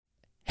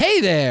Hey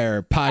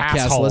there, podcast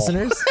Asshole.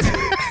 listeners.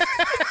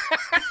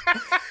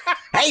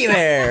 Hey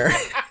there.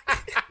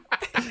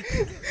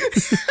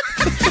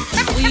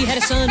 We had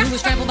a son who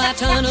was trampled by a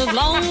ton of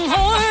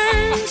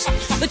longhorns,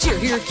 but you're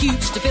here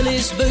cutes to fill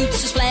his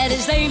boots as flat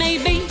as they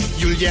may be.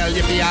 You'll yell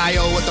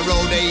yippee-i-o at the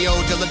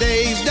rodeo till the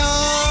day's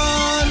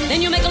done.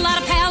 Then you'll make a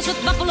lot of pals with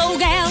buffalo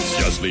gals.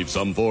 Just leave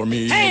some for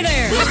me. Hey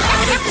there!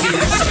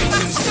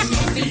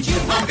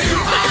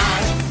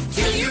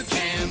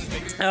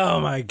 Oh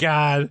my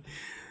God.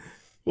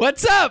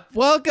 What's up?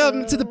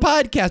 Welcome to the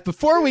podcast.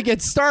 Before we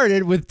get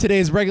started with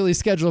today's regularly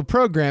scheduled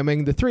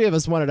programming, the three of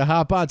us wanted to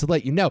hop on to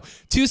let you know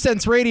 2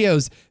 Cents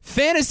Radio's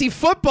Fantasy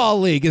Football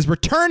League is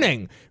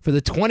returning for the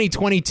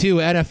 2022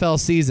 NFL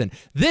season.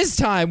 This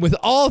time with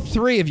all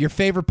three of your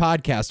favorite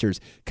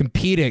podcasters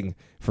competing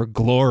for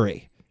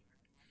glory.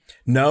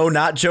 No,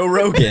 not Joe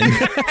Rogan.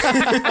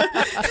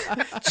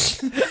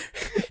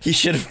 He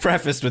should have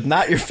prefaced with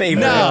not your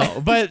favorite. No,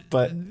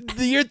 but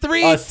your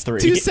us three.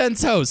 2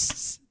 Cents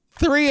hosts.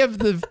 3 of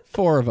the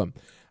 4 of them.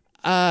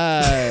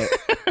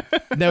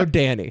 No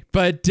Danny.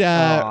 But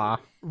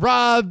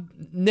Rob,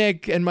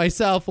 Nick, and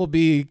myself will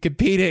be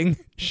competing.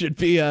 Should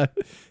be a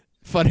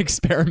fun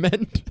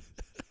experiment.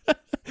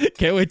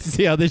 Can't wait to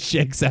see how this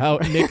shakes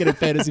out. Nick in a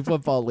fantasy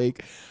football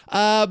league.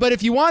 But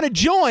if you want to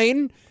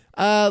join,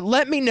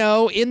 let me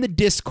know in the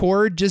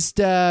Discord. Just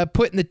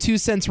put in the 2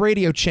 Cents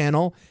Radio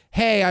channel,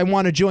 hey, I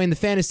want to join the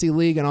fantasy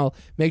league, and I'll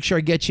make sure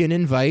I get you an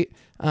invite.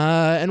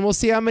 And we'll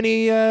see how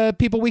many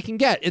people we can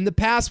get. In the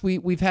past,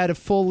 we've had a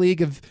full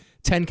league of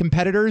 10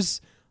 competitors.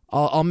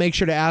 I'll make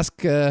sure to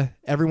ask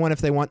everyone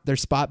if they want their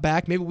spot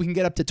back. Maybe we can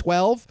get up to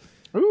 12.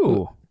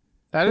 Ooh,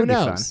 that'd Who be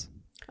knows?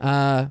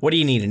 What do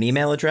you need? An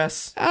email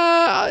address?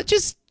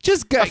 Just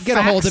get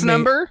a hold of me.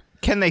 number?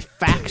 Can they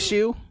fax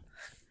you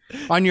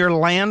on your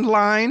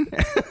landline?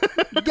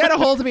 Get a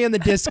hold of me on the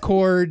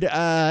Discord,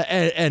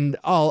 and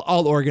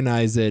I'll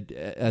organize it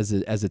as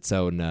its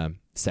own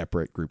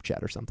separate group chat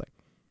or something.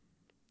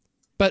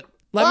 But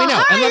let me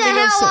know. And let me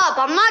know. Up.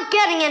 I'm not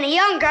getting any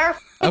younger.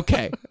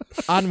 Okay,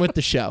 on with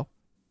the show.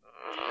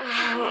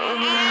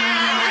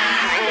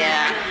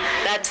 Yeah,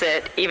 that's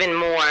it. Even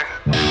more.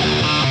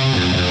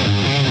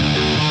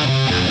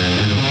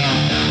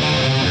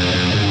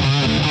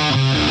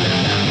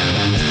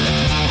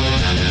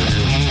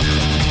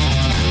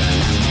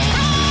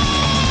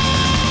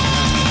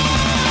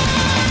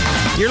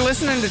 You're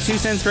listening to 2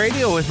 Cents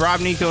Radio with Rob,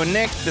 Nico, and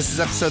Nick. This is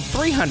episode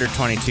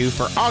 322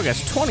 for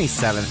August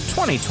 27th,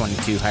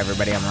 2022. Hi,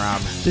 everybody. I'm Rob.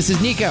 This is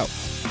Nico.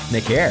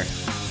 Nick here.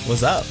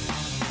 What's up?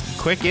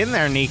 Quick in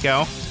there,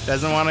 Nico.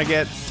 Doesn't want to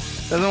get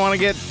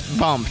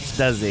bumped,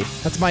 does he?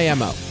 That's my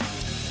MO.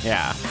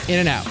 Yeah. In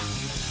and out.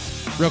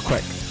 Real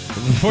quick.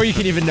 Before you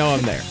can even know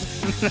I'm there.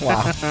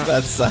 Wow.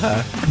 That's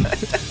something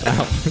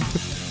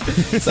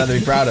to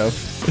be proud of.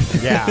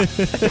 Yeah.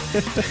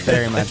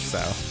 Very much so.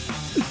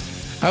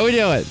 How we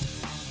doing?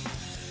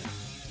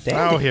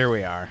 Oh, here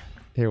we are.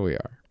 Here we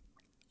are.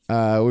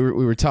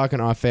 We were talking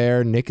off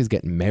air. Nick is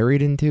getting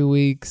married in 2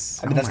 weeks.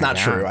 I mean, that's not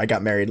true. I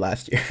got married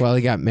last year. Well,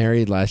 he got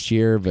married last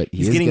year, but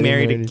He's getting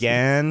married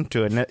again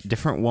to a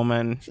different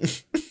woman.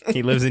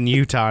 He lives in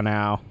Utah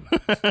now.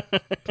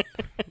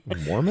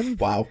 Mormon?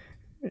 Wow.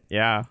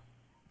 Yeah.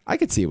 I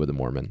could see it with a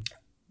Mormon.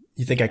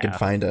 You think I could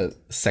find a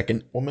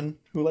second woman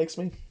who likes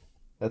me?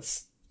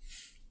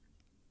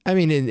 I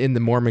mean, in the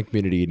Mormon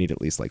community, you need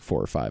at least like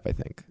 4 or 5, I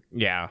think.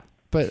 Yeah.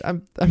 But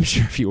I'm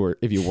sure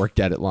if you worked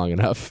at it long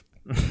enough,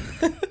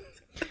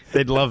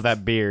 They'd love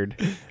that beard.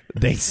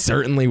 they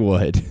certainly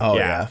would. Oh,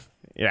 yeah.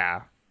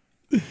 Yeah.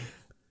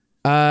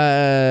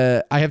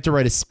 I have to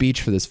write a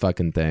speech for this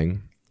fucking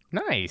thing.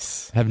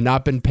 Nice. Have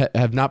not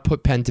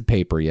put pen to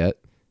paper yet.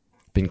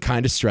 Been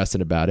kind of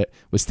stressing about it.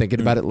 Was thinking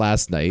about it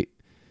last night,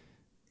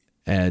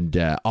 and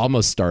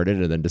almost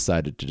started, and then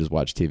decided to just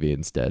watch TV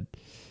instead.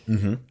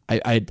 Mm-hmm.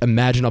 I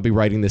imagine I'll be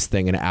writing this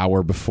thing an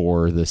hour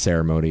before the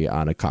ceremony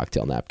on a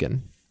cocktail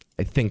napkin.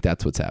 I think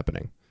that's what's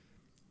happening.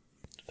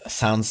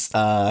 Sounds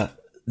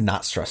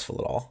not stressful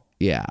at all.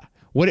 Yeah.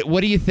 What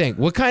do you think?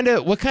 What kind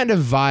of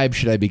vibe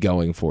should I be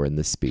going for in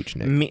this speech,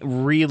 Nick?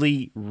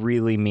 Really,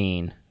 really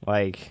mean.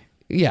 Like,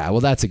 yeah,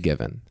 well, that's a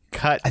given.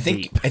 Cut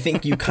deep. I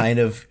think you kind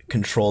of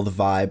control the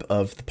vibe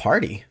of the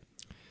party.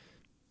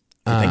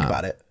 If you think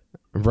about it.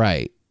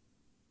 Right.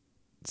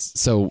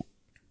 So,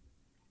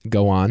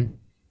 go on.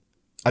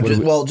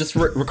 Just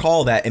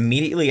recall that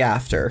immediately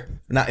after,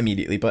 not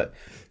immediately, but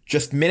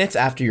just minutes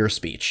after your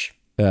speech,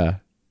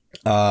 a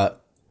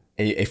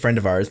friend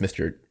of ours,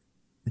 Mr.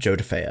 Joe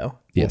DeFeo,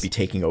 will be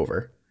taking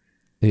over.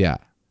 Yeah.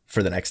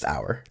 For the next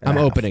hour. I'm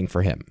opening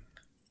for him.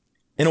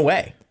 In a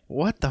way.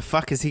 What the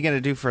fuck is he going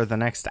to do for the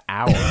next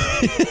hour?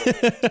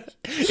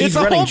 It's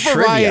a whole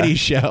variety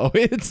show.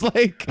 It's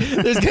like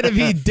there's going to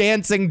be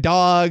dancing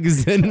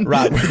dogs and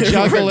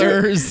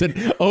jugglers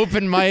and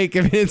open mic.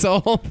 I mean, it's a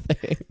whole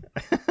thing.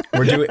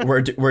 We're doing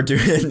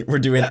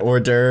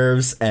hors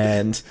d'oeuvres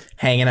and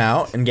hanging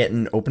out and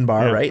getting open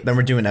bar, right? Then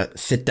we're doing a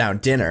sit down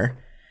dinner,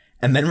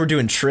 and then we're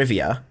doing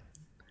trivia,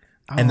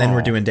 and then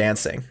we're doing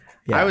dancing.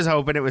 Yeah. I was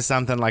hoping it was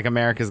something like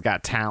America's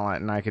Got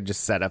Talent, and I could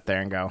just sit up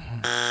there and go,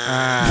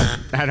 I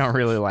don't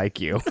really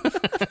like you.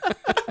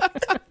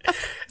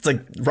 It's like,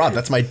 Rob,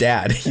 that's my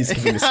dad. He's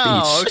giving a speech.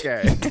 Oh,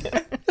 okay.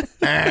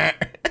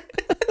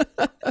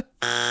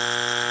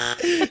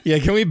 Yeah,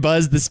 can we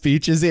buzz the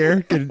speeches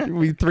here? Can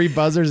we 3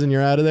 buzzers and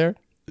you're out of there?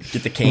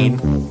 Get the cane.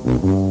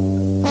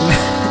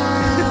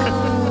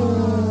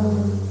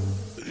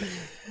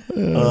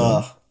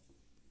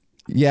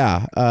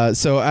 Yeah.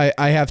 So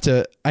I have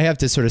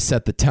to sort of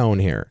set the tone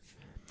here,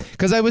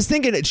 because I was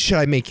thinking, should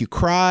I make you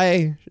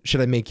cry?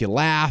 Should I make you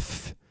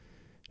laugh?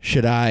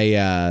 Should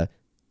I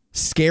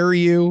scare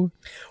you?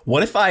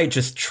 What if I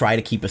just try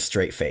to keep a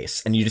straight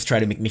face and you just try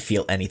to make me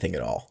feel anything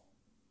at all?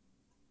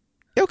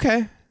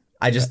 Okay.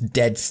 I just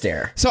dead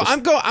stare. So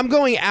I'm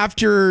going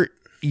after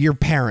your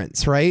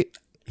parents, right?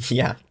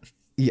 Yeah.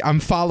 I'm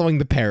following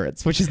the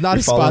parents, which is not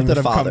a spot that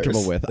I'm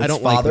comfortable with. I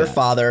don't like that.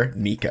 Father,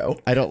 Nico.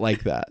 I don't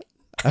like that.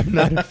 I'm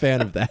not a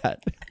fan of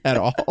that at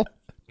all.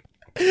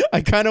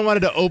 I kind of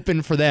wanted to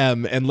open for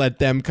them and let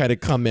them kind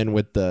of come in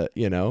with the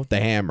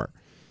hammer.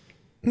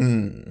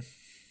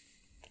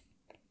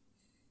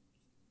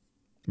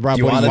 Rob,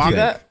 Do you want to do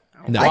that?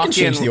 No. I can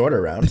change the order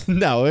around.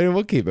 No,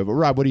 we'll keep it. But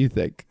Rob, what do you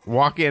think?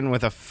 Walk in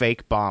with a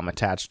fake bomb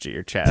attached to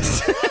your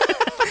chest.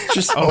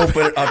 Just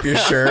open up your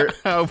shirt.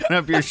 Open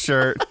up your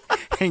shirt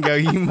and go,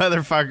 you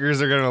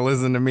motherfuckers are going to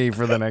listen to me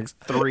for the next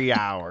 3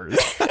 hours.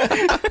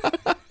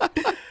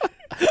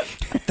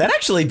 That'd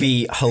actually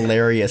be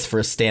hilarious for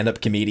a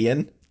stand-up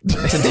comedian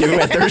to do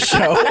at their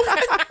show.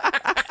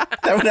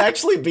 That would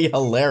actually be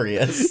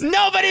hilarious.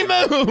 Nobody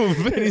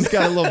move! And he's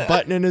got a little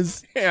button in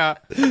his Yeah.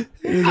 right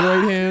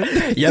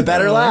hand. You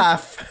better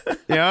laugh.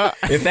 Yeah.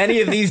 If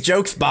any of these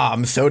jokes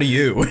bomb, so do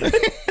you.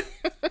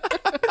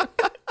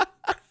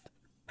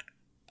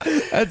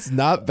 That's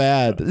not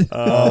bad.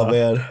 Oh,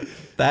 man.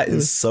 That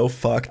is so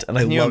fucked, and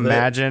I Can you love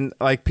imagine,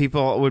 like,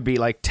 people would be,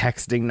 like,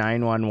 texting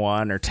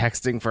 911 or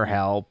texting for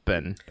help,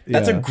 and...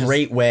 That's a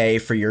great way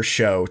for your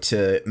show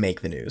to make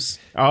the news.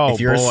 Oh,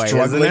 if you're boy, a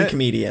struggling isn't it?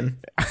 comedian.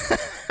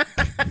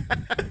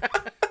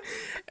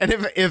 And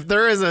if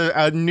there is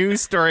a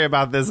news story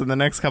about this in the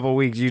next couple of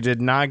weeks, you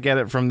did not get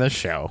it from this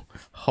show.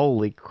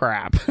 Holy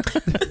crap.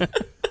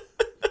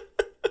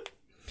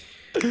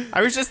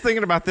 I was just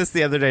thinking about this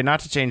the other day, not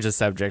to change the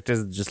subject,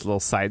 as just a little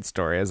side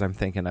story as I'm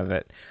thinking of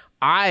it.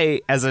 I,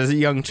 as a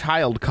young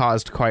child,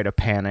 caused quite a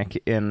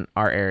panic in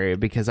our area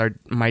because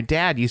my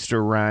dad used to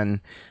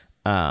run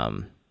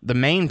the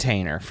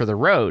maintainer for the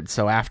road.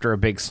 So after a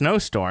big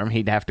snowstorm,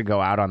 he'd have to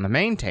go out on the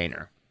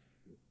maintainer.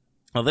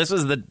 Well, this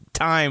was the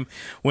time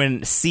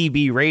when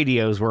CB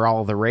radios were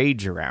all the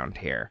rage around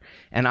here.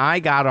 And I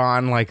got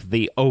on like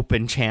the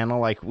open channel,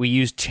 like we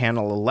used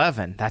channel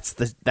 11. That's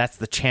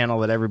the channel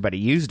that everybody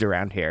used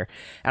around here.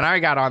 And I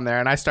got on there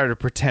and I started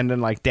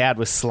pretending like Dad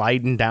was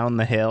sliding down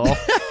the hill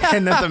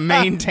and that the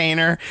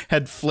maintainer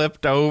had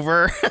flipped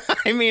over.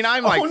 I mean,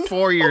 I'm like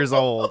 4 years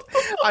old.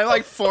 I'm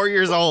like 4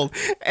 years old.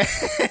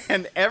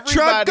 And everybody...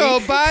 Truck go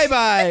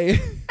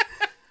bye-bye.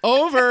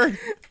 Over.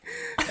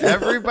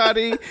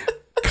 Everybody...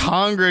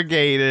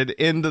 congregated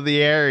into the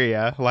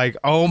area like,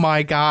 oh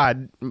my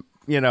God,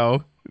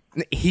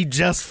 he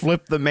just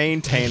flipped the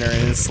maintainer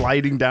and is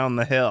sliding down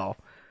the hill.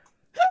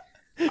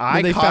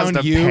 They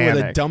found you with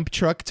a dump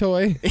truck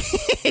toy.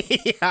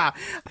 Yeah,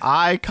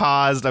 I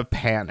caused a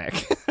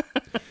panic.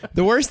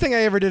 The worst thing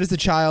I ever did as a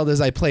child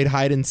is I played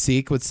hide and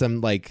seek with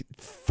some like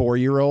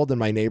 4-year-old in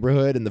my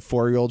neighborhood, and the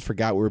 4-year-old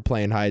forgot we were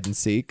playing hide and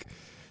seek.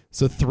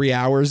 So 3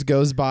 hours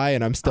goes by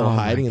and I'm still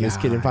hiding and this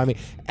kid didn't find me.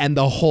 And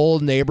the whole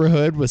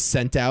neighborhood was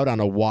sent out on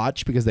a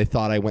watch because they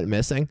thought I went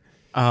missing.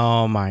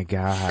 Oh my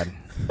God.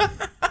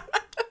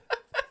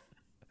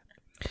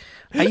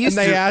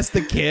 They asked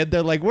the kid,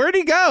 they're like, where'd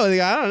he go? They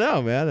go, I don't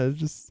know, man. I was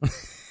just,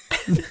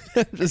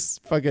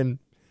 just fucking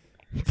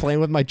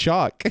playing with my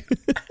chalk.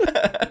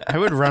 I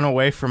would run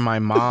away from my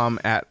mom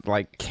at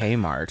like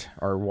Kmart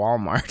or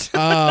Walmart.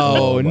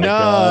 Oh, no.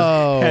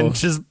 God. And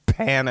just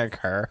panic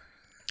her.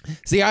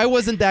 See, I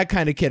wasn't that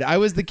kind of kid. I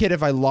was the kid,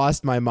 if I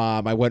lost my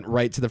mom, I went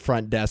right to the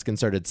front desk and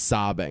started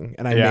sobbing.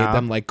 And I made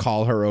them like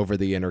call her over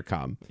the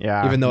intercom.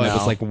 Yeah. Even though it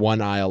was like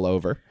one aisle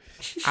over.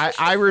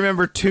 I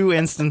remember 2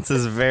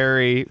 instances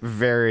very,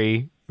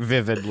 very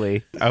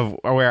vividly of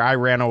where I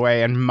ran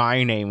away and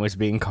my name was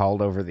being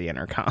called over the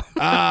intercom.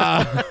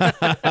 I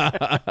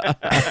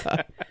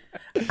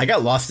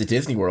got lost at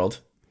Disney World.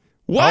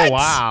 What? Oh,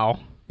 wow.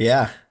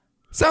 Yeah.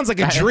 Sounds like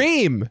a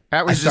dream.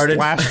 That was just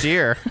last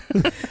year.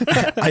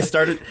 I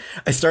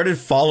started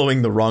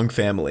following the wrong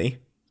family.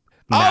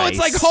 Oh, it's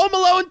like Home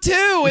Alone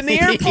 2 in the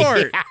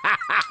airport.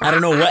 I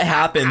don't know what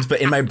happened,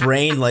 but in my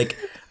brain, like,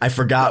 I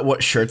forgot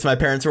what shirts my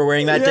parents were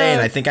wearing that day,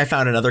 and I think I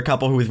found another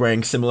couple who was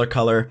wearing similar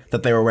color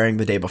that they were wearing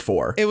the day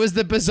before. It was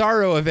the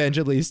Bizarro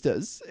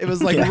Evangelistas. It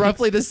was like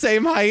roughly the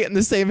same height and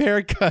the same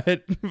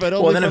haircut, but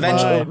only then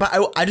eventually, but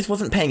I just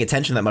wasn't paying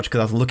attention that much because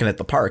I was looking at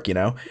the park,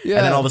 Yeah. And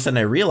then all of a sudden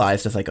I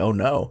realized, it's like, oh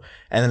no.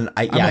 And then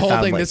I'm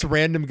holding found, this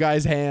random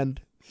guy's hand.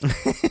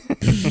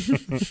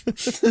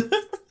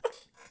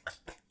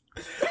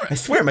 I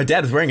swear my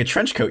dad was wearing a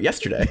trench coat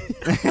yesterday.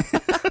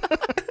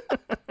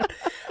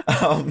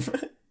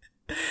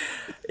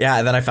 Yeah,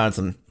 and then I found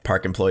some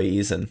park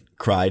employees and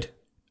cried.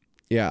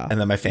 Yeah. And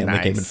then my family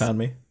came and found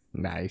me.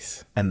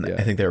 Nice. And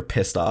I think they were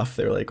pissed off.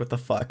 They were like, what the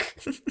fuck?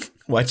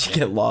 Why'd you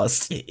get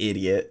lost, you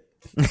idiot?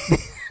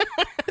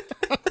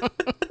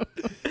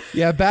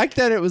 Yeah, back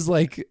then it was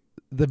like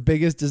the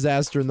biggest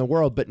disaster in the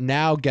world, but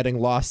now getting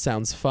lost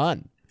sounds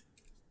fun.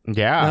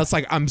 Yeah. Now it's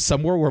like I'm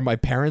somewhere where my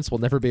parents will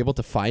never be able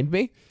to find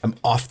me. I'm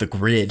off the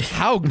grid.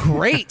 How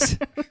great.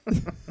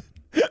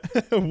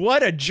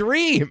 What a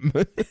dream.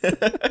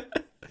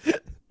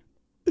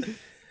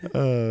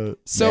 So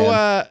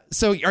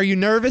are you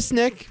nervous,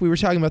 Nick? We were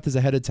talking about this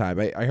ahead of time.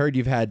 I heard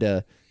you've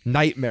had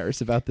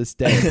nightmares about this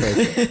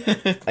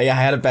day. I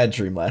had a bad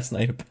dream last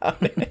night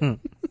about it.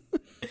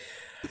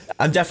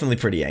 I'm definitely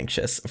pretty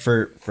anxious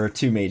for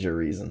two major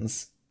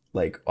reasons.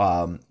 Like,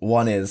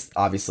 one is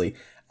obviously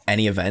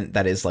any event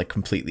that is like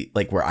completely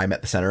like where I'm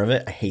at the center of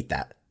it. I hate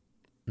that.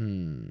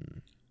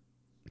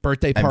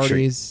 Birthday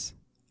parties.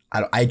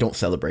 I don't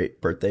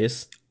celebrate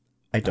birthdays.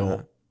 I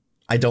don't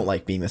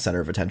like being the center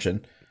of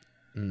attention.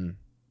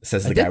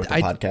 Says the guy with the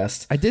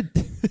podcast.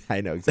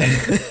 I know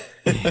exactly.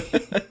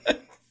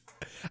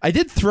 I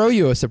did throw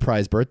you a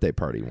surprise birthday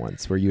party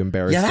once. Were you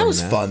embarrassed? Yeah, that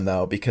was fun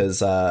though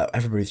because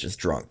everybody's just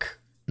drunk.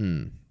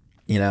 You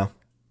know,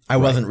 I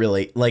wasn't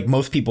really like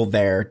most people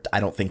there. I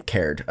don't think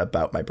cared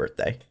about my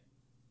birthday.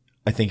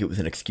 I think it was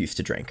an excuse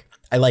to drink.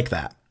 I like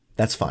that.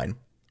 That's fine.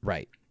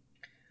 Right.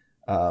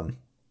 But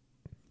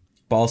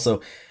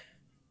also,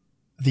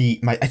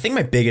 I think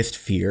my biggest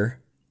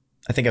fear,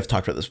 I think I've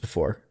talked about this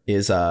before,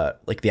 is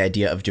like the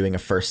idea of doing a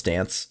first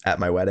dance at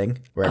my wedding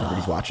where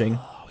everybody's watching.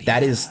 Yeah.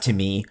 That is to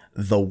me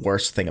the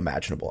worst thing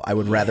imaginable. I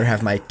would rather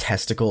have my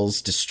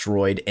testicles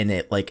destroyed in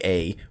it like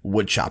a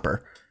wood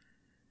chopper.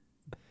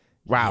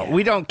 Wow,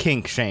 we don't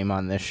kink shame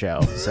on this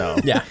show, so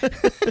yeah.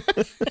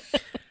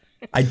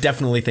 I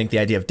definitely think the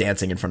idea of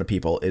dancing in front of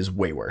people is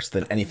way worse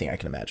than anything I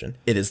can imagine.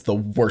 It is the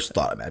worst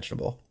thought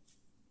imaginable.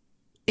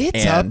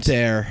 It's up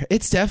there.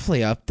 It's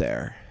definitely up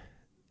there.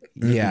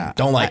 Yeah.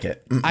 Don't like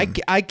it.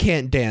 I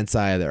can't dance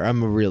either.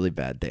 I'm a really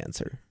bad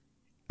dancer.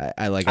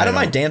 I don't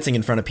mind dancing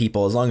in front of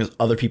people as long as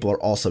other people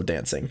are also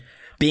dancing.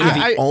 Being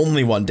the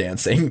only one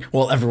dancing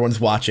while everyone's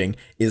watching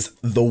is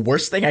the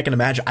worst thing I can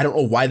imagine. I don't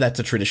know why that's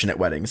a tradition at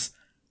weddings.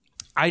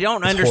 I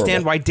don't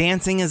understand why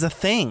dancing is a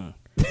thing.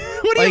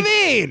 What do you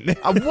mean?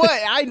 What?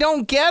 I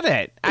don't get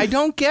it.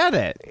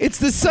 It's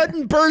the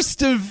sudden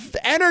burst of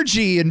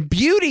energy and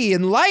beauty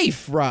in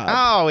life, Rob.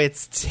 Oh,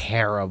 it's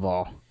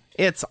terrible.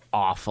 It's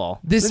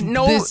awful. This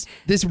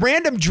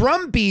random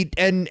drum beat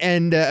and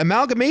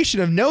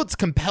amalgamation of notes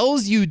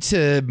compels you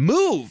to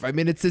move. I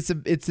mean, it's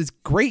this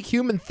great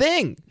human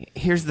thing.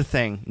 Here's the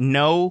thing: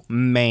 no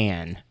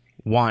man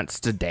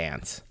wants to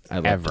dance.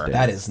 Ever.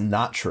 That is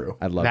not true.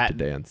 I love to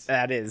dance.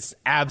 That is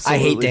absolutely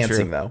true. I hate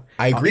dancing, though.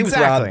 I agree with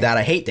Rob that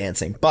I hate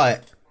dancing,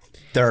 but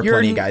there are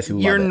plenty of guys who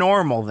love it. You're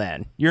normal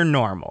then. You're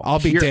normal. I'll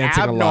be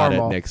dancing a lot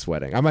at Nick's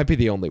wedding. I might be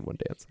the only one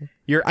dancing.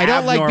 I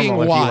don't like being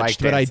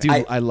watched, but I do.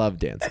 I love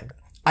dancing.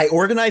 I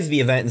organize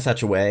the event in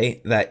such a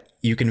way that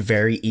you can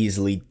very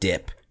easily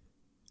dip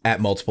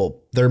at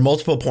multiple. There are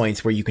multiple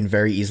points where you can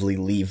very easily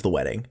leave the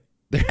wedding.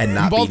 And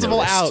not multiple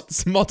be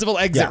outs, multiple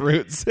exit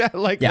routes. I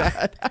like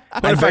that.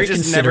 But if I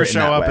just never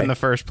show up in the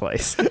first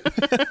place?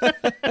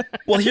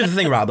 Well, here's the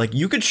thing, Rob. Like,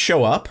 you could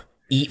show up,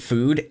 eat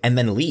food, and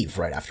then leave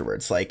right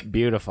afterwards. Like,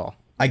 beautiful.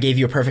 I gave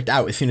you a perfect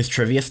out. As soon as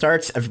trivia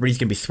starts, everybody's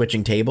gonna be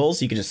switching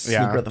tables. You can just sneak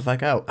right the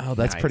fuck out. Oh,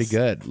 that's pretty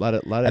good. Lot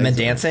of and then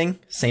dancing,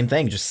 same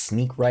thing. Just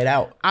sneak right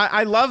out.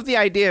 I love the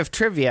idea of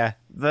trivia.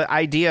 The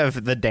idea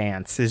of the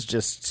dance is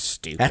just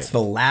stupid. That's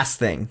the last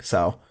thing.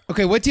 So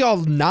okay, what do y'all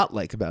not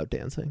like about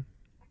dancing?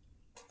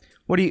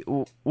 What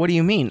do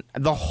you mean?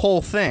 The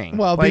whole thing?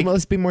 Well,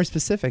 let's be more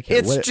specific here.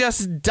 It's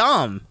just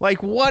dumb.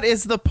 Like, what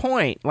is the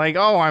point? Like,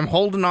 oh, I'm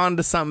holding on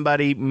to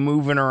somebody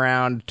moving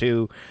around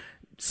to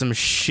some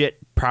shit,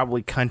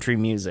 probably country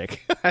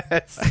music.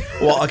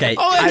 Well, okay.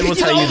 I will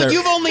tell you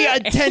you've only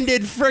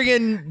attended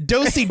friggin'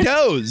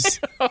 Do-si-dos.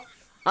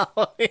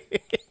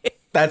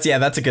 That's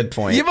a good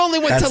point. You've only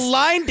went to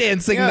line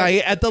dancing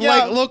night at the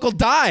local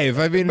dive.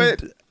 I mean,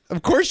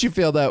 of course you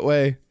feel that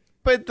way.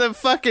 But the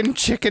fucking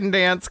chicken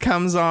dance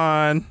comes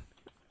on,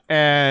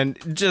 and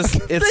just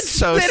it's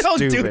so stupid. They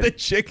don't do the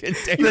chicken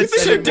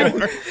dance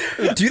anymore.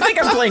 Do you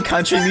think I'm playing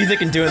country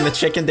music and doing the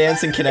chicken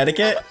dance in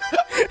Connecticut?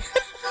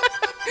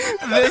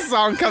 This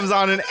song comes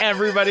on and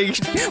everybody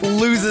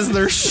loses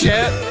their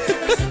shit.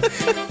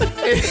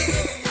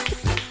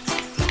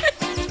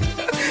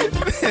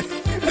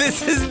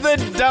 This is the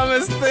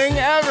dumbest thing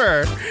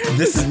ever.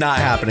 This is not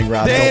happening,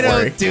 Rob. They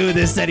don't worry. do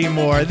this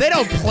anymore. They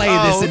don't play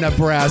this in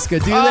Nebraska,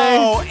 do they?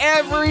 Oh,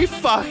 every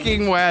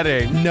fucking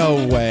wedding. No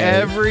way.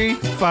 Every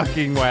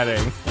fucking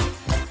wedding.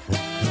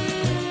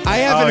 I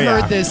haven't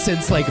heard this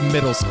since like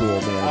middle school,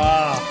 man.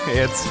 Oh,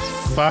 it's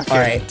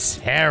fucking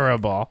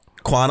terrible.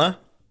 Quana,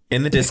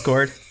 in the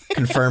Discord,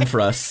 confirm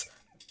for us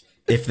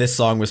if this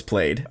song was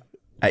played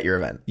at your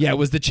event. Yeah,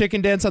 was the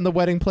chicken dance on the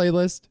wedding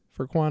playlist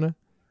for Quana?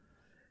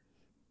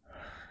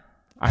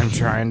 I'm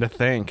trying to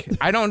think.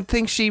 I don't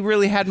think she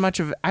really had much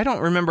of. I don't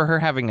remember her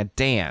having a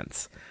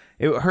dance.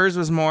 Hers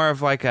was more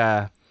of like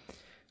an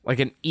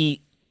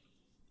eat,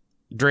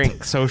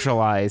 drink,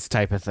 socialize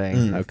type of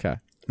thing. Okay.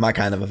 My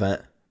kind of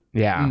event.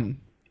 Yeah.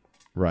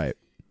 Right.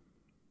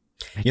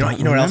 You know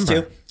what else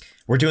too?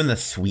 We're doing the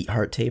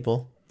sweetheart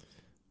table.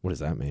 What does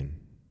that mean?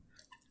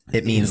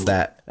 It means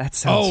that That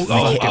sounds.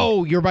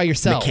 You're by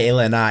yourself.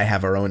 Michaela and I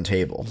have our own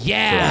table.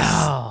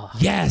 Yes.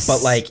 Yes.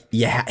 But like,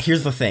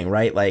 here's the thing,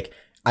 right? Like,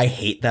 I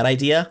hate that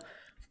idea,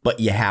 but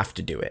you have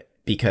to do it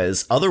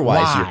because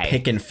otherwise Why? you're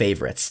picking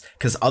favorites.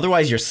 Because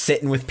otherwise you're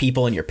sitting with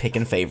people and you're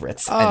picking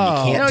favorites, and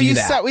you can't do you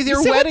that. sat with your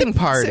Sit with wedding the-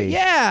 party.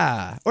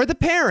 Yeah. Or the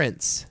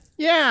parents.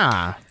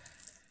 Yeah.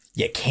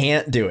 You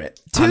can't do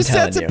it. Two I'm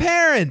sets telling of you.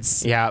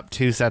 parents. Yeah.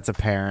 2 sets of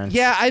parents.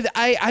 Yeah,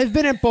 I've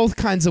been at both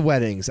kinds of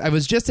weddings. I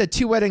was just at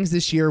 2 weddings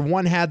this year.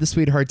 One had the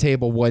sweetheart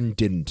table, one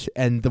didn't,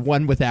 and the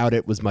one without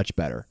it was much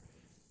better.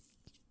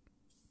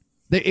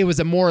 It was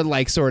a more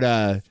like sort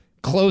of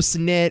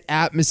close-knit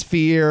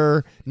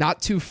atmosphere,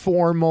 not too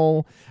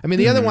formal. I mean,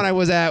 the other one I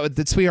was at with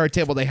the sweetheart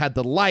table, they had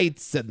the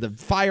lights and the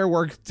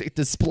fireworks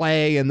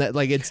display, and that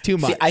like it's too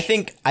much. See,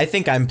 I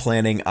think I'm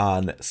planning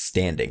on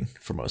standing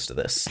for most of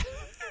this.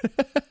 at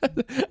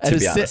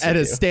be honest a with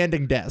you.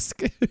 standing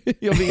desk.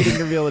 You'll be eating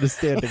your meal at a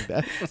standing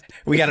desk.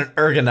 We got an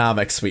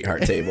ergonomic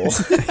sweetheart table.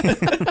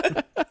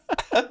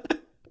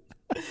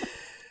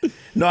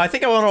 No, I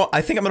think I'm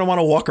gonna want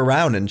to walk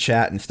around and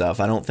chat and stuff.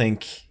 I don't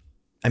think.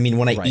 I mean,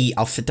 when I eat,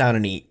 I'll sit down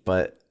and eat.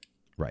 But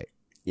Right.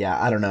 yeah,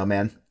 I don't know,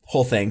 man.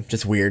 Whole thing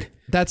just weird.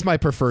 That's my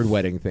preferred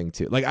wedding thing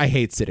too. Like I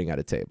hate sitting at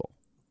a table.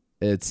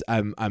 It's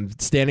I'm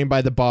standing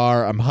by the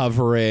bar, I'm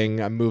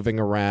hovering, I'm moving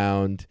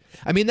around.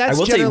 I mean that's I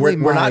will tell you, generally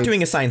we're not my-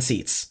 doing assigned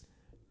seats.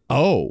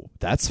 Oh,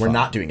 that's We're fun.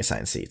 not doing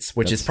assigned seats,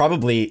 which is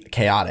probably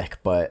chaotic.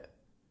 But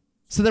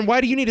So then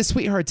why do you need a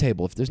sweetheart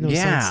table if there's no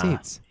Yeah.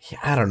 assigned seats? yeah,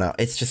 I don't know.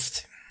 It's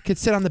just You could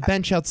sit on the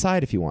bench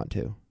outside if you want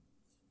to.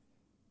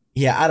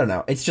 I don't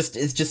know. It just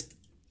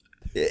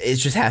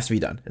has to be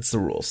done. It's the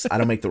rules. I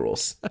don't make the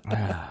rules.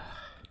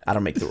 I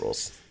don't make the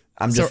rules.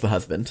 I'm just the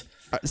husband.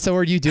 So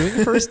are you doing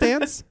a first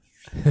dance?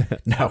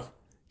 No,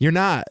 You're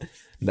not.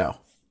 no.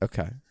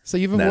 Okay. So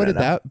you've No, avoided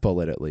no. that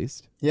bullet at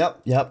least.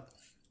 Yep.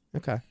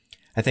 Okay.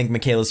 I think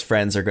Michaela's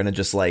friends are gonna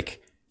just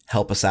like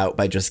help us out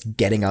by just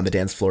getting on the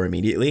dance floor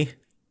immediately,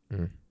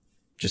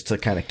 just to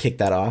kind of kick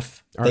that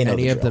off. Are They know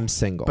any the of drill. them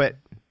single? But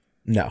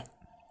No.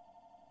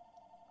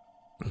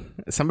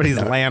 somebody's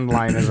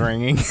landline is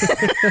ringing.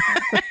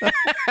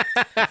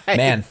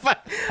 Man,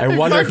 I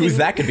wonder whose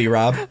that could be,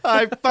 Rob.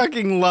 I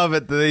fucking love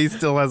it that he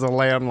still has a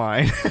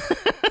landline.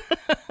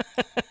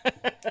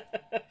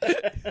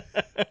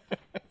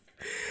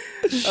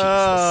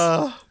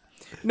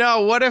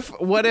 No, what if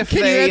Can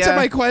you they answer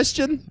my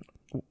question?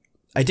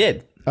 I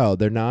did. Oh,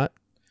 they're not?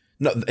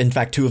 No, in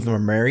fact, 2 of them are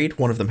married.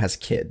 1 of them has a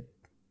kid.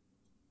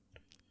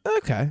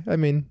 Okay. I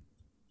mean,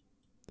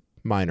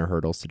 minor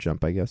hurdles to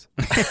jump, I guess.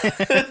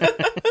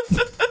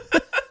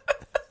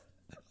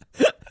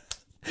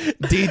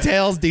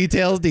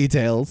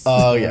 Details.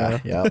 Oh yeah,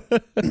 yeah.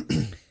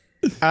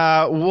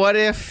 what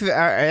if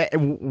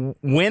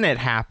when it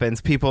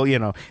happens, people,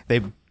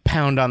 they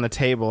pound on the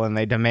table and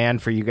they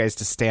demand for you guys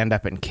to stand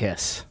up and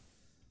kiss?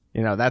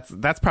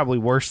 That's probably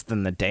worse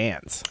than the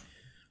dance.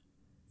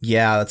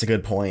 Yeah, that's a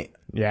good point.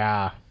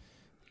 Yeah.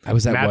 I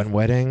was at Matt- one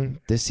wedding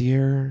this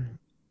year.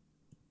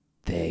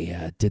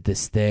 They did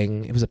this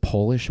thing. It was a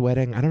Polish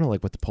wedding. I don't know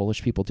like what the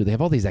Polish people do. They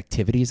have all these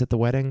activities at the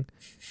wedding.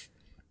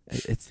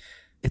 It's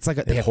like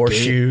they have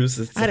Horseshoes.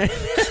 It's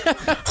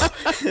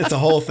a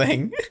whole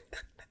thing.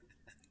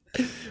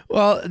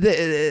 Well,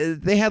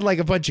 they had like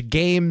a bunch of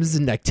games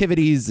and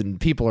activities, and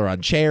people are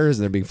on chairs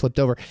and they're being flipped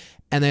over.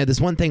 And they had this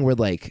one thing where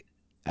like,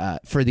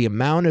 for the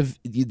amount of,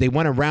 they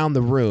went around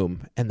the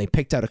room and they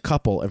picked out a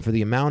couple, and for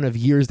the amount of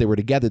years they were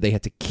together, they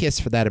had to kiss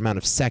for that amount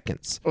of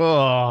seconds.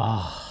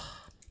 Oh.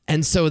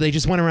 And so they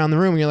just went around the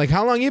room and you're like,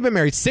 how long you been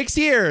married? 6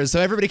 years.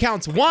 So everybody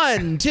counts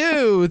 1,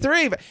 2,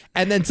 3.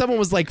 And then someone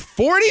was like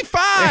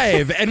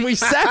 45. And we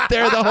sat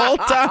there the whole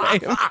time.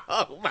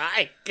 Oh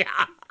my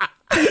God.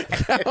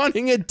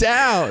 Counting it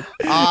down.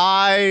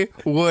 I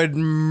would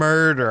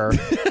murder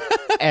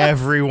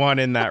everyone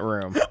in that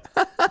room.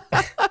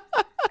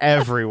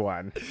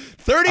 Everyone.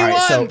 31, All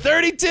right, so-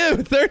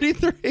 32,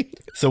 33.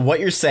 So what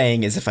you're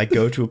saying is, if I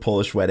go to a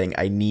Polish wedding,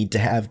 I need to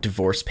have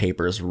divorce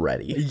papers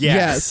ready.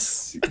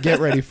 Yes. Get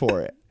ready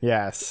for it.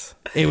 Yes.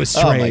 It was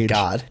Oh my strange.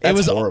 God, it that's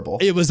was horrible.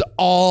 It was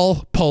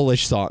all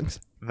Polish songs.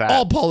 That-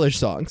 All Polish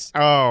songs.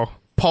 Oh.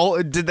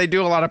 Did they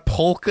do a lot of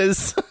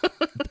polkas?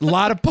 A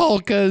lot of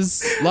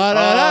polkas.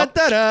 Polka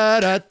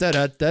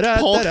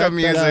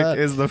music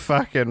is the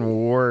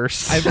fucking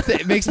worst.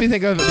 It makes me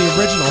think of the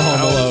original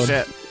Home Alone.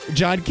 shit.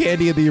 John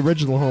Candy of the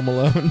original Home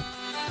Alone.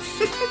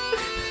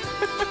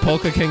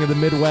 Polka King of the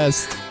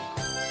Midwest.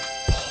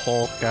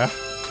 Polka.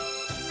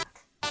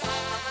 All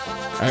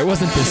right, it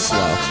wasn't this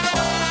slow.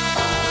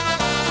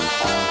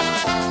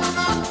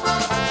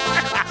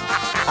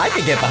 I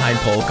could get behind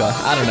polka.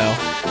 I don't know.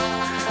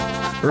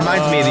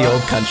 Reminds me of the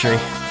old country.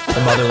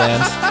 the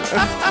motherland.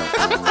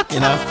 You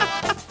know?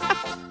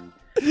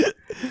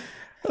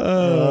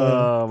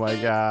 Oh my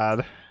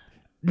God.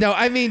 No,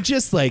 I mean,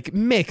 just like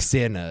mix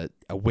in a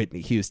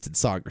Whitney Houston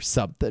song or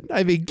something.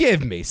 I mean,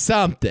 give me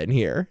something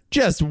here.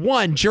 Just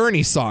one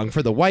Journey song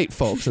for the white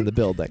folks in the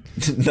building.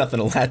 Nothing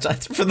to latch on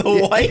to for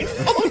the white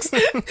folks,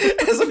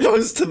 as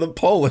opposed to the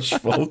Polish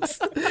folks,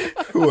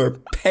 who are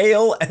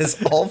pale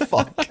as all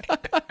fuck.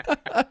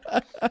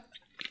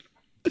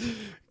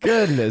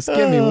 Goodness,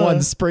 give me one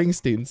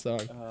Springsteen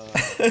song.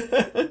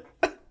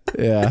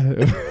 Yeah,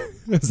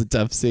 it was a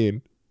tough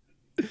scene.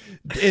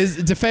 Is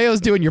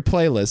DeFeo's doing your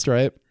playlist,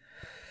 right?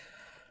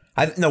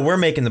 No, we're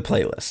making the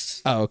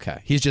playlist. Oh, okay.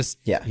 He's just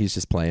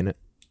playing it.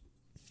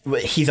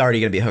 He's already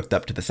going to be hooked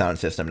up to the sound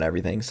system and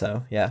everything,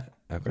 so yeah.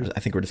 Okay. I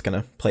think we're just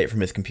going to play it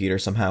from his computer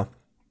somehow.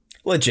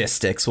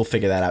 Logistics, we'll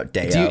figure that out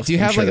day of. Do you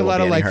have like a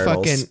lot of like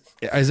fucking?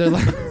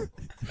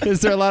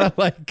 Is there a lot of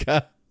like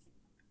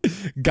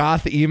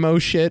goth emo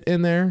shit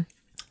in there?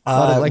 A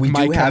lot of like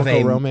My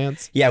Chemical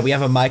Romance. Yeah, we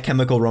have a My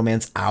Chemical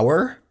Romance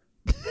hour.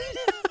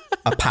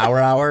 A power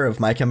hour of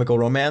My Chemical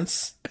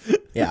Romance.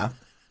 Yeah.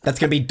 That's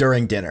going to be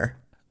during dinner.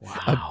 Wow.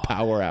 A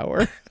power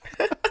hour.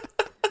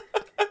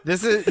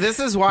 This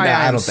is why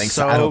I don't think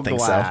so. I don't think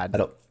glad.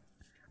 so.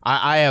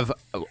 I have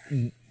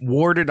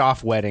warded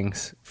off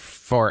weddings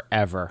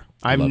forever.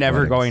 I'm never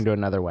weddings. going to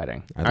another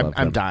wedding.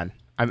 I'm done.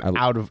 I'm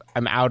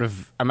out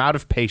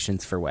of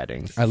patience for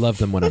weddings. I love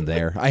them when I'm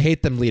there. I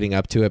hate them leading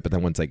up to it, but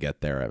then once I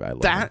get there, I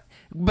love them.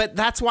 But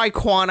that's why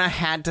Quana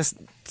had to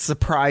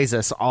surprise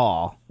us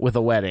all with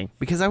a wedding,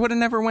 because I would have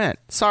never went.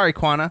 Sorry,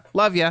 Quana.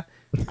 Love ya.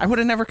 I would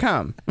have never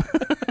come.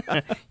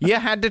 You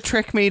had to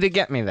trick me to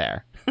get me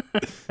there.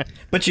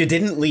 But you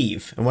didn't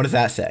leave. And what does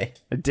that say?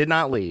 I did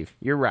not leave.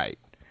 You're right.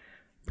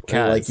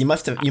 Like you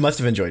must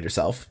have enjoyed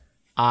yourself.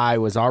 I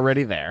was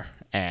already there,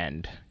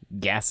 and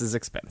gas is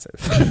expensive.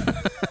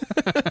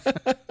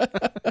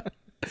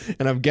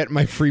 And I'm getting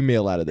my free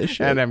meal out of this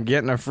shit. And I'm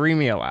getting a free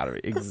meal out of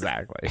it.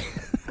 Exactly.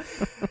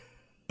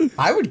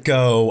 I would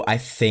go, I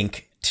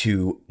think,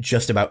 to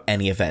just about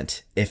any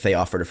event if they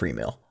offered a free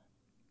meal.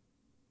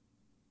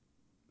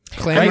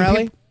 Clam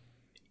rally?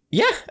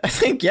 Yeah, I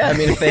think, yeah. I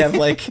mean, if they have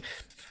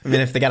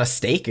if they got a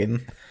steak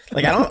and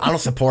I don't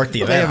support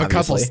the event. They have a obviously.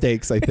 couple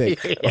steaks, I think.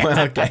 Well,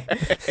 okay.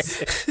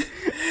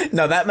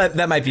 No,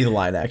 that might be the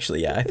line,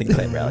 actually. Yeah, I think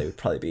clam rally would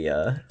probably be.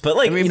 But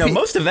like,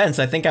 most events,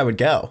 I think I would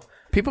go.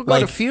 People go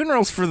to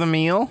funerals for the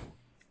meal.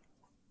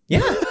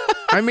 Yeah.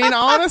 I mean,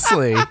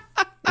 honestly,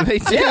 they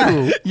do.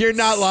 Yeah. You're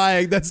not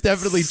lying. That's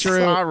definitely true.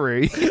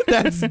 Sorry.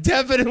 That's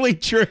definitely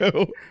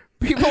true.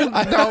 People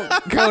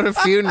don't go to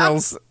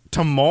funerals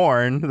to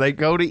mourn. They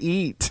go to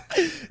eat.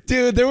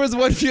 Dude, there was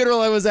one funeral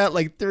I was at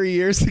like 3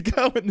 years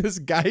ago, and this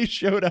guy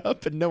showed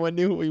up and no one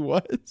knew who he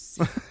was.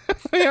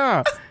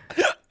 Yeah.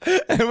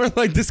 And we're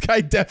like, this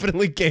guy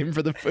definitely came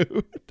for the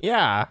food.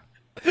 Yeah.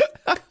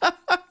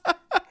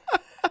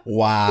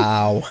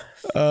 Wow.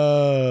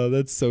 Oh,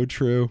 that's so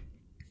true.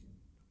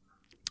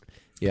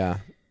 Yeah.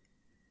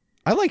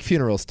 I like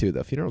funerals too,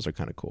 though. Funerals are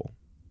kind of cool.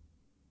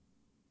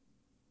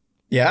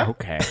 Yeah.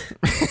 Okay.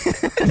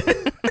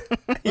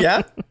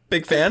 Yeah.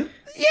 Big fan.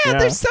 Yeah,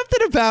 there's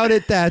something about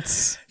it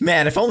that's...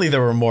 Man, if only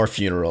there were more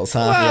funerals,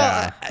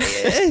 huh?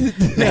 Yeah.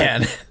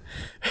 Man.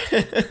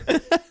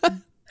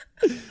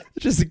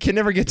 Just can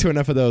never get to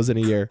enough of those in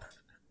a year.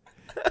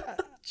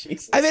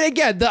 Jesus. I mean,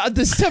 again,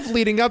 the stuff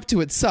leading up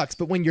to it sucks,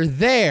 but when you're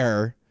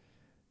there,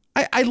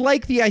 I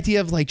like the idea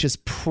of like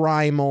just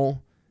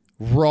primal,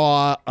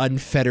 raw,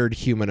 unfettered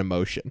human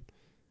emotion.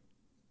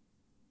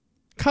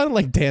 Kind of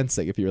like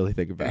dancing, if you really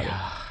think about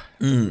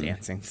it.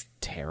 Dancing's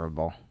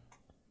terrible.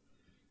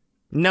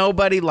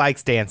 Nobody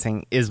likes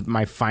dancing is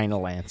my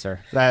final answer.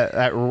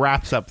 That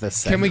wraps up this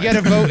segment. Can we get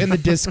a vote in the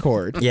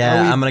Discord?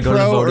 Yeah, I'm going to go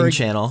to the voting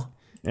channel.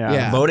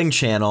 Yeah. Voting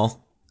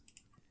channel.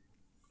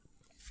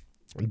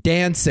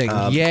 Dancing,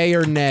 yay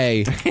or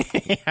nay?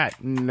 Yeah,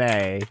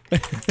 nay.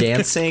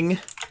 Dancing,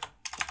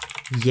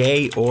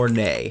 yay or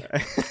nay?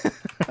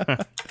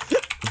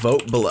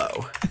 Vote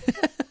below.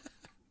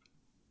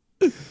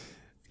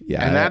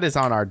 Yeah, And that is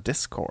on our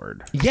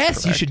Discord.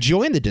 Yes, you should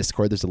join the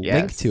Discord. There's a link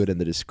Yes. to it in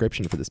the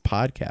description for this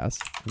podcast.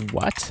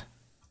 What?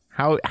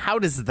 How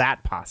does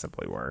that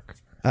possibly work?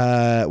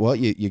 Well,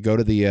 you go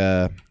to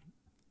the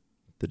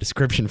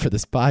description for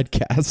this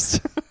podcast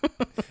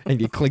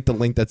and you click the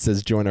link that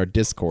says join our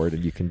Discord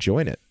and you can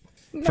join it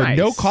for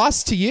no Nice.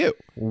 cost to you.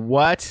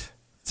 What?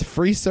 It's a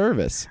free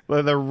service.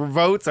 Well, the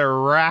votes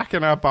are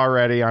racking up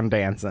already on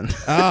dancing.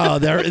 Oh,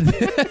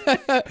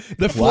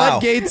 the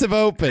floodgates have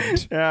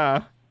opened.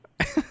 Yeah.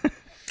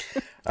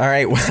 All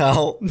right,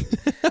 well.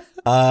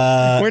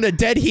 We're in a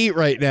dead heat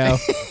right now.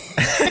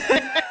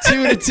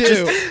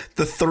 2-2.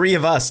 The three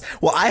of us.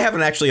 Well, I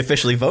haven't actually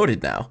officially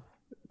voted now.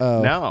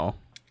 No.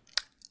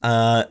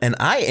 And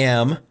I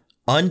am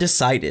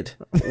undecided.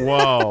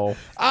 Whoa.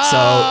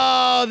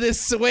 Oh,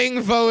 this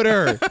swing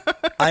voter.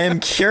 I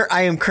am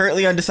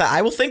currently undecided.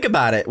 I will think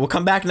about it. We'll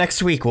come back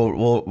next week.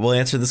 We'll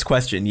answer this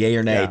question, yay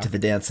or nay, to the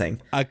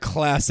dancing. A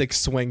classic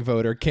swing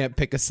voter. Can't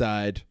pick a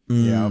side.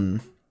 Yeah.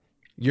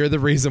 You're the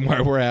reason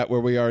why we're at where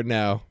we are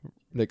now,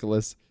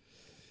 Nicholas.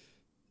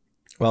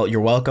 Well,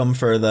 you're welcome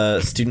for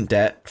the student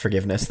debt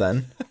forgiveness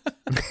then,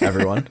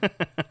 everyone.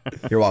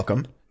 You're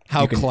welcome.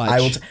 How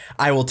clutch.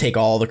 I will take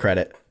all the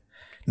credit.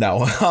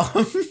 No.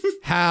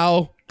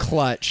 How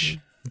clutch.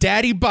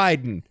 Daddy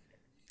Biden.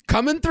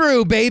 Coming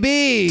through,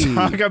 baby.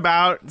 Talk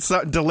about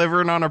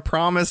delivering on a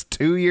promise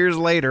 2 years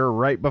later,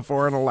 right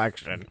before an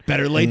election.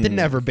 Better late than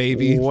never,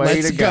 baby. Way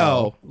Let's to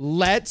go.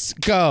 Let's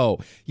go.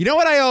 You know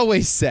what I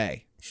always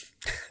say?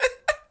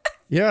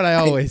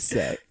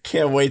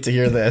 Can't wait to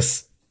hear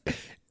this.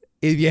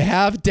 If you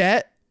have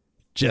debt,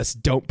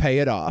 just don't pay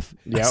it off.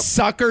 Yep.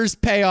 Suckers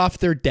pay off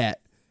their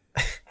debt.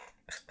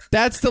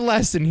 That's the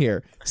lesson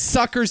here.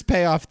 Suckers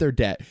pay off their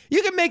debt.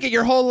 You can make it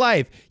your whole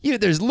life.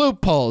 There's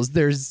loopholes.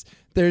 There's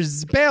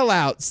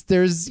bailouts.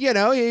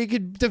 You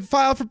could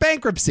file for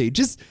bankruptcy.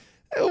 Just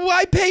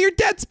why pay your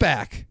debts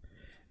back?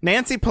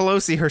 Nancy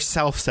Pelosi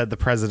herself said the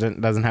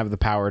president doesn't have the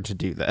power to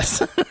do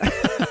this.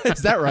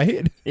 Is that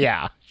right?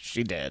 Yeah,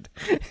 she did.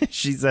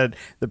 She said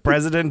the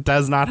president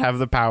does not have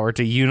the power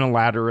to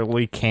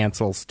unilaterally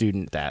cancel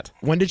student debt.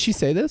 When did she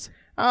say this?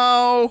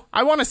 Oh,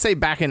 I want to say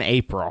back in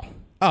April.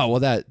 Oh, well,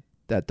 that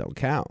don't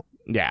count.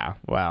 Yeah,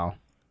 well.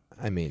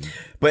 I mean,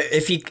 but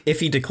if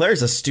he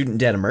declares a student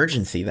debt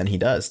emergency, then he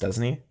does,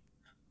 doesn't he?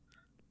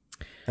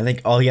 I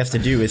think all he has to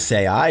do is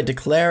say, "I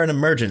declare an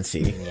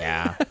emergency."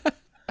 Yeah.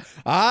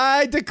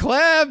 I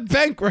declare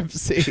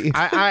bankruptcy.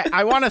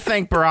 I want to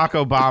thank Barack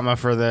Obama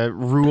for the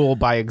rule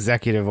by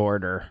executive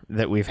order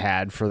that we've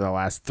had for the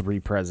last 3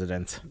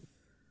 presidents.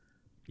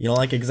 You don't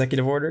like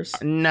executive orders?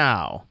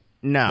 No.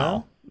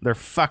 They're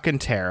fucking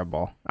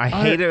terrible. I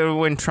hated it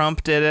when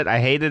Trump did it. I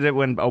hated it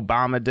when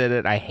Obama did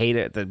it. I hate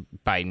it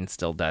that Biden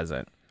still does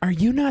it. Are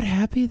you not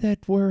happy that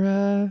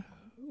we're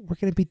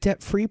going to be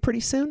debt free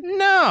pretty soon?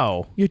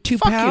 No. Your two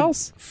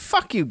pals?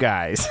 Fuck you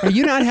guys. Are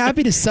you not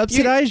happy to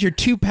subsidize your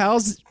two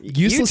pals'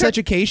 useless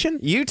education?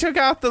 You took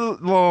out the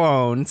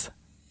loans.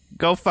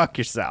 Go fuck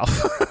yourself.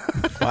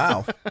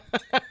 Wow.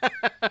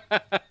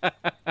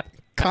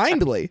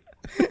 Kindly.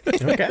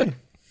 Okay.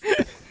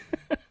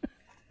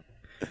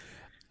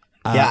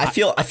 Yeah,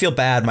 I feel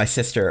bad. My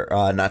sister,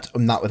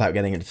 not without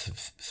getting into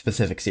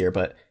specifics here,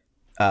 but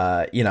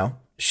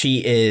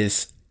she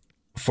is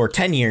for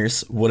 10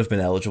 years would have been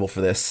eligible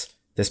for this.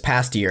 This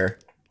past year,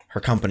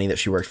 her company that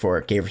she worked for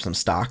gave her some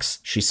stocks.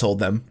 She sold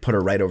them, put her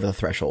right over the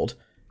threshold.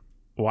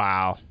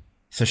 Wow.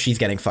 So she's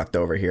getting fucked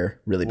over here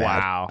really bad.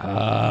 Wow.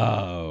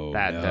 Oh,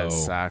 that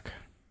does suck.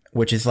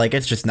 Which is like,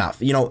 it's just not,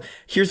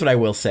 here's what I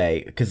will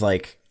say, because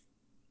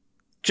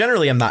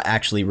generally I'm not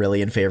actually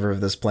really in favor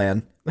of this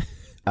plan.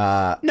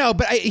 No,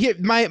 but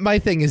my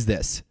thing is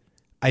this.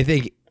 I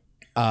think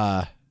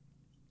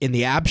in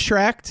the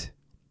abstract,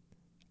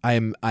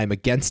 I'm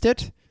against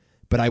it,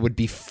 but I would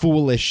be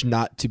foolish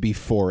not to be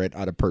for it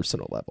on a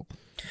personal level.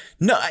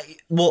 No,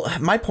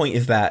 my point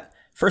is that,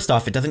 first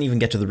off, it doesn't even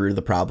get to the root of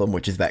the problem,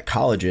 which is that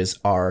colleges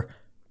are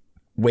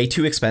way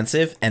too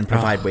expensive and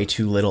provide way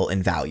too little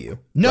in value.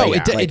 No,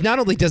 it not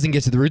only doesn't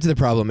get to the roots of the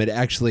problem, it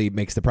actually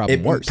makes the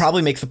problem worse. It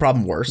probably makes the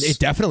problem worse. It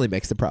definitely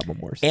makes the problem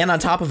worse. And on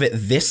top of it,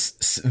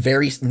 this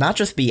not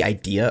just the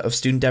idea of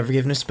student debt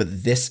forgiveness,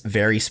 but this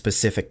very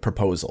specific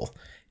proposal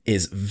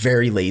is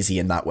very lazy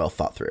and not well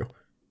thought through.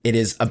 It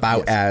is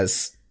about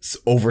as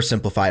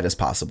oversimplified as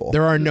possible.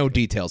 There are no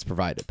details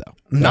provided, though.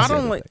 Not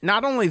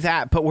only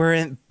that, but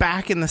we're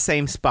back in the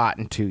same spot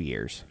in 2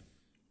 years.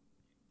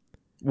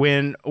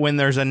 When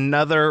there's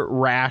another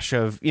rash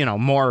of,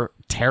 more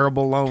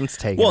terrible loans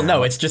taken Well, no,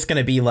 out. it's just going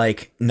to be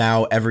like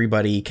now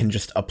everybody can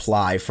just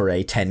apply for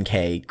a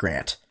 10K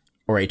grant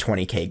or a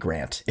 20K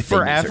grant if they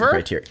meet certain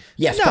criteria.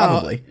 Yes,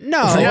 probably.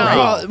 No.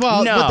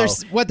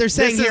 What they're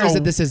saying here is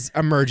that this is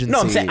emergency.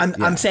 No,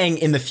 I'm saying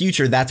in the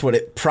future that's what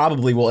it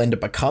probably will end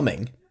up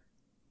becoming.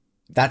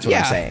 That's what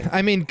I'm saying.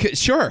 I mean,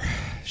 sure.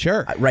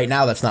 Right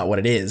now that's not what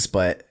it is,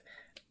 but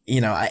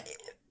I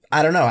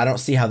don't know. I don't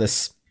see how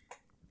this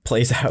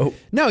plays out.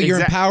 No, you're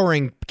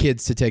empowering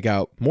kids to take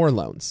out more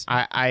loans.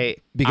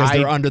 Because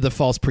they're under the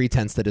false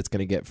pretense that it's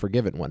going to get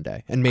forgiven one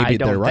day, and maybe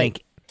they're right. I don't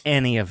think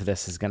any of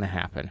this is going to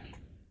happen.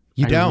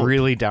 You don't? I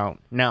really don't.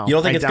 No, you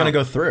don't think it's going to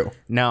go through?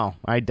 No,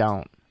 I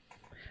don't.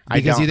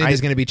 Because you think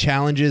there's going to be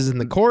challenges in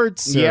the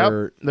courts?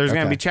 Yep, there's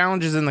going to be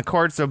challenges in the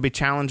courts. There'll be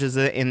challenges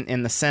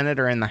in the Senate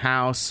or in the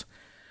House.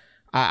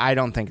 I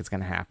don't think it's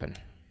going to happen.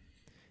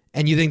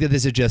 And you think that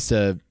this is just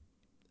an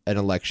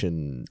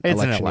electioneering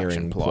an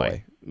election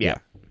ploy? Yeah.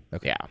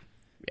 Okay.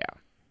 Yeah.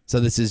 So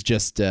this is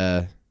just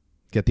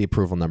get the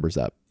approval numbers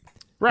up.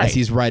 Right. As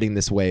he's riding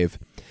this wave.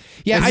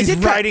 Yeah, he's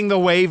riding the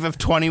wave of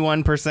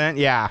 21%.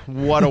 Yeah,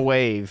 what a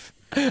wave.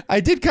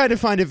 I did kind of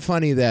find it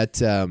funny that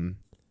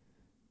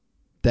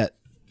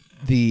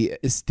the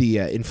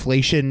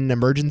inflation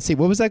emergency.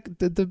 What was that?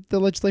 The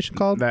legislation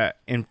called? The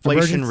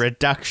Inflation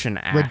Reduction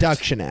Act.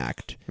 Reduction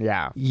Act.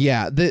 Yeah.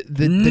 Yeah. The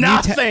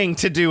nothing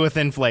to do with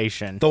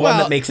inflation. The one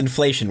that makes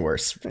inflation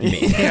worse. You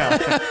mean?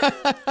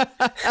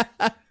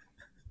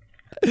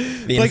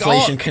 The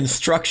Inflation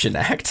Construction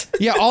Act.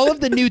 Yeah, all of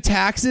the new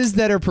taxes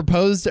that are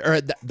proposed,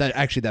 or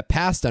that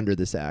passed under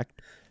this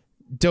act,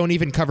 don't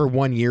even cover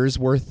 1 year's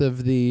worth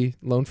of the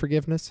loan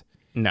forgiveness.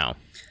 No.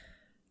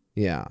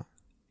 Yeah.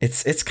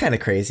 It's kind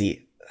of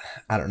crazy.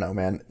 I don't know,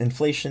 man.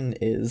 Inflation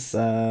is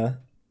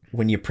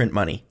when you print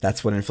money.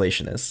 That's what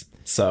inflation is.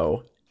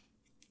 So.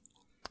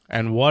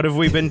 And what have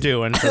we been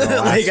doing for the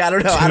last I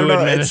don't know. two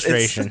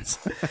administrations?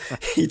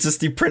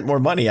 You print more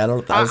money. I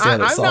don't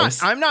understand what it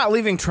solves. I'm not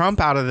leaving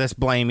Trump out of this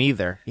blame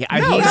either. Yeah,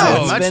 he's no, as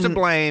it's much been- to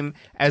blame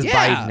as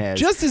Biden is.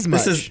 Just as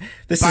much.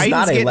 This is Biden's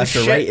not a getting left or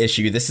shit. right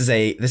issue. This is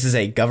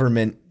a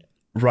government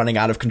running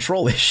out of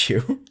control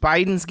issue.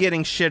 Biden's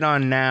getting shit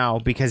on now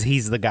because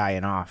he's the guy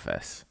in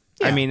office.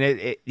 Yeah. I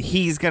mean,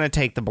 he's going to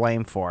take the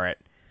blame for it.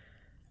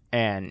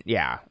 And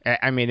yeah,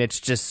 I mean,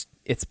 it's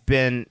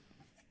been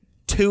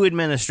 2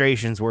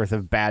 administrations worth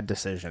of bad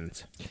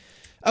decisions.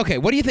 Okay,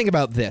 what do you think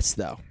about this,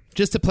 though?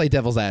 Just to play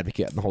devil's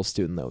advocate in the whole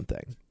student loan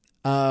thing.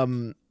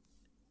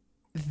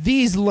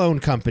 These loan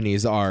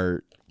companies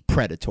are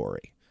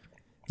predatory.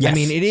 Yes. I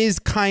mean, it is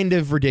kind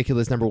of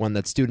ridiculous, number one,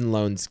 that student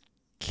loans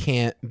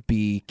can't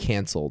be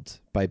canceled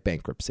by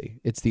bankruptcy.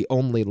 It's the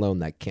only loan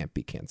that can't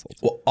be canceled.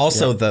 Well,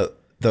 also the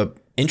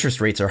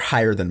interest rates are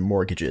higher than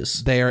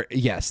mortgages. They're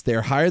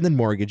higher than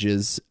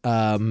mortgages.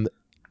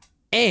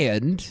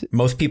 And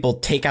Most people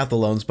take out the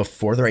loans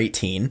before they're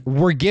 18.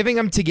 we're giving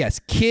them to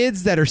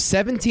kids that are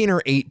 17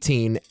 or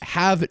 18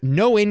 have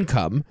no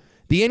income.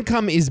 The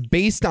income is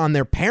based on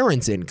their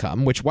parents'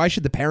 income, which why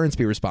should the parents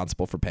be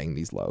responsible for paying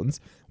these loans?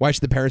 Why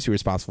should the parents be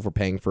responsible for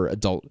paying for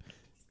adults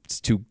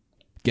to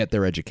get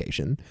their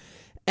education?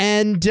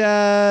 And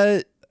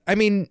I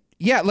mean,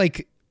 yeah,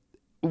 like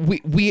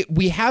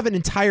we have an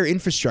entire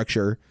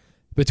infrastructure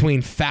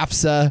between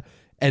FAFSA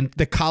and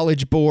the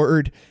College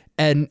Board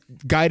and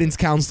guidance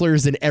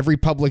counselors in every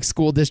public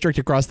school district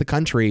across the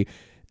country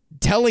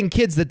telling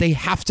kids that they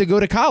have to go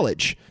to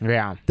college.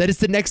 Yeah. That it's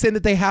the next thing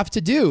that they have to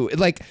do.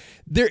 Like,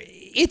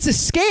 it's a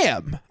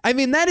scam. I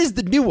mean, that is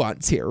the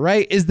nuance here,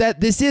 right? Is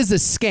that this is a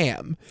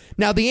scam.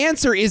 Now, the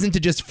answer isn't to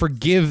just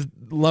forgive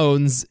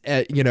loans,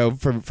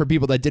 for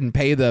people that didn't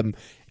pay them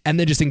and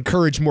then just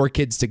encourage more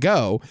kids to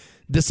go.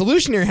 The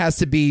solution here has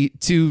to be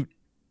to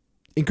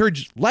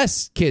encourage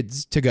less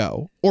kids to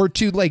go, or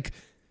to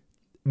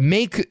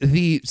make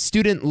the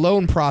student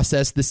loan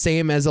process the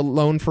same as a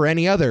loan for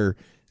any other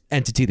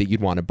entity that you'd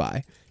want to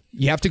buy.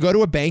 You have to go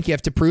to a bank, you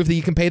have to prove that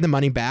you can pay the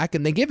money back,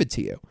 and they give it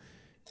to you.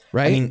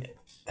 Right? I mean,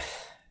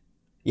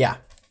 yeah.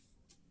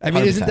 I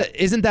mean, 100%.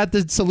 isn't that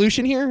the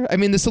solution here? I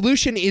mean, the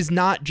solution is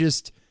not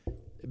just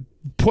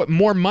put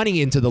more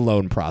money into the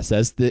loan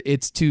process.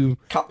 It's to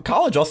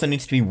College also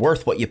needs to be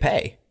worth what you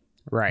pay.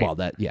 Right. well,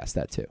 that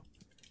too.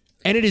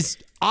 And it is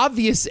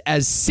obvious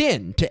as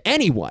sin to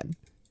anyone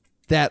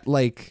that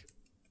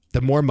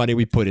the more money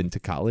we put into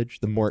college,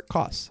 the more it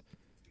costs.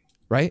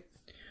 Right?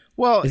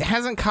 Well,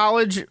 hasn't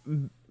college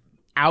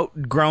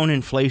outgrown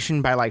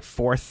inflation by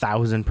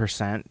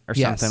 4,000% or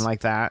Yes. something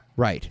like that?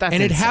 Right. That's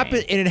and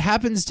insane. it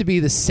happens to be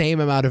the same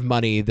amount of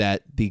money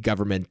that the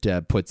government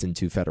puts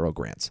into federal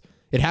grants.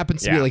 It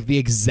happens to Yeah. be the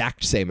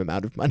exact same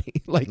amount of money.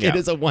 It Yeah.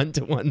 is a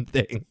 1-to-1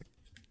 thing.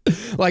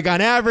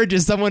 On average,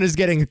 if someone is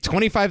getting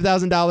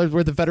 $25,000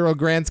 worth of federal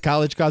grants,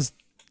 college costs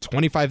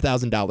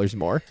 $25,000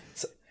 more.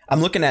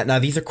 I'm looking at now.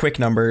 These are quick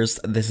numbers.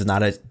 This is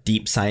not a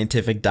deep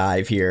scientific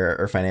dive here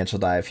or financial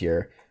dive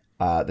here.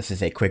 This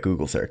is a quick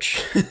Google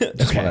search.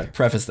 Just want to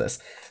preface this,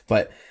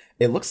 but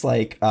it looks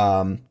like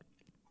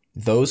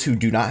those who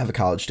do not have a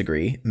college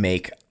degree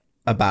make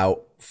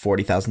about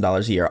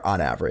 $40,000 a year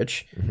on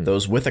average. Mm-hmm.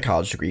 Those with a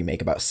college degree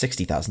make about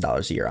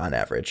 $60,000 a year on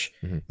average.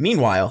 Mm-hmm.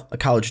 Meanwhile, a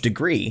college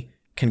degree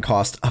can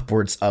cost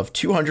upwards of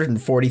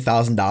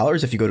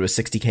 $240,000 if you go to a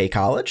 $60K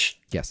college,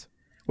 Yes.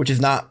 which is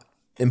not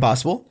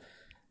impossible.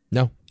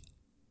 No.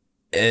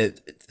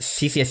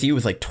 CCSU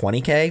was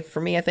 $20K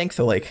for me, I think.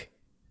 So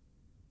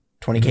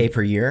 $20K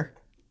per year,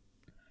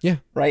 Yeah.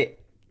 right?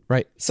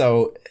 Right.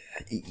 So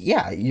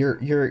yeah,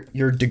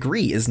 your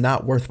degree is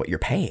not worth what you're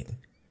paying.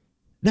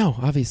 No,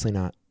 obviously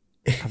not.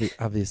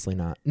 Obviously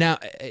not. Now,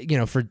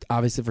 for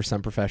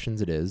some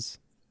professions it is.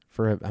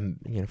 For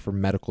for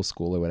medical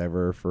school or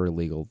whatever, for a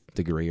legal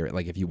degree, or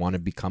if you want to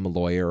become a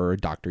lawyer or a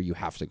doctor, you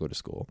have to go to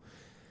school.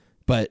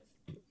 But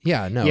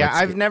yeah, no. Yeah,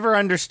 I've never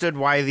understood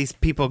why these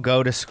people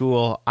go to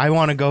school. I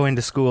want to go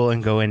into school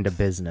and go into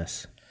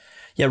business.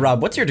 Yeah,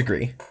 Rob, what's your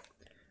degree?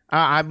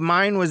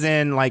 Mine was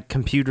in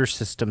computer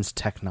systems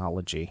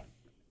technology.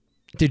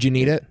 Did you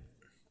need it?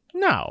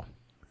 No.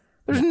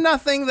 There's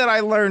nothing that I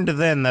learned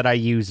then that I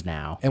use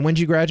now. And when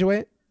did you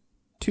graduate?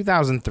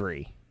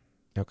 2003.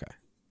 Okay.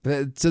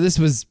 So this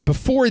was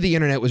before the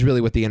internet was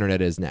really what the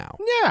internet is now,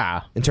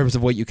 Yeah. in terms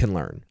of what you can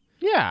learn.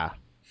 Yeah.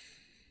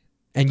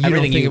 And you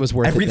don't think it was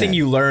worth it everything then?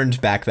 you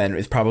learned back then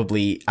is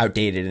probably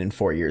outdated in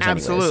 4 years.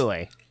 Absolutely.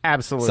 Anyways.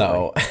 Absolutely.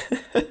 So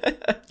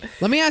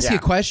Let me ask you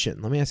Yeah.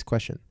 a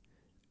question.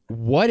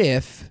 What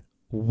if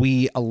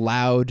we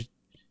allowed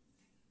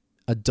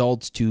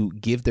adults to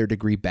give their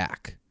degree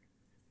back?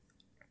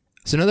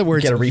 So in other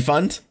words, get a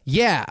refund.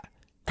 yeah,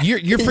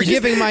 you're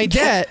forgiving my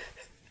debt.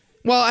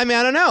 Well, I mean,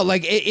 I don't know.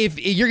 If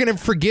you're going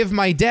to forgive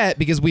my debt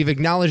because we've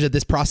acknowledged that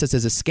this process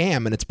is a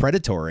scam and it's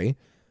predatory,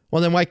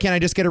 Well, then why can't I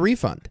just get a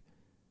refund?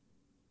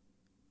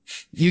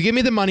 You give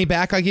me the money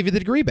back, I give you the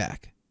degree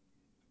back.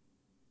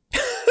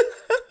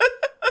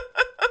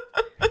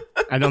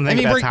 I don't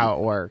think that's how it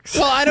works.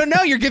 Well, I don't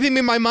know. You're giving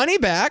me my money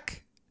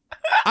back.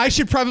 I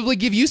should probably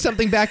give you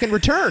something back in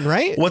return,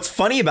 right? What's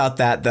funny about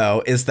that,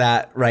 though, is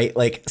that, right,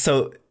 like,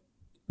 so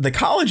the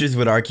colleges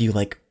would argue,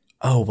 like,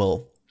 oh,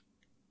 well,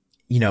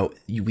 you know,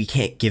 we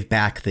can't give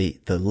back the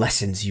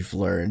lessons you've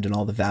learned and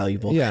all the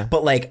valuable. Yeah.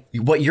 But, like,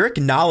 what you're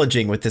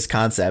acknowledging with this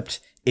concept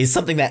is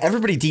something that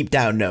everybody deep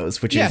down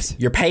knows, which is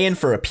you're paying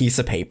for a piece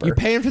of paper. You're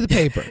paying for the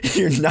paper.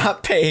 You're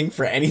not paying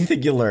for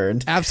anything you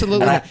learned.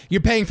 Absolutely not.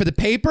 You're paying for the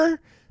paper.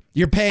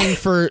 You're paying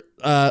for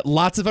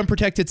lots of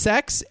unprotected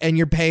sex, and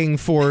you're paying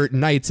for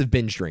nights of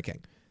binge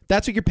drinking.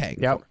 That's what you're paying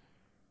for.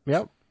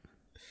 Yep.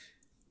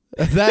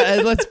 And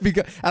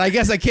I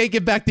guess I can't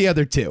give back the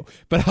other two,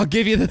 but I'll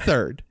give you the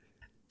third.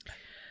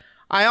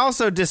 I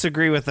also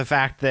disagree with the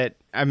fact that,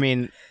 I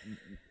mean,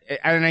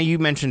 I know you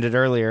mentioned it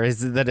earlier,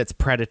 is that it's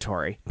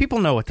predatory. People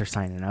know what they're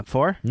signing up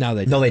for. No,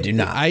 they do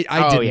not. I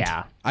didn't.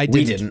 Yeah.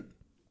 We didn't.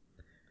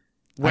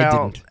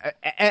 Well,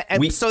 I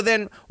didn't. So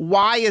then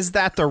why is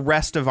that the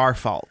rest of our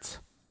fault?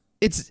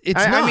 It's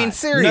not. I mean,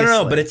 seriously.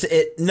 No, but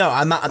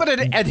I'm not. But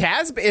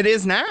it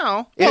is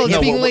now. Well, it's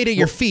being laid at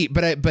your feet,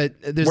 but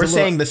there's we're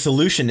saying the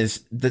solution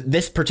is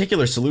this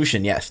particular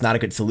solution. Yes, not a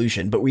good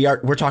solution, but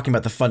we're talking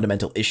about the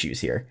fundamental issues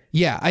here.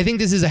 Yeah, I think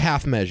this is a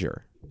half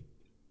measure.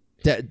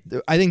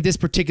 I think this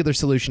particular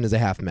solution is a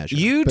half measure.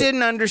 You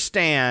didn't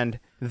understand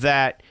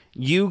that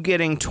you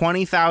getting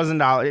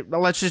 $20,000.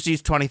 Let's just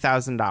use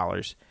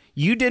 $20,000.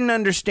 You didn't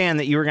understand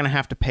that you were going to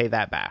have to pay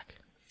that back.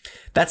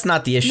 That's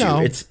not the issue.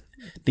 No.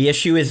 The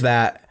issue is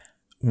that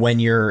when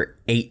you're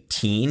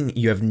 18,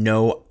 you have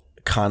no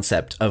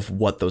concept of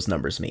what those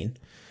numbers mean.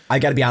 I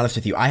got to be honest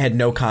with you. I had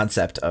no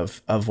concept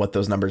of what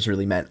those numbers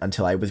really meant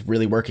until I was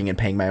really working and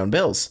paying my own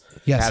bills.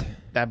 Yes.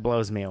 That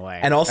blows me away.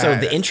 And also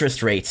the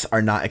interest rates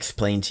are not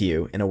explained to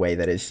you in a way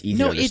that is easy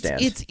to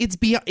understand.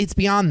 It's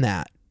beyond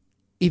that.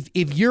 If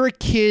you're a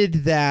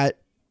kid that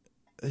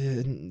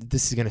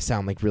this is going to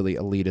sound like really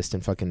elitist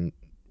and fucking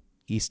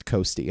East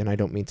Coasty, and I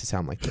don't mean to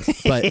sound like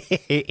this, but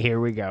here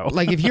we go.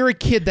 Like, if you're a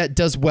kid that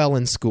does well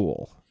in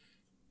school,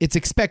 it's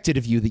expected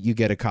of you that you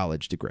get a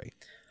college degree,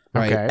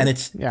 right? Okay.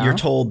 And you're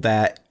told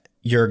that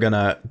you're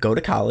gonna go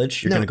to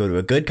college, you're gonna go to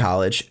a good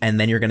college, and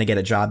then you're gonna get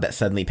a job that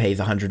suddenly pays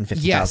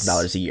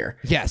 $150,000 a year.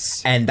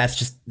 Yes. And that's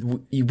just,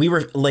 we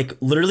were like,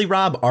 literally,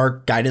 Rob,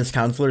 our guidance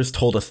counselors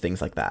told us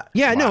things like that.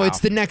 Yeah, no, it's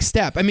the next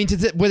step. I mean,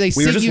 where they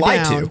sit you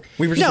down.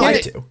 We were just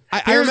lied to.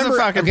 I remember. The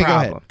fucking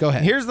problem. Go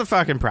ahead. Here's the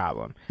fucking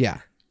problem. Yeah.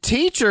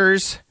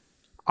 Teachers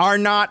are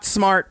not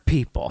smart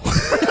people.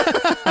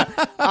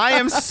 I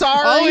am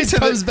sorry. Always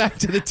comes back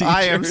to the teachers.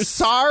 I am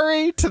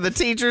sorry to the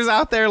teachers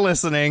out there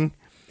listening.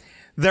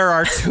 There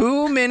are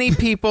too many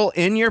people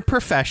in your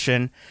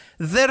profession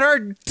that are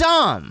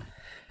dumb.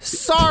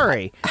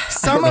 Sorry.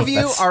 Some of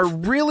you are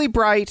really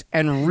bright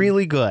and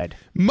really good.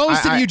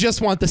 Most of you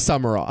just want the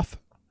summer off.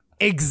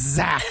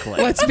 Exactly.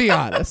 Let's be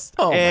honest.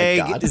 Oh my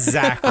God.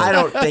 Exactly. I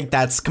don't think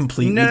that's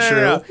completely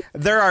true. No.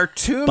 There are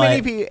too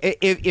many people.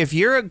 If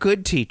you're a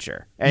good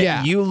teacher,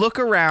 and you look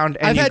around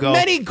and I've had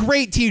many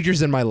great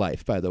teachers in my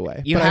life, by the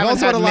way. But I've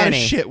also had a lot of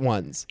shit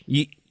ones.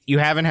 You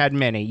haven't had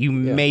many. You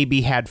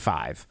maybe had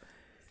 5.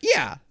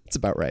 Yeah, it's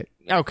about right.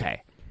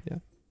 Okay. Yeah.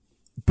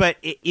 But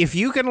if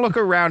you can look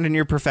around in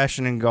your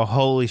profession and go,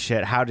 holy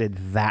shit, how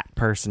did that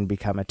person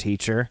become a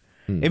teacher?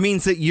 It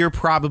means that you're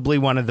probably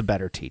one of the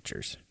better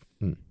teachers.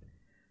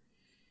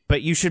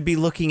 But you should be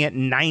looking at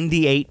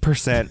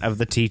 98% of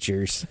the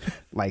teachers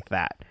like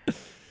that.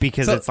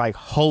 Because it's like,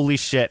 holy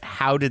shit,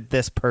 how did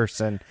this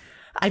person...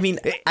 I mean,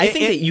 I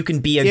think that you can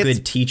be a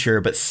good teacher,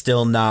 but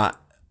still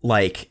not,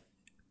 like,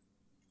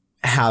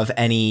 have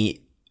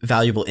any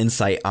valuable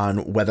insight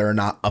on whether or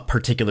not a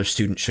particular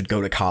student should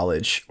go to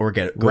college or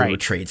go to a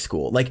trade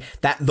school. Like,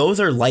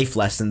 those are life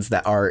lessons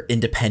that are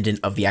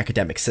independent of the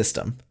academic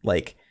system.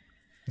 Like,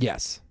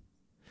 yes.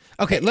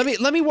 Okay, let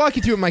me walk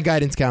you through what my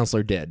guidance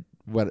counselor did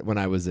when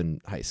I was in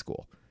high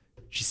school.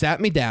 She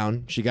sat me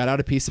down, she got out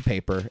a piece of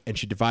paper, and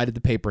she divided the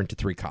paper into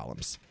 3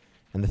 columns.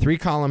 And the 3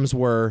 columns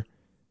were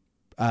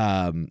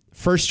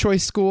first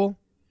choice school,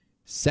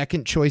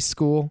 second choice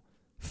school,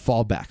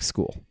 fallback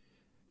school.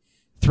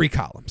 3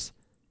 columns.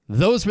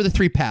 Those were the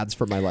 3 paths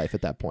for my life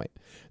at that point.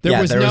 There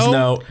was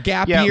no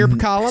gap year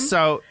column.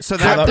 So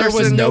that there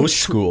was no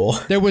school.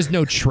 There was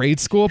no trade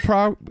school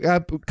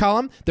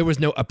column. There was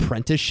no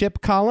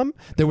apprenticeship column.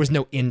 There was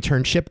no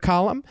internship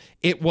column.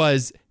 It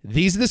was,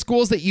 these are the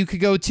schools that you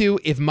could go to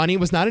if money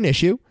was not an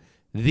issue.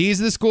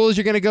 These are the schools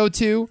you're going to go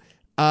to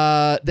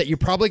that you're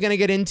probably going to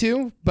get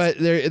into, but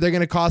they're going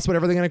to cost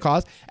whatever they're going to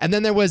cost. And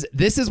then there was,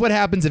 this is what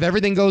happens if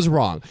everything goes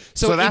wrong.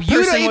 So if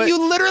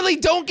you literally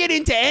don't get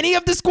into any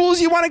of the schools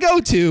you want to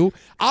go to,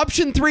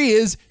 option 3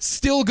 is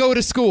still go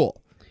to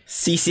school.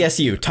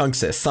 CCSU,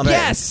 Tunxus, something.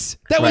 Yes,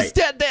 that was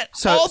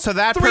all so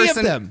that 3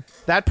 person, of them.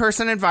 That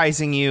person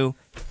advising you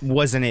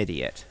was an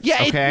idiot.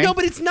 Yeah, okay? no,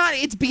 but it's not.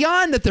 It's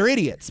beyond that they're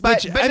idiots.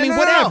 But I mean, no.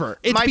 whatever.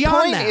 It's My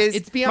beyond point that. is-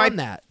 It's beyond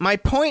that. My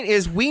point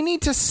is, we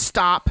need to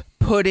stop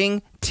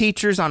putting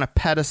teachers on a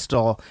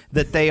pedestal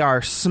that they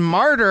are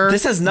smarter.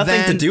 This has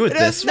nothing to do with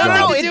this,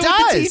 nothing Rob. to it do with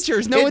does. the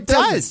teachers. No, it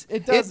doesn't. does.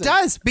 It doesn't. It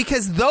does,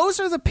 because those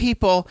are the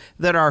people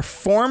that are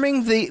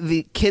forming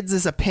the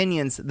kids'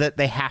 opinions that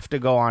they have to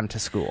go on to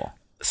school.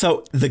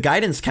 So the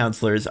guidance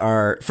counselors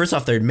are, first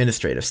off, they're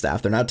administrative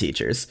staff. They're not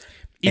teachers.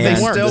 They And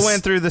still the-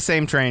 went through the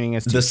same training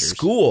as the teachers.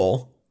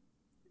 school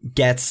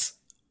gets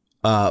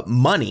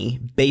money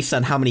based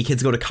on how many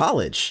kids go to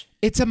college.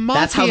 It's a mafia.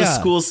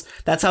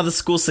 That's how the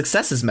school's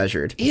success is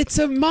measured. It's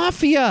a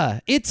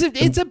mafia. It's a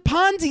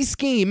Ponzi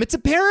scheme. It's a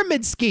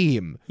pyramid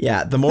scheme.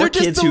 Yeah, the more They're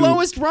just kids the who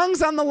lowest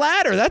rungs on the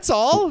ladder. That's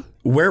all.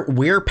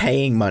 we're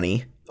paying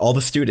money. All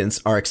the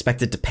students are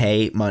expected to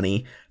pay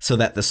money so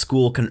that the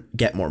school can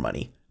get more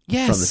money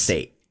Yes. from the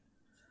state.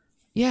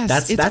 Yes,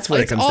 That's what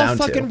it comes all down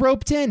to. fucking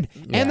roped in,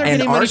 and they're And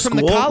getting our money from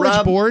the school, College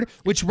Rob- Board,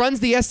 which runs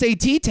the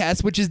SAT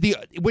test, which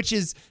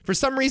is for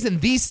some reason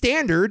the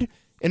standard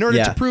in order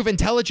Yeah. to prove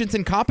intelligence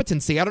and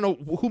competency. I don't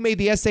know who made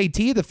the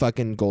SAT the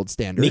fucking gold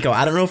standard. Nico,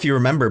 I don't know if you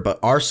remember, but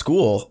our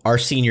school, our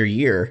senior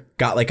year,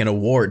 got like an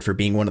award for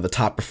being one of the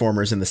top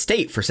performers in the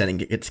state for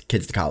sending its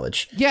kids to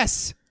college.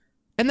 Yes,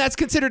 and that's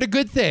considered a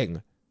good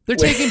thing. They're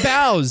taking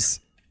vows.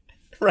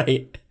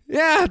 Right.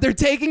 Yeah, they're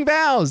taking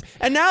vows,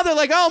 and now they're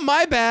like, "Oh,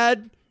 my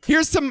bad.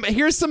 Here's some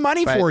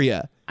money But for you.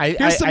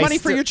 Here's some money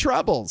for your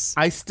troubles."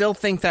 I still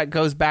think that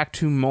goes back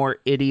to more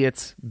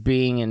idiots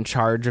being in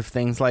charge of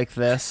things like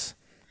this.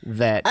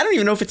 That I don't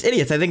even know if it's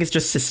idiots. I think it's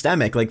just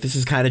systemic. Like this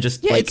is kind of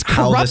just Yeah, like it's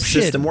how the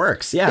corruption. system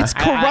works. Yeah. It's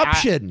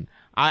corruption.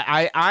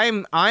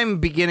 I'm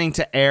beginning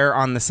to err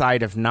on the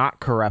side of not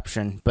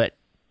corruption, but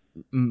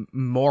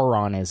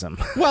moronism.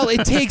 Well,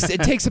 it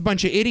takes a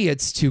bunch of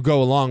idiots to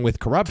go along with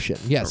corruption.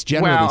 Yes,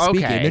 generally Well,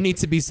 speaking, okay. there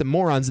needs to be some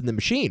morons in the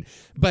machine.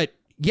 But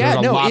yeah, There's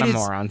a no, lot it of is.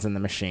 morons in the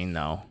machine,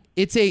 though.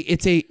 It's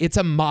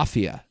a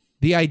mafia.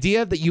 The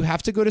idea that you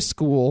have to go to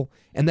school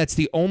and that's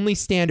the only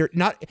standard.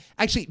 Not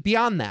actually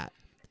beyond that.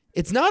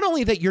 It's not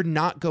only that you're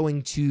not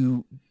going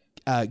to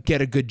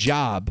get a good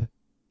job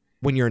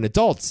when you're an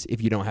adult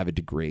if you don't have a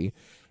degree.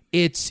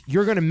 It's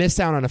you're going to miss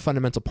out on a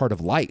fundamental part of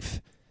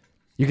life.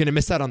 You're going to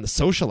miss out on the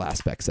social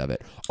aspects of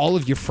it. All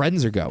of your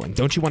friends are going.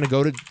 Don't you want to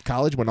go to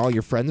college when all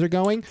your friends are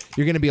going?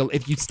 You're going to be,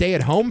 if you stay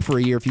at home for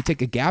a year, if you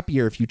take a gap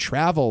year, if you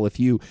travel, if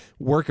you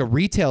work a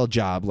retail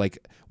job,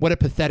 like what a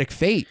pathetic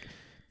fate.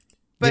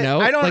 But you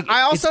know? I don't. Like,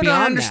 I also it's don't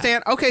beyond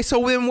understand. Okay,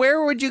 so then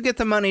where would you get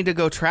the money to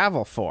go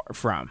travel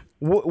from?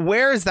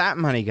 Where is that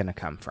money going to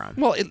come from?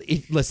 Well,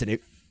 listen,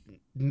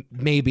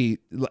 maybe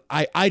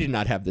I did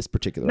not have this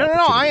particular. No,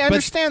 opportunity. I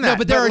understand that, No,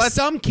 but there but are let's-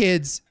 some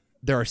kids.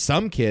 There are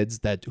some kids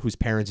that whose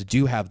parents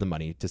do have the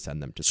money to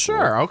send them to school.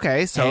 Sure.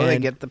 Okay, so they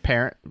And- get the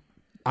parent.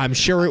 I'm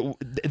sure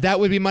that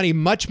would be money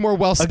much more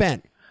well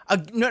spent.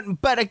 No,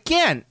 but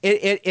again,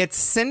 it's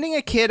sending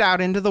a kid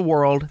out into the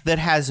world that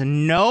has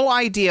no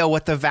idea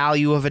what the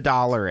value of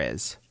 $1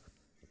 is.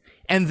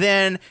 And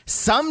then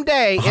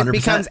someday 100%. it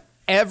becomes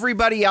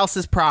everybody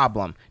else's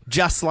problem,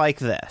 just like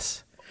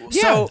this.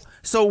 Yeah.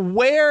 So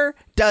where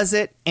does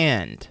it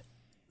end?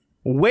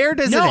 Where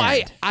does it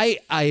end?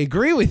 I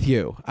agree with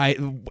you.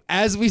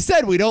 As we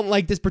said, we don't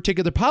like this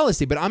particular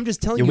policy, but I'm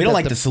just telling you we don't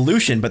that like the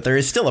solution, but there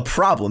is still a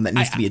problem that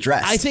needs to be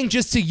addressed. I think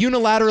just to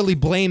unilaterally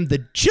blame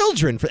the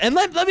children for, and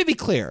let me be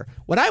clear.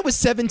 When I was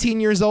 17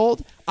 years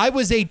old, I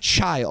was a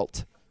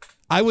child.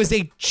 I was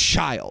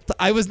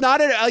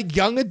not a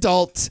young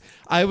adult.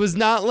 I was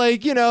not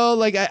like,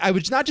 I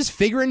was not just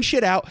figuring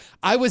shit out.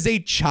 I was a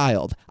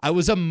child. I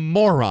was a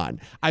moron.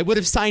 I would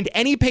have signed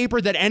any paper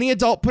that any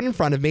adult put in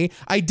front of me.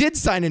 I did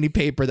sign any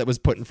paper that was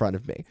put in front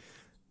of me.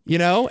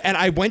 And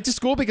I went to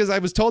school because I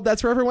was told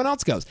that's where everyone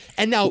else goes.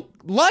 And now,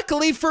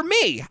 luckily for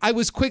me, I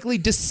was quickly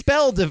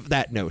dispelled of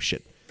that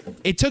notion.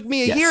 It took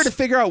me a year to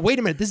figure out, wait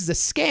a minute, this is a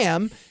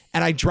scam.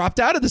 And I dropped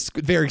out of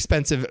the very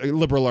expensive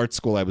liberal arts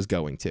school I was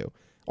going to.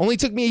 Only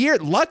took me a year.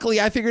 Luckily,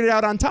 I figured it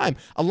out on time.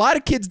 A lot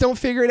of kids don't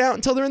figure it out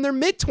until they're in their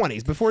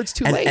mid-20s before it's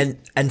too late.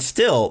 And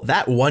still,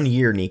 that 1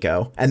 year,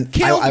 Nico, and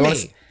Killed I me.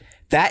 want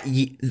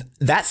to,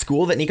 that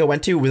school that Nico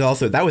went to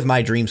was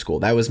my dream school.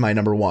 That was my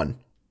number one.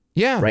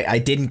 Yeah. Right. I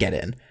didn't get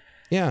in.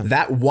 Yeah.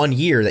 That 1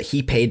 year that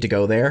he paid to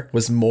go there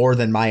was more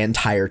than my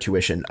entire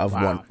tuition of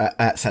one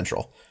at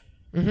Central.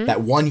 Mm-hmm.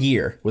 That 1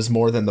 year was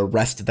more than the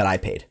rest that I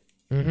paid.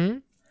 Mm-hmm.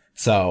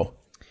 So.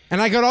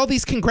 And I got all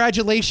these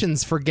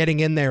congratulations for getting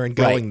in there and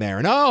going there.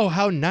 And oh,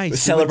 how nice.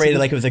 Celebrated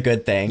like it was a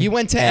good thing. You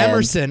went to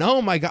Emerson. Oh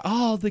my God.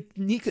 Oh,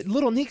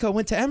 little Nico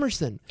went to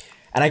Emerson.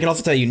 And I can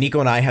also tell you, Nico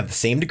and I have the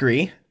same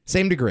degree.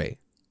 Same degree.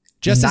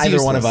 Just as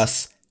Neither one of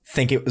useless. us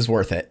think it was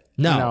worth it.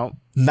 No.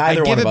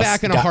 Neither I'd one give of it us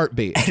back in a got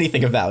heartbeat.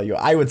 anything of value.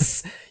 I would,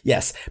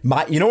 yes.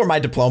 You know where my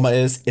diploma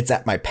is? It's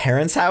at my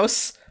parents'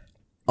 house,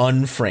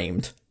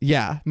 unframed.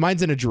 Yeah.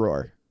 Mine's in a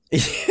drawer.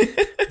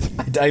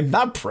 I'm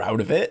not proud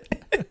of it.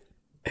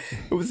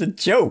 It was a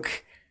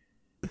joke.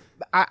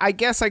 I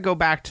guess I go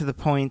back to the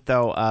point,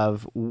 though,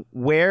 of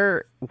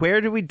where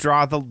do we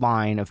draw the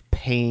line of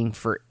paying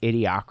for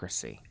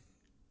idiocracy?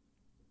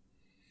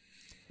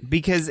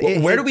 Because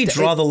where do we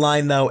draw the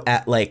line though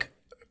at like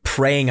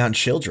preying on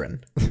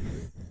children?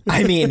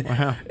 I mean,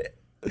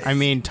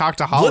 talk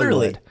to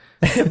Hollywood.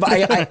 Literally. But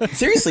I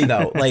seriously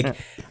though, like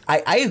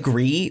I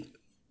agree.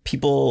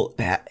 People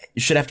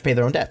should have to pay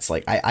their own debts.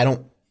 Like I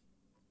don't.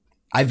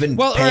 I've been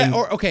paying.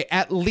 Okay,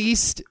 at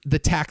least the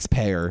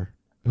taxpayer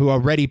who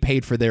already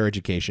paid for their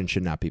education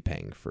should not be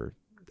paying for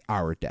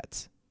our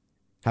debts.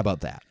 How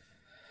about that?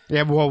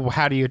 Yeah, well,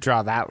 how do you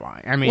draw that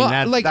line? I mean,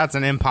 that's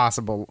an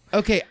impossible.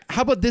 Okay,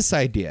 how about this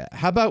idea?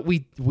 How about we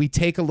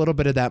take a little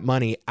bit of that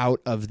money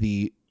out of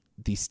the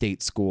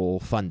state school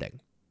funding?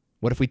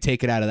 What if we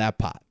take it out of that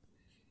pot?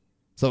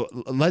 So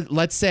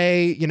let's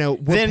say, we're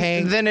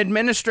paying. Then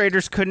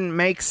administrators couldn't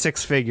make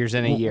six figures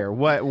in a year.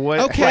 What?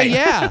 Okay, Right.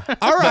 yeah.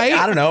 All right.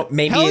 I don't know.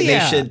 Maybe Hell they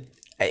yeah.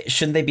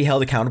 shouldn't they be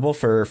held accountable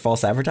for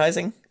false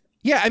advertising?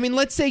 Yeah, I mean,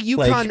 let's say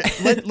Like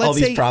UConn. Let's all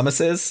say, these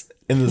promises.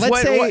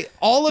 Let's say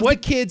all of the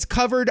kids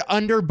covered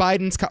under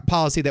Biden's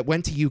policy that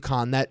went to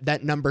UConn,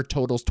 that number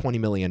totals $20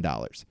 million.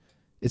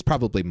 It's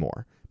probably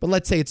more, but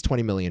let's say it's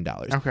 $20 million.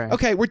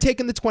 Okay, we're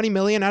taking the $20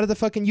 million out of the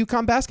fucking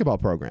UConn basketball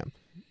program.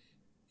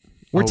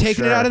 We're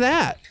taking it out of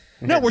that.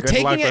 No, we're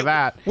taking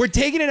it. We're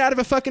taking it out of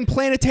a fucking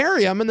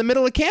planetarium in the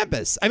middle of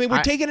campus. I mean,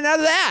 we're taking it out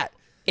of that.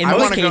 In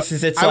most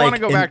cases, it's like I want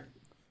to go back.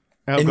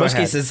 In most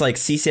cases, like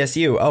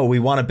CCSU. Oh, we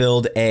want to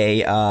build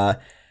a.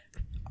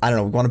 I don't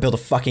know. We want to build a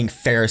fucking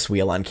Ferris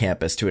wheel on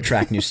campus to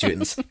attract new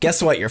students.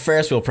 Guess what? Your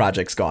Ferris wheel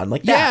project's gone.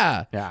 Like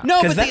that. Yeah.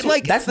 No, but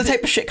that's the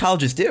type of shit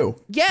colleges do.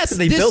 Yes,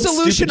 They this build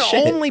solution stupid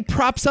shit. only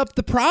props up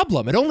the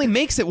problem. It only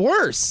makes it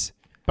worse.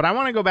 But I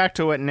want to go back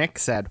to what Nick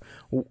said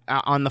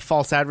on the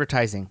false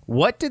advertising.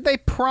 What did they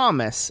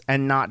promise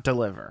and not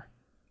deliver?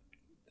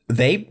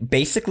 They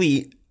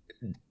basically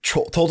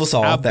told us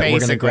all that we're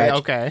going to graduate.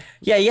 Okay.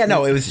 Yeah.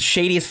 No, it was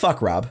shady as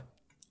fuck, Rob.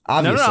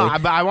 Obviously. No,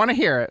 but I want to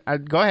hear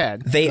it. Go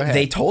ahead.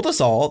 They told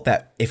us all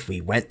that if we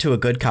went to a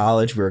good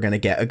college, we were going to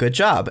get a good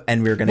job,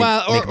 and we were going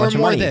to make a bunch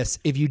of money. This: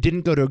 if you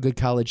didn't go to a good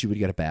college, you would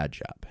get a bad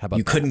job. How about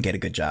you couldn't get a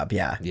good job?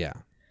 Yeah.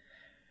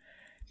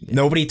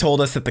 Nobody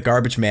told us that the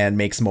garbage man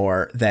makes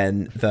more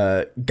than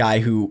the guy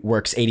who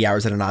works 80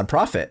 hours at a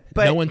nonprofit.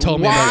 But no one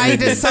told me. Why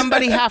does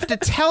somebody have to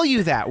tell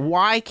you that?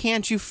 Why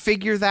can't you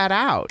figure that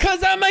out?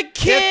 Because I'm a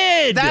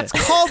kid. That's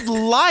called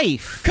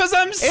life. Because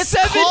I'm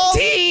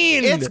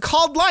 17. It's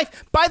called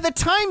life. By the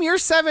time you're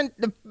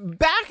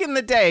back in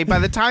the day, by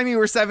the time you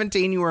were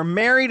 17, you were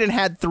married and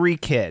had 3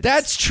 kids.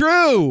 That's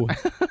true.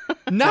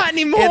 Not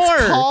anymore.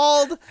 It's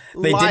called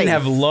They life. didn't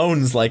have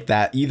loans like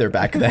that either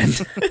back then.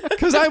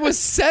 Because I was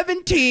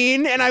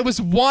 17 and I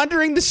was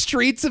wandering the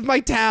streets of my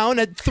town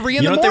at 3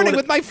 in the morning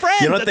with my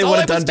friends. You know what That's they all would I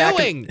have done was back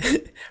doing.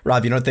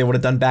 Rob, you know what they would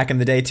have done back in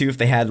the day too if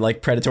they had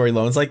like predatory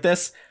loans like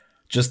this?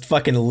 Just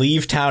fucking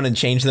leave town and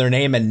change their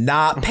name and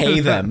not pay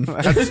them.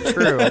 That's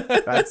true.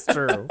 That's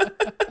true.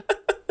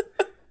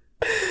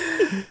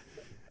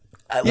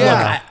 Look,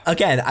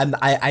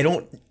 I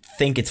don't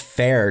think it's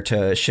fair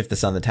to shift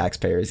this on the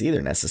taxpayers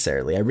either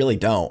necessarily. I really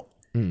don't.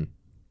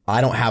 I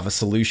don't have a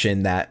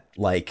solution that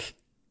like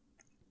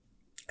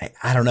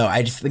I don't know.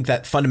 I just think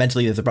that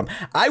fundamentally there's a problem.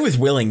 I was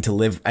willing to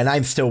live, and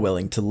I'm still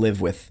willing to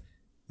live with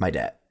my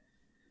debt,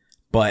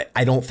 but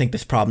I don't think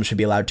this problem should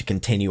be allowed to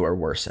continue or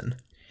worsen.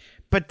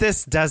 But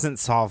this doesn't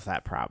solve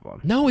that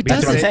problem. No, it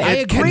That's what I'm doesn't. saying.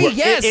 I agree.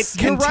 Yes,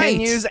 it you're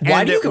continues right.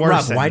 and it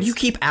Rob, worsens. why do you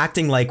keep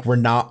acting like we're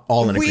not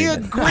all in We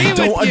agreement? agree I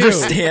don't with you.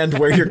 understand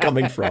where you're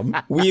coming from.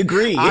 We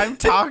agree. I'm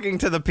talking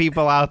to the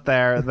people out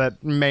there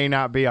that may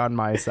not be on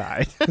my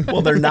side.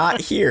 Well, they're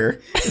not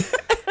here.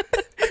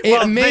 It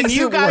Then makes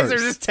you it guys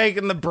worse. are just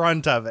taking the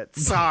brunt of it.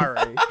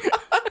 Sorry.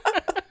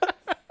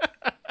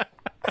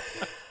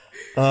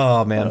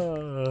 Oh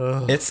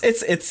man,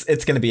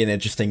 it's gonna be an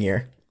interesting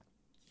year.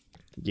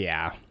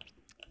 Yeah.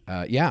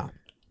 Yeah.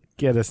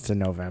 Get us to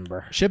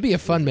November. Should be a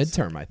fun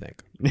midterm, I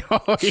think.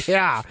 Oh,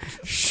 yeah.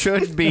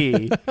 Should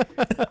be.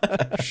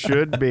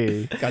 Should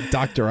be. Got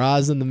Dr.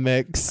 Oz in the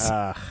mix.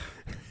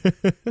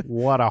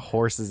 What a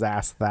horse's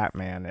ass that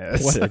man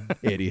is. What an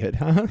idiot,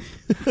 huh?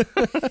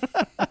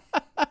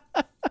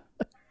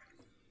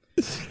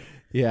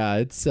 Yeah,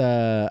 it's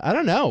I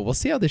don't know. We'll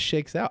see how this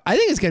shakes out. I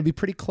think it's going to be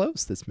pretty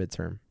close this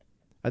midterm.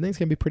 I think it's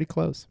going to be pretty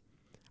close.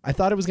 I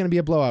thought it was going to be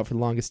a blowout for the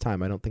longest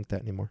time. I don't think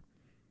that anymore.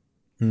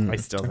 I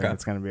still think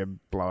it's going to be a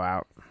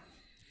blowout.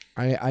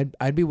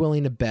 I'd be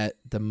willing to bet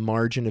the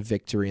margin of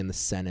victory in the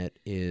Senate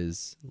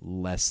is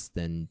less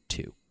than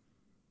 2.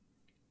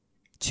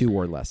 2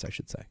 or less, I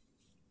should say.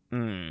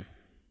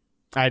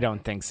 I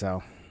don't think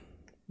so.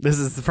 This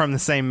is from the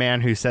same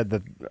man who said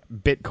that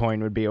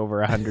Bitcoin would be over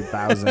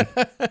 100,000. I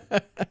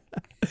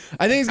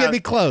think it's going to be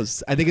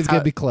close. I think it's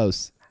going to be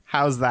close.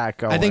 How's that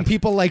going? I think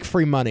people like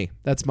free money.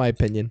 That's my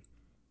opinion.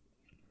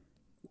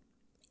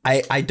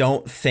 I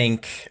don't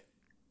think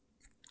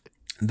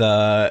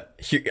I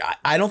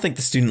don't think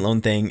the student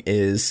loan thing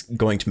is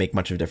going to make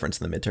much of a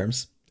difference in the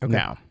midterms. Okay.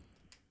 No.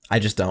 I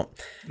just don't.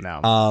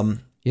 No.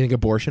 You think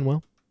abortion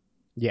will?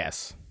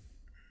 Yes.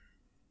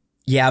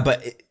 Yeah,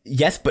 but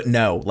yes, but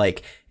no.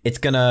 Like it's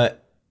gonna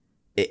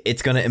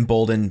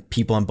embolden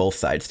people on both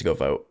sides to go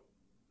vote.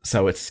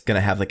 So it's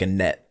gonna have like a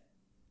net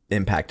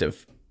impact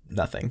of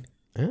nothing.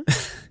 Do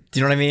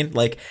you know what I mean?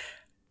 Like,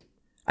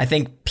 I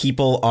think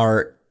people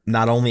are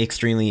not only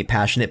extremely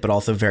passionate, but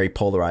also very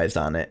polarized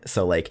on it.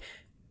 So like,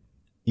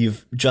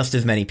 you've just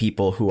as many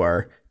people who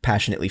are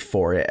passionately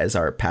for it as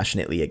are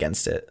passionately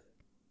against it.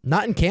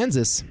 Not in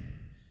Kansas.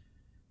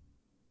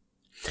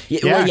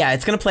 Well, yeah,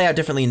 it's going to play out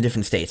differently in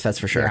different states. That's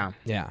for sure.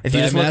 Yeah. If you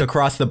just look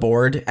across the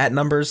board at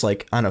numbers,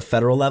 like on a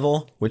federal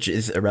level, which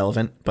is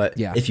irrelevant, but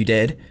if you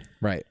did,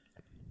 right.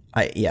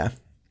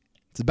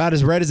 It's about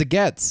as red as it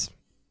gets,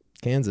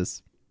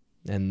 Kansas.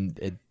 And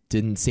it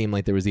didn't seem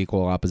like there was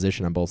equal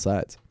opposition on both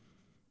sides.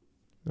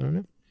 I don't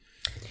know.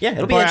 Yeah,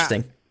 it'll be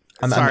interesting.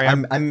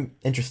 I'm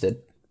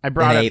interested. I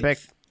brought up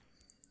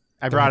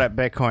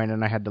Bitcoin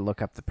and I had to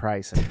look up the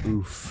price. And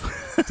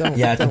oof. We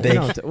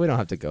don't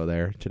have to go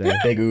there today.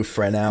 Big oof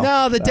right now.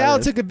 No, the Dow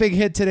took a big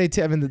hit today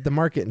too. I mean, the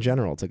market in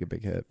general took a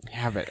big hit.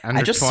 Yeah, but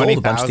I just sold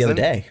a bunch the other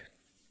day.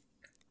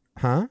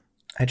 Huh?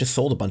 I just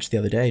sold a bunch the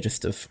other day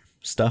just of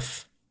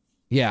stuff.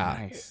 Yeah.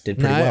 Nice. Did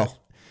pretty well.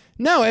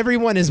 No,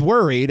 everyone is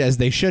worried, as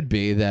they should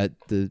be, that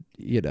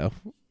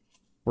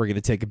we're going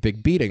to take a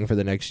big beating for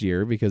the next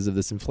year because of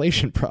this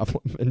inflation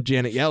problem. And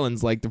Janet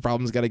Yellen's like, the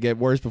problem's got to get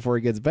worse before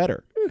it gets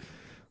better.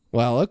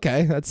 Well,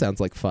 okay, that sounds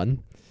like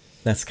fun.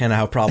 That's kind of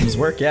how problems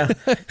work, yeah.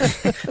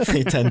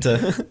 They tend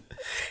to...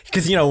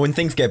 Because, when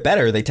things get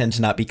better, they tend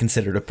to not be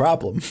considered a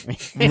problem.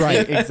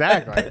 Right.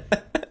 Exactly.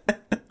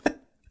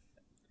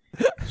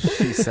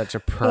 She's such a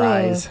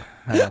prize.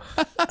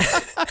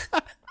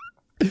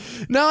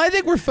 No, I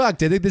think we're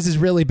fucked. I think this is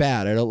really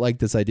bad. I don't like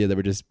this idea that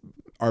we're just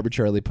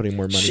arbitrarily putting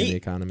more money in the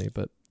economy,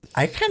 but...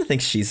 I kind of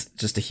think she's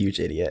just a huge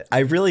idiot.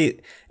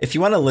 If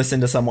you want to listen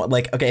to someone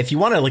if you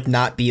want to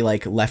not be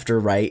left or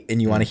right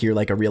and you want to hear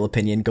a real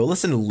opinion, go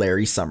listen to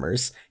Larry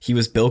Summers. He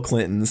was Bill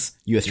Clinton's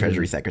U.S.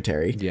 Treasury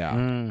Secretary. Yeah.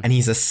 And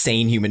he's a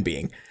sane human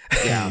being.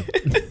 Yeah.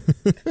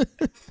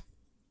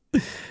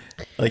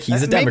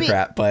 He's a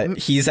Democrat, but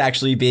he's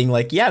actually being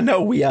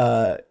we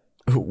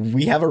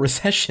have a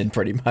recession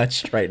pretty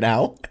much right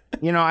now.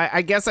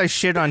 I guess I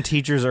shit on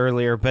teachers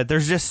earlier, but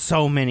there's just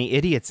so many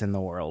idiots in the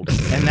world,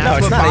 and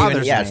that's what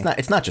bothers me.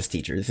 It's not just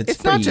teachers.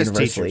 It's not just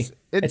universally. teachers.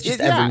 It's just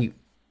every.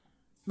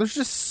 There's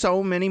just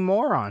so many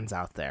morons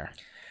out there.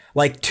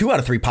 2 out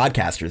of 3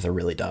 podcasters are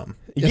really dumb.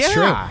 It's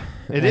true.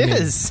 It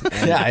is.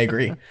 Yeah, I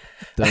agree.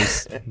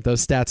 Those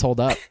stats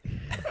hold up.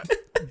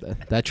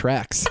 That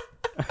tracks.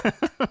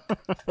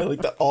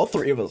 All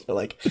 3 of us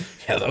are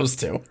yeah, those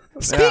 2.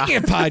 Speaking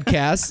of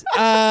podcasts,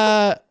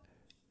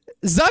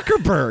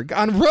 Zuckerberg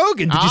on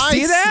Rogan. Did you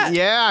see that?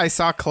 Yeah, I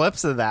saw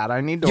clips of that.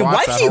 I need to watch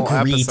why that do you whole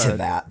agree episode. to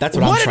that? That's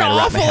what I'm trying to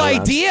wrap my head around. What an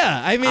awful idea.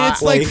 I mean,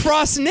 it's like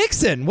Frost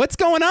Nixon. What's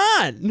going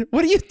on?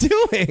 What are you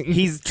doing?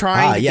 He's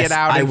trying to get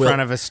out in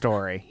front of a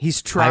story.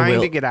 He's trying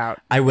to get out.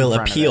 I will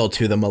appeal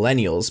to the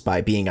millennials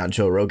by being on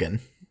Joe Rogan.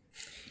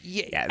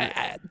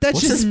 Yeah,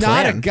 that's just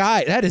not a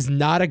guy. That is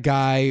not a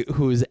guy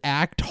whose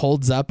act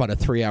holds up on a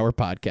 3-hour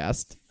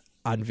podcast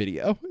on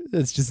video.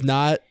 It's just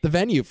not the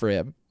venue for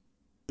him.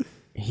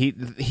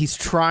 He's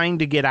trying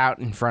to get out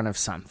in front of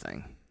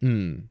something.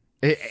 And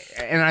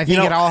I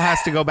think it all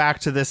has to go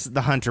back to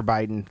the Hunter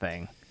Biden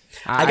thing.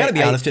 I got to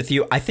be honest with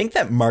you. I think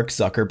that Mark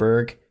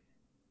Zuckerberg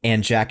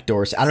and Jack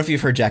Dorsey, I don't know if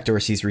you've heard Jack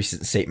Dorsey's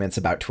recent statements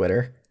about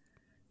Twitter.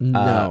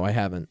 No, I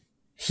haven't.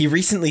 He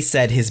recently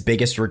said his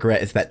biggest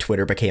regret is that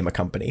Twitter became a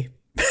company.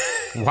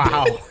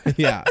 Wow.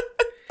 Yeah.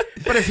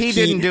 But if he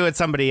didn't do it,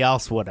 somebody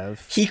else would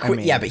have. He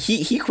quit. But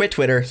he quit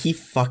Twitter. He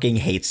fucking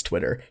hates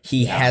Twitter.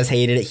 He has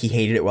hated it. He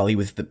hated it while he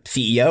was the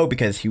CEO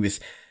because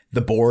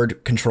the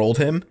board controlled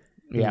him.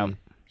 Yeah.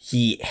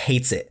 He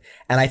hates it.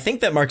 And I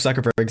think that Mark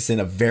Zuckerberg's in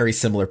a very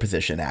similar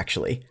position,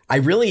 actually.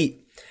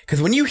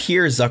 Because when you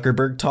hear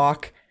Zuckerberg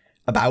talk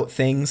about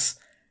things,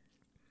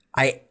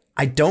 I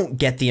don't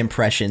get the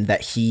impression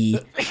that he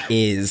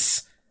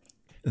is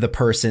the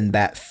person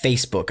that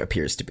Facebook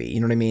appears to be.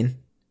 You know what I mean?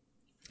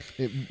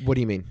 What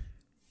do you mean?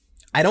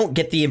 I don't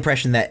get the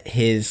impression that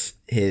his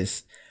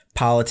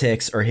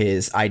politics or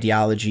his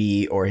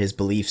ideology or his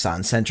beliefs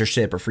on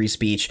censorship or free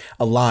speech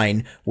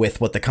align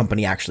with what the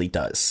company actually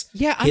does.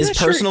 Yeah, I'm his not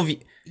personal sure.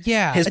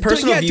 His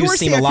personal views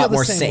Dorsey, seem a lot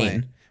more same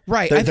sane. Way.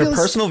 Right. Their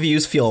personal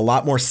views feel a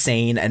lot more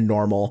sane and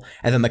normal,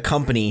 and then the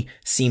company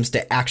seems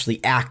to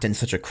actually act in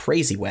such a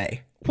crazy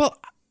way. Well,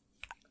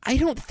 I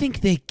don't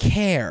think they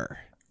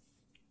care.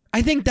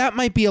 I think that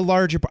might be a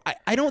larger...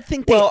 I don't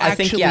think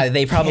they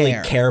they probably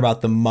care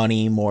about the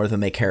money more than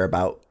they care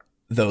about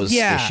those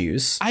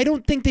issues. I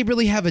don't think they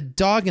really have a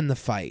dog in the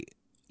fight.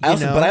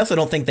 But I also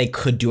don't think they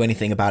could do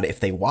anything about it if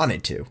they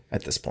wanted to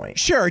at this point.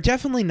 Sure,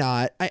 definitely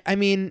not. I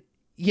mean,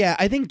 yeah,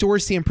 I think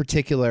Dorsey in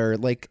particular,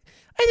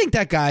 I think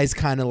that guy's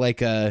kind of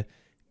like a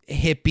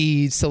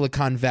hippie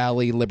Silicon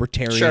Valley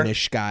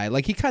libertarianish guy.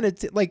 He kind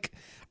of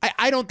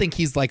I don't think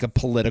he's like a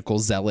political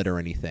zealot or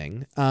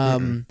anything.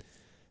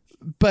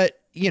 But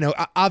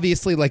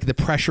obviously, the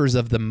pressures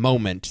of the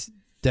moment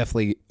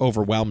definitely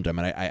overwhelmed him,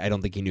 and I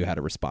don't think he knew how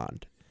to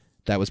respond.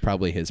 That was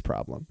probably his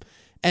problem.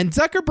 And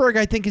Zuckerberg,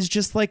 I think, is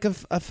just like a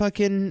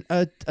fucking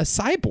a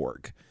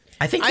cyborg.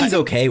 I think he's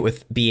okay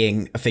with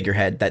being a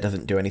figurehead that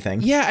doesn't do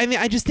anything. Yeah, I mean,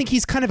 I just think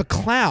he's kind of a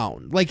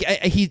clown. Like,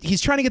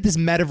 he's trying to get this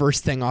metaverse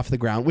thing off the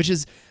ground, which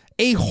is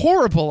a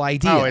horrible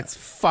idea. Oh, it's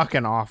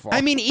fucking awful.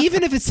 I mean,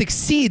 even if it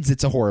succeeds,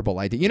 it's a horrible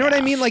idea. You know what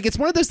I mean? Like, it's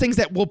one of those things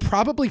that will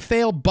probably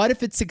fail, but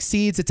if it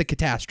succeeds, it's a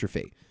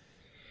catastrophe.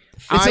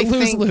 It's a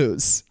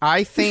lose-lose.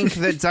 I think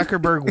that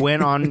Zuckerberg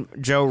went on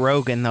Joe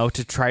Rogan, though,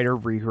 to try to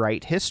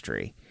rewrite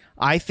history.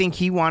 I think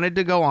he wanted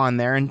to go on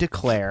there and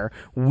declare,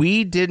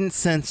 we didn't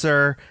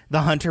censor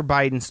the Hunter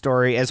Biden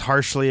story as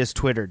harshly as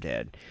Twitter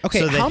did. Okay,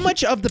 so how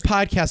much of the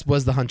podcast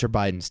was the Hunter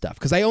Biden stuff?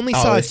 Because I only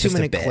saw a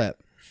 2-minute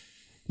clip.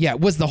 Yeah,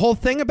 was the whole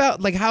thing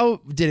about, like, how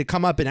did it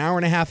come up an hour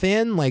and a half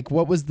in? Like,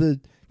 what was the...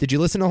 Did you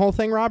listen to the whole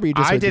thing, Rob? Or you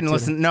just I didn't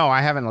listen. No,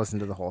 I haven't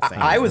listened to the whole thing.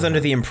 I was under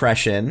the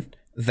impression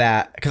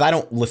that, because I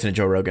don't listen to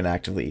Joe Rogan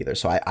actively either,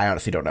 so I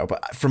honestly don't know.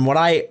 But from what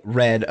I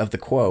read of the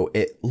quote,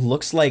 it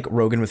looks like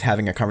Rogan was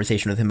having a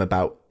conversation with him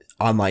about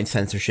online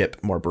censorship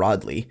more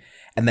broadly,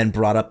 and then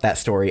brought up that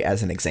story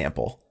as an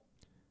example.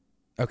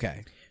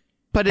 Okay.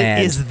 But it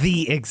is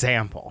the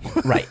example.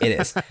 Right, it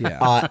is.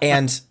 Yeah.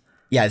 And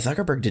yeah,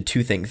 Zuckerberg did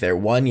two things there.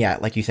 One, yeah,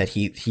 like you said,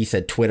 he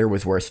said Twitter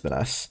was worse than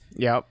us.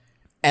 Yep.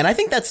 And I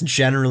think that's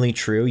generally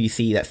true. You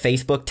see that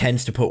Facebook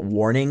tends to put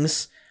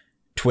warnings.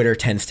 Twitter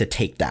tends to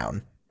take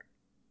down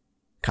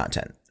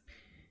content.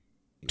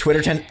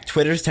 Twitter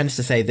tends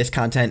to say this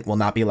content will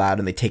not be allowed,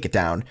 and they take it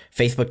down.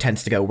 Facebook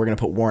tends to go, we're going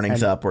to put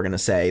warnings up. We're going to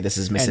say this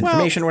is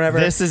misinformation or whatever.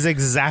 This is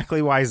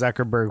exactly why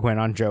Zuckerberg went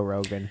on Joe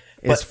Rogan.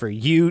 Is for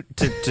you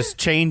to just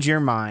change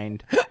your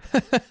mind.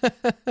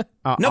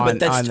 On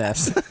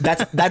this.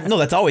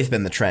 That's always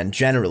been the trend,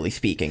 generally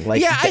speaking.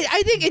 Like, yeah,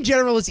 I think in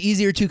general it's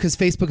easier too because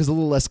Facebook is a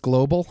little less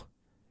global.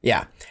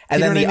 Yeah,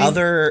 and then the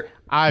other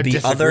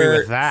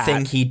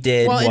thing he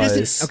did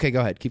was okay. Go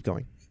ahead, keep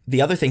going.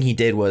 The other thing he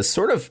did was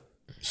sort of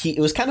it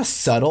was kind of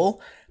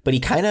subtle, but he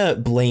kind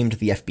of blamed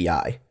the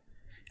FBI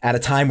at a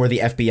time where the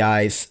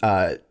FBI's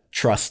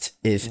trust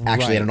is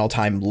actually at an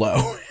all-time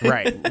low.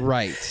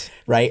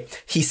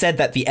 Right. He said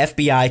that the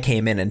FBI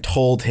came in and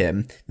told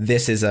him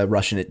this is a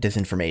Russian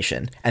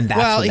disinformation, and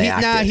that's when they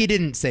acted. He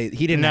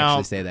didn't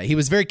actually say that. He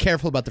was very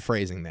careful about the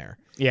phrasing there.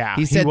 Yeah,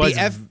 he said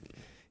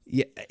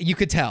you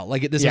could tell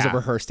like this was a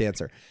rehearsed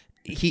answer.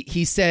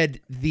 He said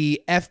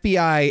the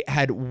FBI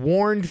had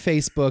warned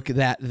Facebook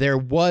that there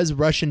was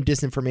Russian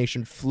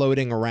disinformation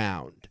floating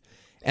around,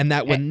 and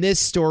that when this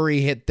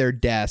story hit their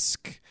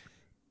desk,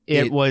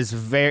 it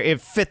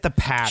fit the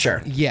pattern.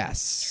 Sure.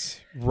 Yes.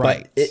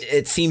 Right. But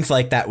it seems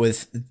like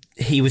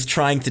he was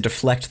trying to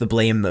deflect the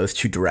blame in those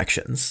two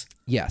directions.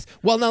 Yes.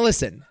 Well, now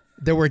listen,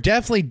 there were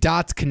definitely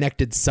dots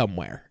connected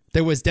somewhere.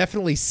 There was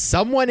definitely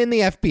someone in the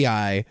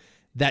FBI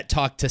that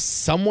talked to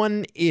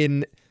someone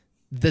in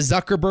the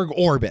Zuckerberg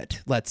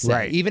orbit, let's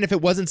say, even if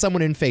it wasn't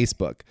someone in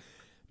Facebook.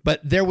 But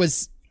there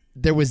was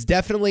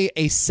definitely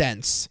a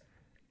sense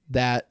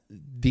that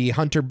the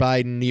Hunter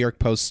Biden New York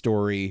Post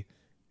story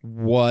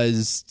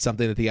was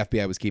something that the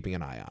FBI was keeping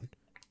an eye on.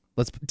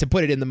 To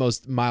put it in the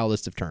most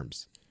mildest of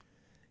terms.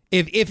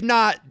 If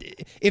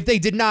they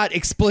did not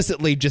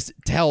explicitly just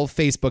tell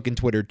Facebook and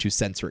Twitter to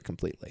censor it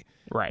completely.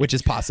 Right. Which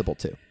is possible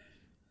too.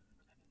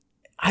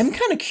 I'm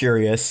kind of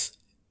curious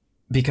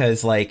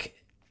because like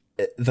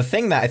the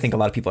thing that I think a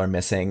lot of people are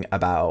missing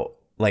about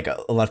like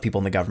a lot of people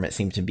in the government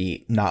seem to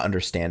be not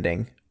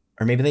understanding,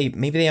 or maybe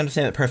they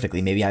understand it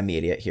perfectly. Maybe I'm the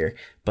idiot here,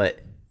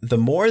 but the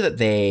more that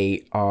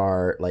they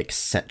are like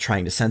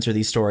trying to censor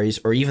these stories,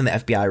 or even the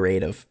FBI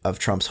raid of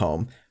Trump's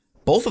home,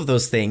 both of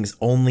those things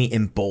only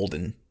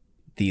embolden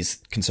these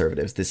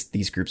conservatives,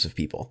 these groups of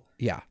people.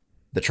 Yeah.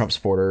 The Trump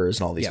supporters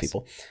and all these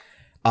people.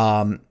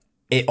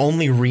 It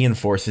only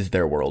reinforces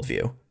their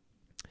worldview.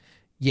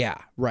 Yeah,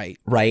 right.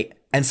 Right.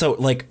 And so,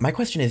 like, my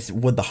question is,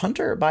 would the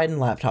Hunter Biden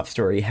laptop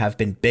story have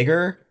been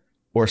bigger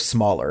or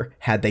smaller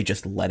had they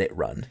just let it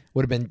run?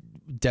 Would have been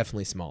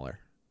definitely smaller.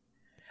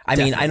 I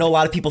mean, I know a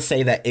lot of people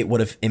say that it would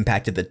have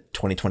impacted the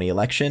 2020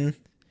 election.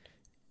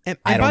 And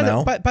I don't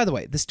know. By the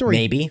way, the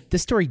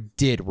story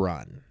did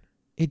run.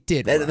 It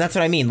did. That's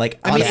what I mean. Like,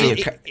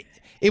 honestly,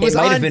 it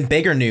might have been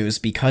bigger news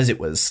because it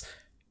was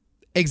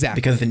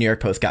because the New York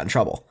Post got in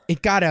trouble.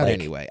 It got out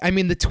anyway. I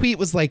mean, the tweet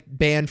was like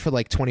banned for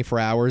like 24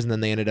 hours, and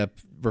then they ended up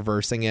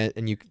reversing it.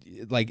 And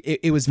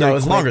it was very it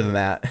was longer than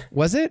that.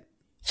 Was it?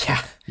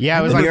 Yeah.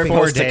 It was like the New York 4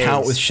 Post days.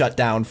 account was shut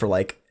down for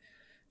like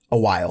a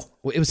while.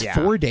 It was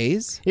 4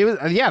 days. It was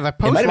the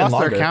Post lost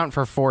their account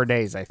for 4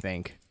 days, I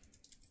think.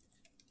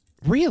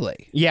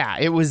 Really? Yeah,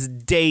 it was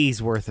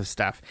days worth of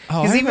stuff.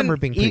 Oh, I remember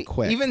being pretty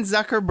quick. Even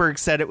Zuckerberg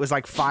said it was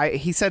like 5.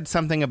 He said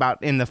something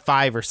about in the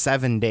 5 or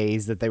 7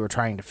 days that they were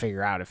trying to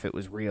figure out if it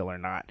was real or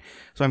not.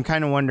 So I'm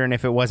kind of wondering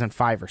if it wasn't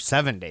 5 or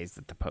 7 days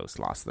that the Post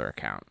lost their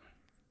account.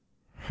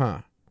 Huh.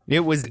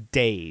 It was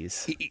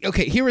days.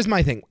 Okay, here was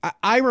my thing.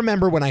 I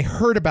remember when I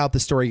heard about the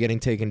story getting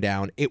taken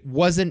down, it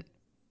wasn't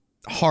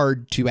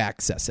hard to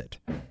access it.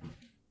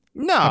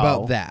 No.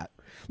 About that.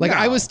 Like,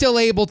 I was still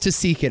able to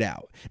seek it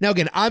out. Now,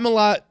 again, I'm a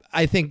lot,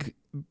 I think,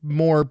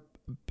 more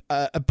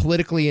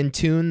politically in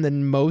tune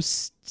than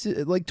most,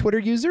 like, Twitter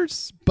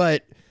users.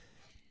 But,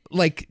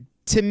 like,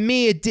 to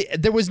me,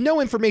 there was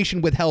no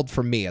information withheld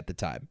from me at the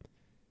time.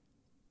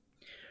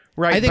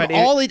 Right. I think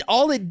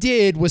all it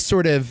did was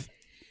sort of,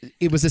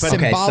 it was a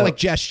symbolic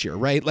gesture,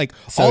 right? Like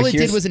all it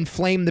did was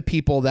inflame the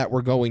people that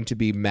were going to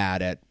be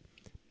mad at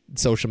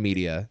social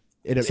media.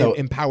 It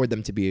empowered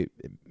them to be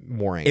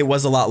more angry. It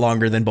was a lot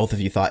longer than both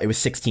of you thought. It was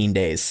 16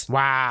 days.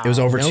 Wow. It was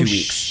over 2 weeks.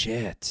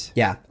 Shit.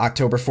 Yeah,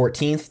 October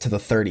 14th to the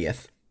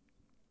 30th.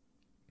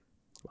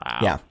 Wow.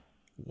 Yeah.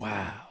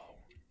 Wow.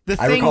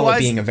 I recall it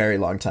being a very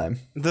long time.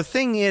 The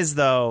thing is,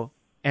 though,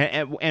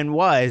 and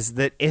was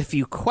that if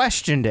you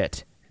questioned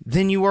it,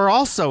 then you were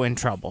also in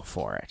trouble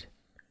for it.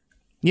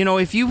 You know,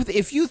 if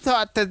you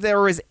thought that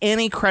there was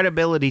any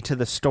credibility to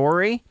the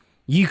story,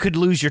 you could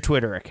lose your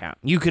Twitter account.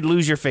 You could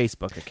lose your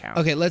Facebook account.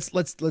 Okay, let's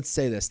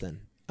say this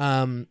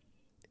then.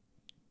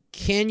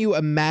 Can you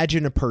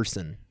imagine a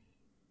person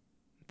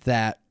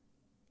that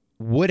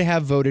would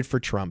have voted for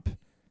Trump,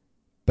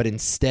 but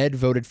instead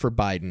voted for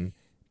Biden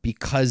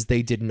because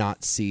they did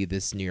not see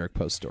this New York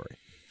Post story?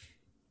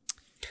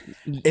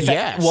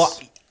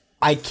 Yes.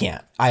 I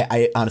can't.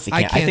 I honestly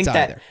can't. I think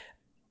either. that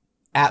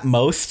at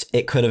most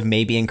it could have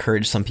maybe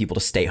encouraged some people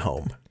to stay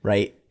home,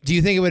 right? Do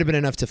you think it would have been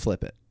enough to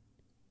flip it?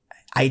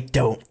 I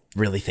don't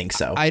really think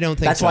so. I don't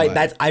think that's so why.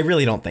 either. I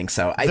really don't think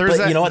so. There's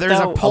you know what? there's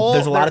Though? a poll-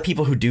 There's a lot of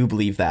people who do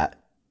believe that.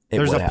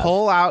 There's a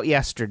poll out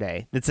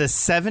yesterday that says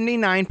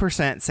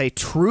 79% say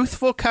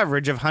truthful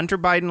coverage of Hunter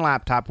Biden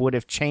laptop would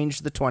have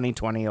changed the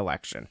 2020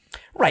 election.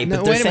 Right, but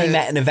No, they're wait a saying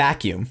minute. that in a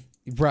vacuum.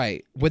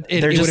 Right.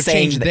 It They're would just have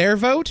saying changed that- their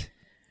vote?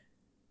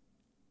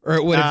 Or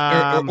it would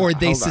have, or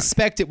they hold on.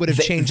 suspect it would have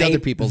changed other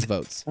people's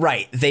votes.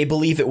 Right. They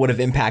believe it would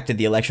have impacted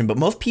the election, but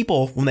most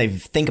people, when they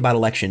think about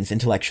elections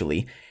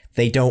intellectually,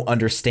 they don't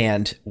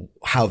understand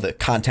how the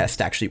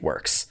contest actually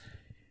works.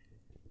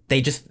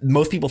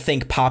 Most people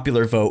think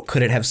popular vote,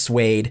 could it have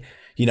swayed,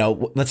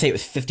 let's say it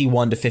was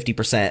 51 to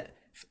 50%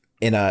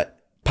 in a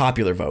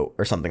popular vote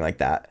or something like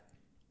that.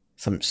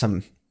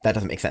 Some that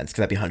doesn't make sense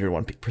because that'd be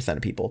 101%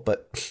 of people,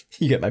 but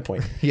you get my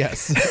point.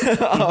 Yes.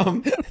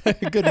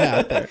 Good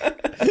math there.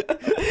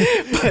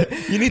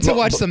 You need to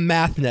watch some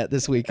MathNet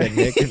this weekend,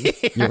 Nick,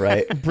 and You're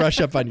right.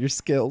 brush up on your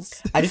skills.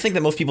 I just think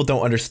that most people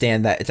don't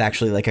understand that it's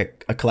actually like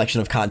a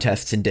collection of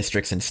contests in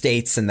districts and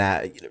states, and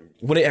that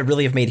would it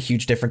really have made a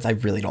huge difference? I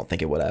really don't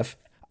think it would have.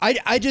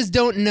 I just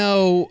don't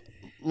know,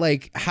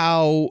 like,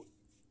 how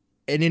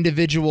an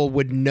individual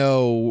would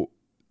know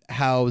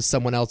how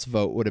someone else's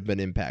vote would have been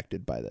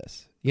impacted by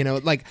this.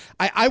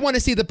 I want to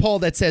see the poll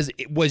that says,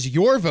 was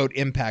your vote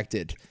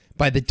impacted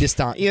by the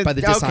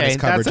dishonest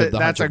coverage of the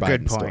Hunter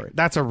Biden story?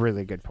 That's a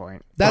really good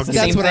point. That's what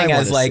I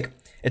want to see.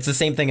 It's the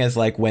same thing as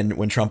like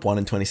when Trump won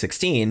in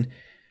 2016.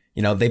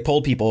 They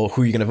polled people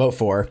who you're going to vote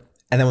for,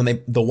 and then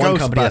when the one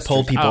company that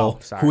polled people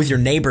who is your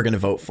neighbor going to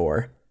vote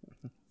for.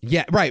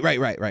 Yeah, right.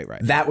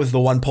 That was the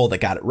one poll that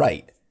got it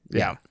right.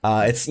 Yeah.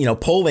 It's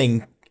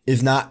polling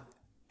is not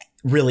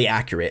really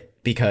accurate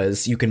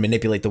because you can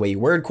manipulate the way you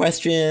word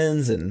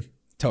questions and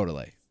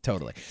totally.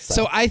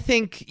 So I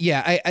think,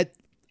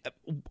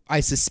 I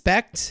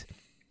suspect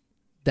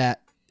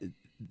that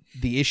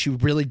the issue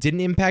really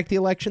didn't impact the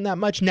election that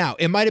much. Now,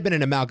 it might have been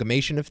an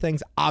amalgamation of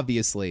things.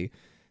 Obviously,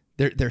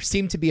 there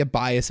seemed to be a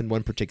bias in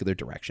one particular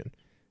direction.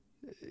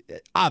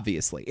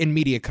 Obviously, in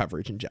media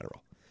coverage in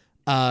general.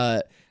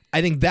 I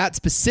think that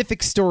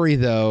specific story,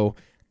 though,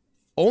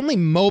 only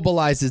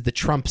mobilizes the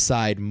Trump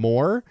side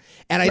more.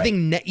 And I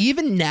think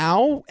even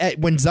now,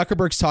 when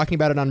Zuckerberg's talking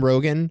about it on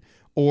Rogan,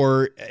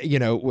 or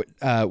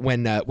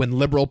when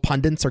liberal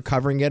pundits are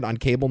covering it on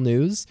cable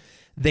news,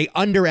 they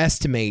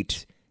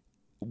underestimate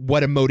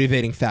what a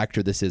motivating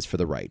factor this is for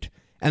the right.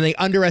 And they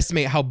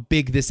underestimate how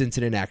big this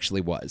incident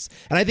actually was.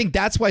 And I think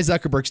that's why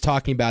Zuckerberg's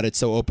talking about it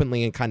so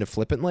openly and kind of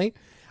flippantly.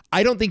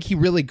 I don't think he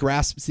really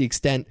grasps the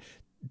extent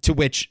to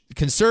which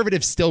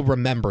conservatives still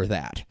remember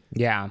that.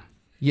 Yeah.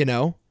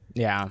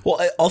 Yeah.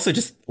 Well, also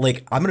just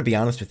like, I'm going to be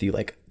honest with you,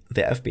 like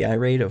the FBI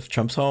raid of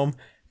Trump's home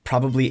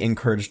probably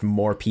encouraged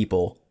more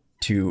people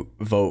to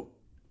vote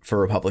for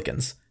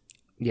Republicans.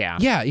 Yeah.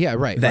 Yeah,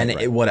 right. Than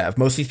it would have.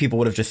 Most of these people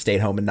would have just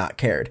stayed home and not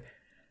cared.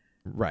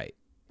 Right.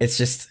 It's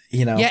just,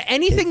 Yeah,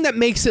 anything that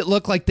makes it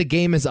look like the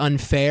game is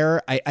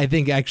unfair, I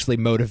think actually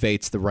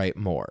motivates the right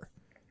more.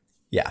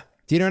 Yeah.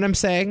 Do you know what I'm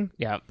saying?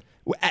 Yeah.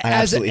 I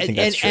absolutely think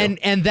that's true.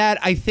 And that,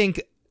 I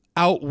think,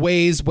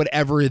 outweighs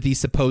whatever the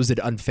supposed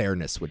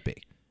unfairness would be.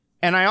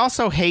 And I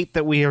also hate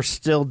that we are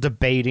still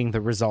debating the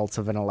results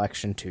of an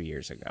election 2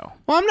 years ago.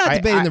 Well, I'm not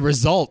debating the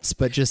results,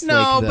 but just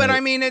but I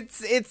mean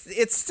it's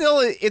still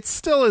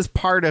is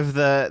part of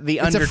the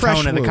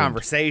undertone of the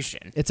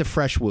conversation. It's a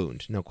fresh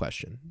wound, no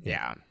question.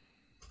 Yeah.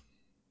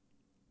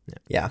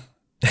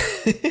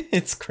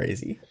 It's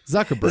crazy.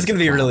 Zuckerberg. This is going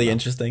to be really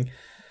interesting.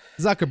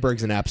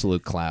 Zuckerberg's an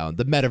absolute clown.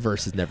 The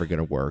metaverse is never going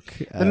to work.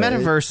 The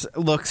metaverse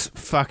looks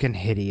fucking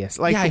hideous.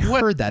 Like, I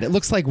heard that. It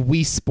looks like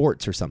Wii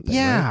Sports or something.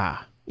 Yeah.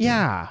 Right?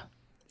 Yeah.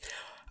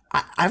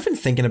 I've been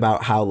thinking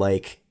about how,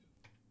 like,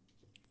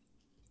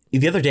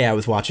 the other day I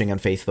was watching on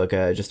Facebook,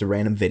 just a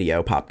random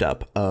video popped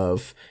up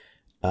of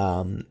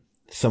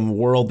some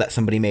world that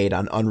somebody made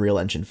on Unreal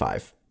Engine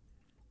 5.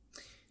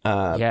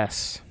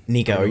 Yes.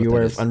 Nico, are you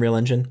aware of is. Unreal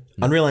Engine?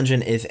 No. Unreal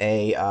Engine is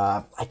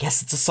I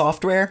guess it's a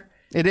software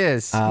It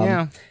is.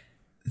 Yeah.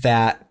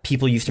 that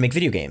people use to make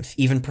video games.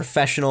 Even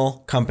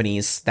professional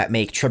companies that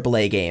make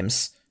AAA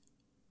games,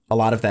 a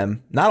lot of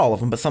them, not all of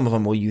them, but some of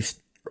them will use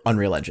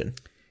Unreal Engine.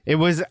 It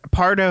was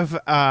part of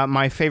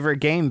my favorite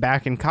game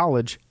back in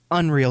college,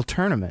 Unreal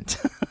Tournament.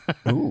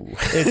 Ooh.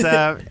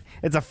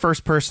 It's a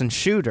first-person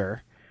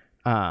shooter,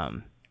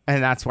 and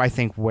that's why I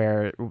think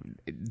where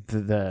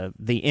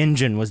the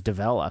engine was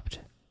developed.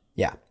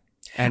 Yeah.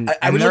 And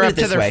I would they're look at up it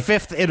to this their way.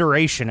 5th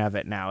iteration of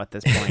it now at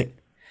this point.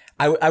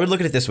 I would look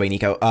at it this way,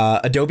 Nico.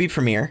 Adobe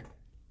Premiere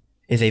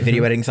is a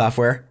video editing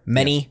software.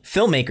 Many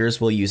filmmakers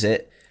will use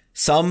it.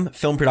 Some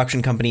film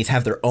production companies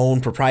have their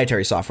own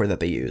proprietary software that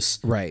they use.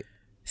 Right.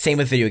 Same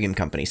with video game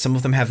companies. Some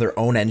of them have their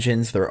own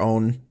engines, their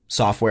own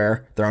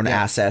software, their own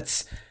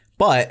assets.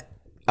 But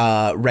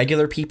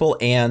regular people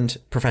and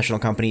professional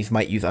companies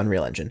might use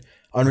Unreal Engine.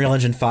 Unreal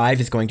Engine 5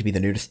 is going to be the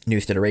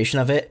newest iteration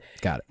of it.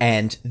 Got it.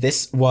 And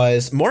this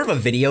was more of a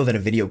video than a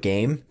video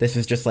game. This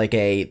was just like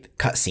a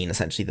cutscene,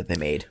 essentially, that they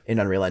made in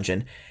Unreal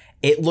Engine.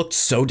 It looked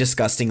so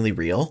disgustingly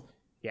real.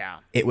 Yeah.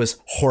 It was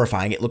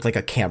horrifying. It looked like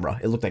a camera.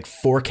 It looked like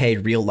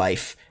 4K real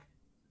life.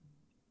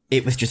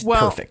 It was just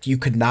perfect. You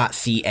could not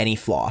see any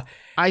flaw.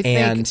 I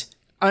think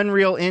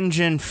Unreal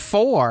Engine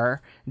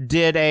 4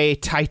 did a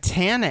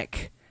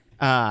Titanic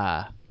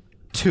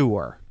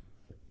tour.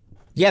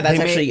 Yeah, that's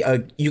actually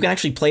you can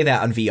actually play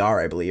that on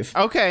VR, I believe.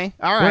 Okay,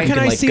 all right. Where can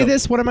I like, see go-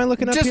 this? What am I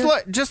looking up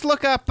here? Just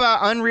look up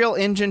Unreal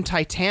Engine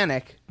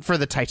Titanic for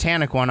the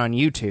Titanic one on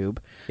YouTube.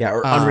 Yeah,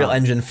 or Unreal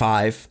Engine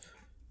 5.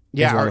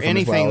 Yeah, one or of them as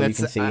anything well, you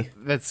that's can see.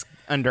 that's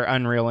under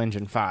Unreal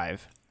Engine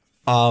 5.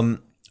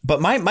 But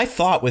my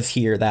thought was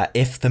here that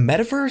if the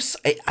metaverse,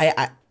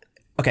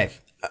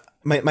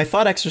 my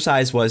thought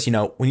exercise was,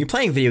 when you're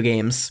playing video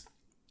games,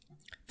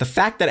 the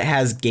fact that it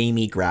has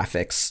gamey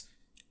graphics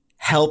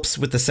helps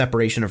with the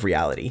separation of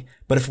reality.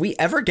 But if we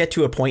ever get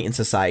to a point in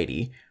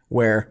society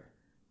where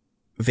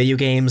video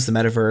games, the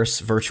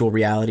metaverse, virtual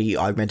reality,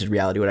 augmented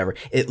reality, whatever,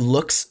 it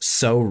looks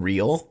so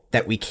real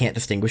that we can't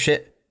distinguish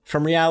it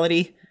from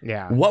reality.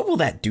 Yeah. What will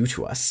that do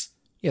to us?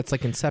 Yeah, it's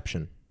like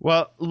Inception.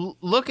 Well,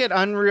 look at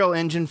Unreal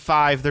Engine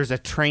 5. There's a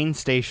train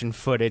station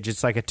footage.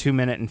 It's like a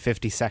 2-minute and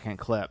 50-second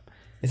clip.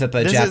 Is that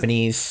the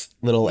Japanese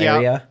little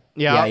area?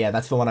 Yeah,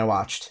 that's the one I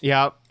watched.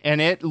 Yeah,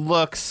 and it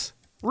looks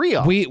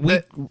real. We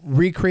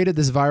recreated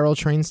this viral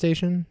train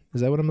station.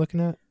 Is that what I'm looking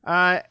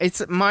at?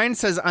 It's mine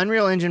says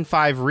Unreal Engine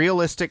 5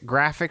 realistic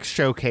graphics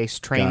showcase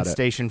train Got it.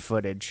 station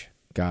footage.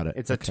 Got it.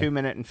 It's a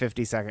 2-minute and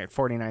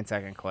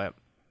 49-second clip.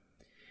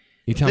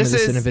 You tell me this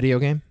this in a is- video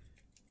game?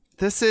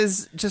 This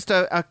is just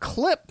a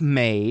clip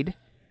made.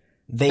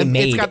 They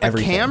made It's got the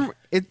everything.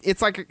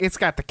 it's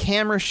got the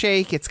camera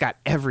shake. It's got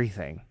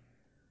everything.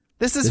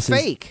 This is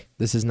fake.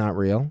 This is not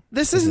real.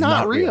 This is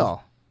not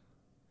real.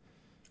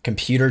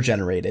 Computer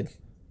generated.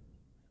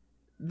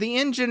 The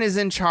engine is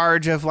in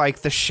charge of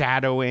like the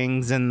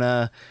shadowings and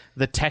the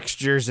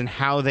textures and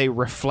how they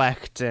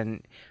reflect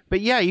but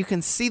yeah, you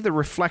can see the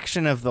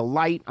reflection of the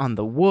light on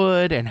the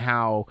wood and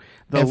how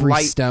the Every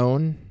light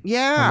stone on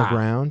yeah the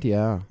ground.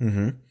 Yeah.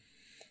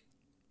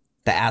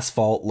 The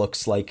asphalt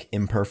looks like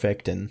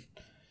imperfect and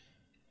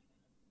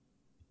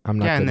I'm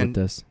not Yeah, good and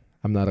with this.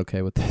 I'm not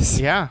okay with this.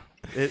 yeah.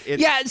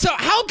 Yeah, so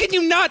how can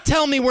you not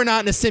tell me we're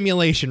not in a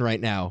simulation right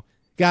now?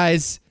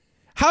 Guys,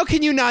 how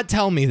can you not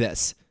tell me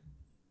this?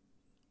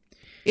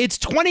 It's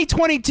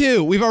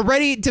 2022. We've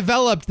already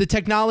developed the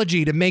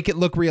technology to make it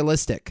look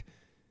realistic.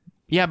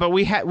 Yeah, but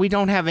we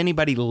don't have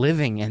anybody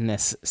living in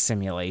this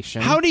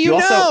simulation. How do you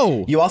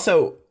know? You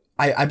also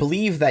I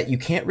believe that you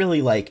can't really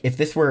if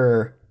this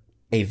were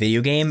a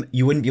video game,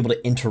 you wouldn't be able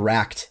to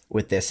interact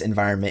with this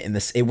environment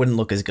it wouldn't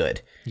look as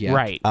good. Yeah.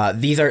 Right.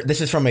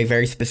 This is from a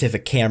very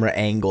specific camera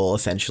angle,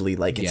 essentially.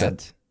 Like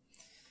it's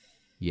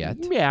Yet.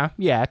 Yeah,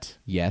 yet.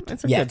 Yet.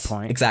 That's a yet. good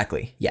point.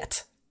 Exactly.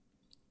 Yet.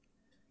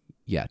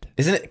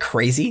 Isn't it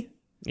crazy?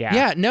 Yeah.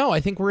 Yeah, no, I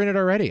think we're in it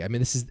already. I mean,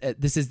 this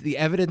is the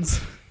evidence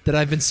that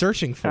I've been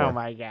searching for. Oh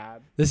my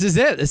god. This is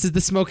it. This is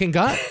the smoking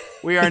gun.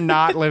 We are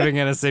not living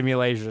in a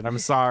simulation. I'm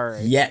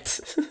sorry. Yet.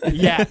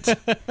 Yet.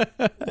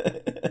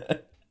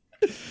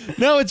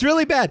 No, it's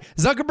really bad.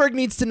 Zuckerberg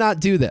needs to not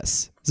do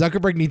this.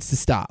 Zuckerberg needs to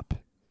stop.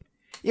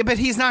 Yeah, but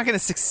he's not going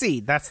to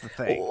succeed. That's the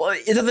thing. Well,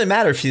 it doesn't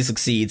matter if he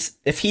succeeds.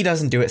 If he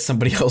doesn't do it,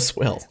 somebody else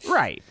will.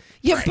 Right.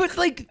 Yeah, but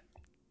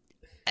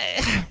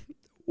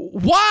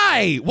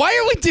why? Why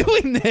are we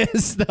doing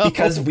this though?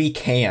 Because we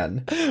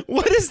can.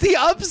 What is the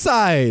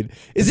upside?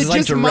 Is This it is like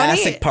just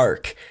Jurassic money?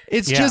 Park.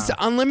 It's Yeah. just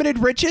unlimited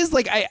riches.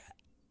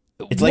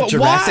 It's like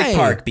Jurassic why?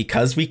 Park.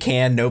 Because we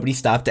can, nobody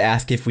stopped to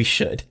ask if we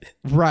should.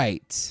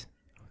 Right.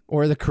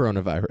 Or the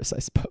coronavirus, I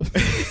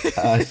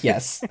suppose.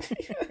 Yes.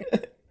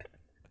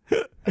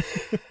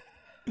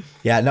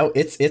 Yeah, no,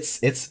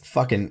 it's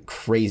fucking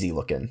crazy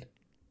looking.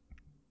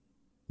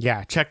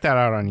 Yeah, check that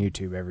out on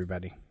YouTube,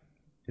 everybody.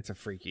 It's a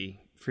freaky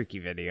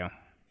video.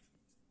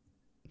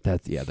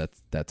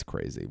 That's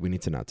crazy. We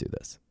need to not do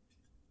this.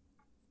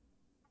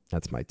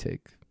 That's my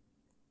take.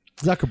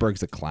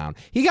 Zuckerberg's a clown.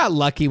 He got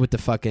lucky with the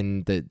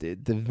fucking the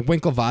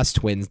Winklevoss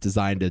twins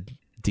designed a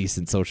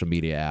decent social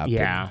media app.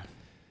 Yeah. And,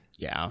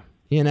 Yeah.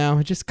 you know,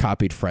 it just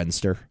copied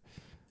Friendster.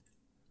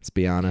 Let's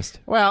be honest.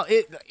 Well,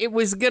 it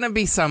was going to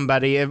be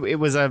somebody. It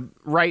was a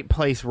right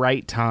place,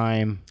 right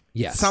time.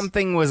 Yes.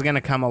 Something was going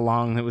to come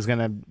along that was going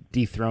to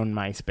dethrone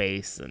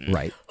MySpace. And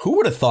Right. Who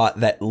would have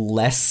thought that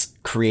less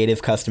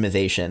creative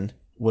customization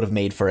would have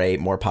made for a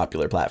more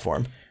popular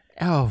platform?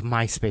 Oh,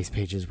 MySpace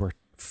pages were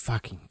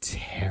fucking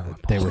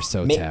terrible. They were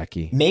so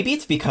tacky. Maybe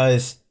it's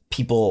because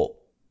people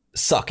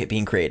suck at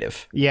being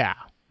creative. Yeah.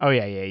 Oh,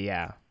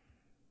 yeah.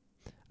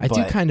 I do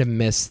But- kind of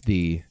miss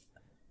the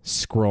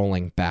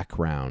scrolling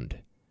background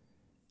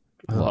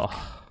look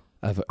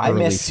of I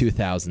early miss-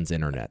 2000s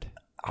internet.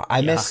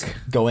 I miss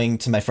going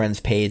to my friend's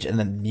page and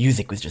then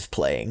music was just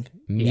playing.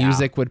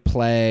 Music would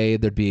play.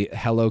 There'd be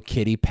Hello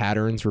Kitty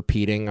patterns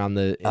repeating in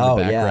the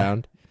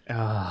background. You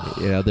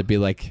know, there'd be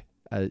like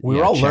We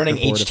were all learning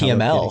checkerboard of Hello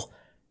HTML Kitty.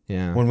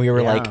 Yeah. when we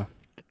were like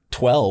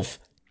 12.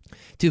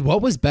 Dude,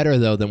 what was better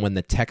though than when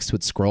the text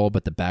would scroll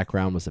but the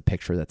background was a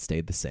picture that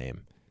stayed the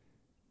same?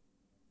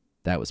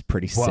 That was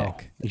pretty Whoa.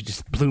 sick. You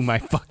just blew my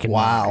fucking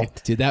Wow.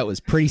 mind. Dude, that was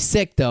pretty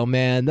sick though,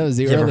 man. That was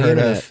the You ever early heard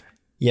internet.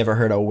 You ever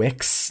heard of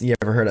Wix? You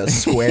ever heard of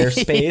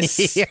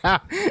Squarespace?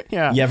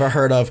 Yeah. You ever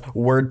heard of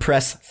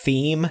WordPress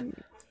theme?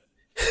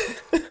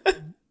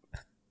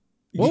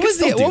 What was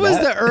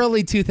the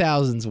early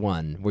 2000s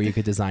one where you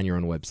could design your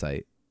own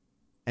website?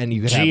 And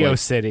you could have like,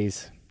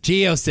 GeoCities.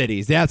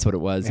 GeoCities, that's what it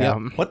was. Yeah.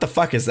 Yep. What the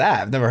fuck is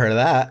that? I've never heard of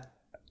that.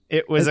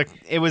 It was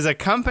a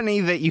company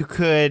that you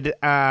could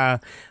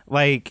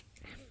like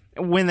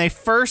when they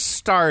first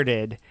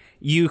started,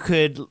 you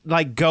could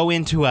like go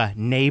into a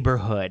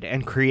neighborhood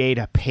and create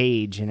a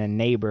page in a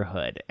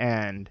neighborhood,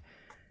 and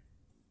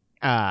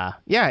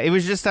it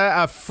was just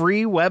a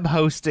free web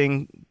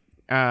hosting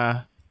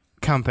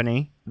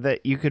company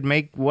that you could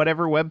make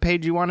whatever web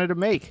page you wanted to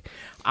make.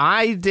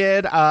 I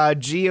did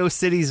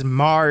GeoCities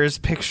Mars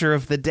picture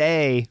of the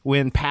day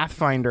when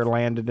Pathfinder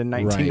landed in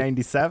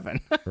 1997.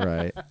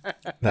 Right.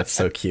 That's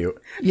so cute.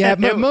 Yeah,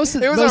 but it was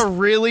a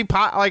really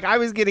like I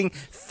was getting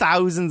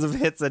thousands of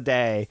hits a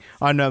day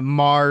on a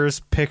Mars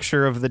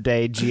picture of the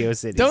day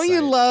GeoCities. Don't you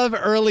site. love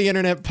early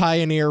internet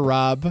pioneer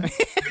Rob?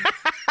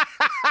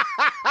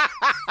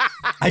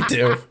 I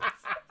do.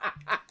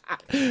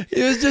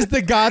 He was just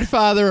the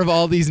godfather of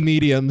all these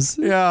mediums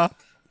Yeah.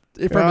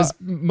 from his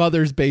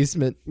mother's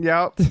basement.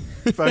 Yep.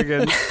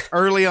 Fucking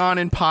early on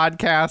in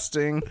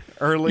podcasting.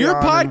 You're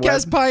a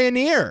podcast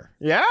pioneer.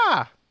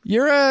 Yeah.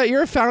 You're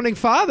a founding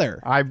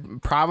father. I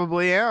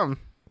probably am.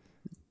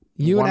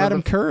 You One and of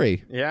Adam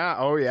Curry. Yeah.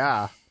 Oh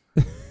yeah.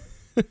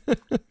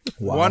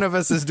 Wow. One of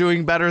us is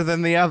doing better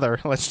than the other.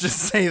 Let's just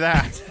say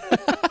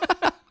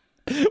that.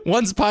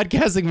 One's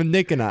podcasting with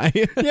Nick and I.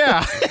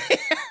 Yeah.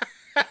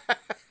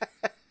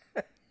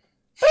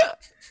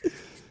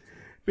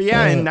 But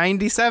yeah, in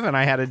 97,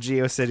 I had a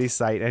GeoCities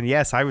site. And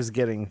yes, I was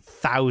getting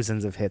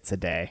thousands of hits a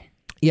day.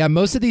 Yeah,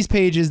 most of these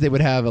pages, they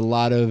would have a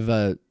lot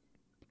of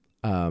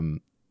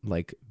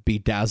like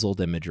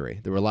bedazzled imagery.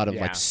 There were a lot of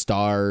like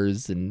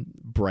stars and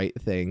bright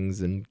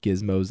things and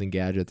gizmos and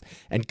gadgets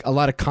and a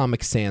lot of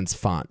Comic Sans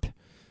font.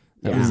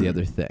 That was the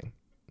other thing.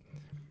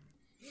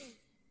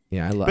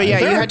 Yeah, I love. But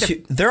yeah,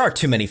 There are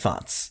too many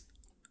fonts.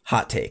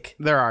 Hot take.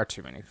 There are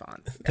too many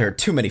fonts. There are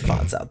too many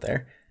fonts out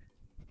there.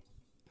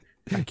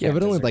 yeah,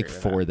 but only like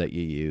 4 that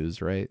you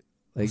use, right?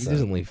 Like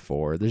there's only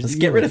 4. Let's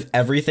get rid of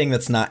everything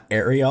that's not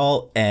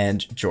Arial and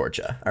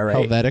Georgia. All right.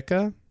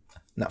 Helvetica.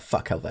 No,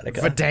 fuck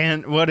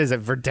Helvetica. What is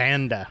it?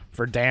 Verdana.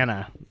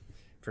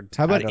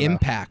 How about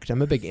Impact?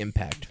 I'm a big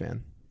Impact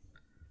fan.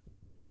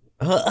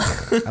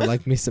 I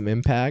like me some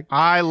Impact.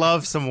 I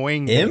love some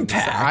wingdings.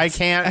 Impact? I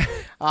can't.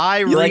 I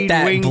You read like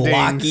that wingdings.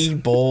 blocky,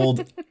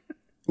 bold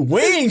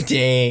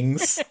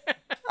wingdings?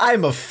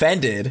 I'm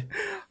offended.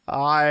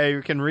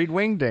 I can read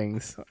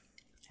wingdings.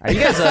 You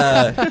guys,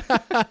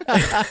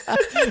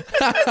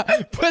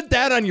 Put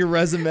that on your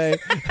resume.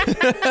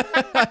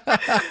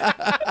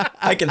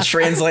 I can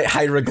translate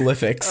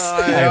hieroglyphics.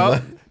 I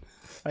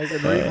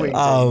can read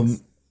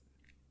wingdings.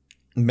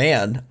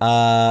 Man,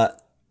 God,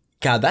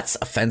 that's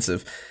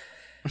offensive.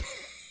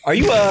 Are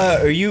you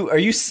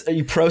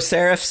pro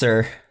serifs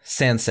or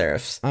sans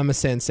serifs? I'm a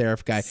sans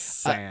serif guy.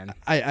 San.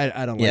 I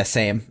don't like. Yeah,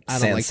 same. I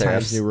don't sans like serifs.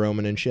 Times New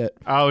Roman and shit.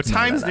 Oh,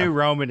 Times New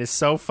Roman is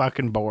so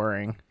fucking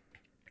boring.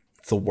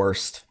 It's the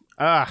worst.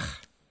 Ugh.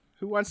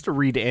 Who wants to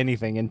read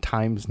anything in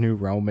Times New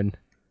Roman?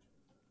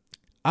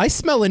 I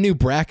smell a new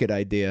bracket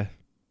idea.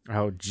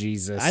 Oh,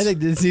 Jesus. I think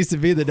this needs to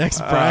be the next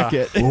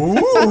bracket.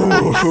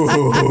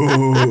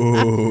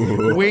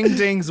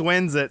 Wingdings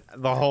wins it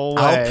the whole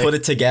way. I'll put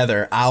it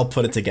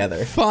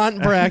together.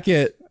 Font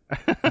bracket.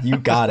 You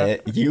got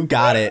it.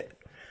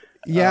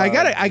 Yeah,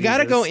 I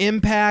gotta go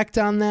Impact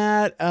on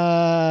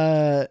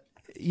that.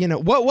 You know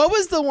what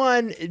was the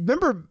one?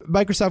 Remember,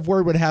 Microsoft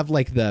Word would have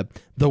like the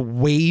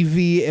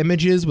wavy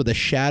images with a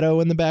shadow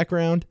in the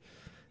background.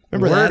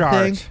 Remember Word that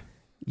art. thing?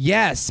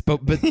 Yes,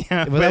 but was but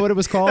that what it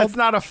was called? That's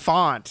not a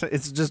font.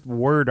 It's just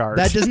word art.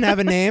 That doesn't have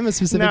a name, a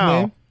specific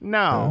name.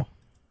 No.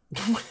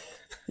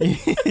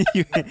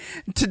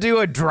 To do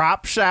a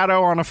drop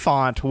shadow on a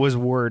font was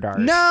word art.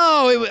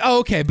 No,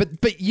 okay,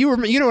 but you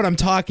know what I'm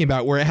talking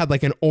about, where it had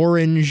like an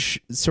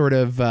orange sort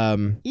of.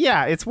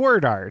 Yeah, it's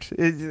word art.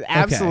 It's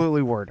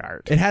absolutely word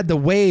art. It had the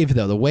wave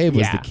though. The wave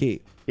was the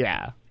key.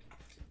 Yeah.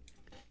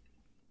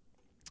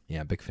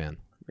 Yeah, big fan.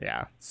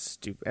 Yeah,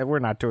 stupid. We're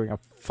not doing a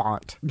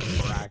font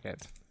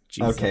bracket.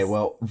 Jesus. Okay,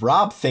 well,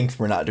 Rob thinks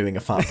we're not doing a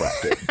font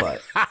bracket,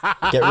 but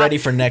get ready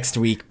for next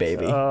week,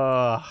 baby.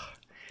 I'm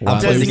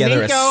putting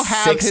together Nico a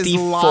have his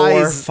 64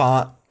 lies-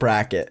 font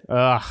bracket.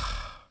 Ugh.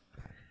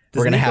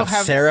 We're going to Nico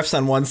have serifs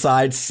on one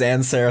side,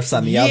 sans serifs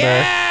on the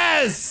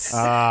Yes.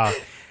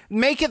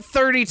 Make it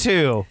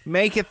 32.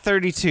 Make it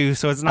 32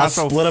 so it's not I'll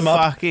so split 'em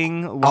up.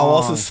 fucking long. other. I'll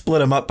also split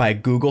them up by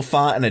Google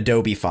font and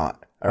Adobe font.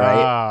 All right?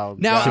 Oh,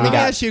 Now, God. let me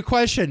ask you a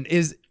question: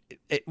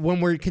 when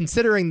we're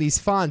considering these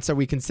fonts, are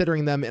we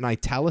considering them in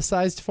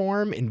italicized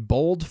form, in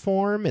bold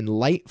form, in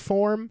light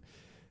form?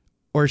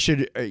 Or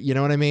should, you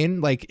know what I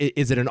mean? Like,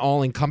 is it an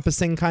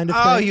all-encompassing kind of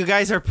thing? Oh, you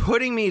guys are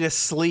putting me to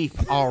sleep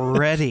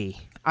already.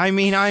 I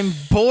mean, I'm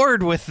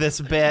bored with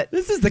this bit.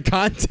 This is the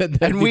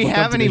content that And we people come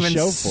to haven't this even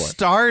show for.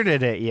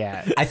 started it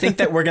yet. I think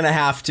that we're going to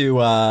have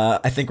to,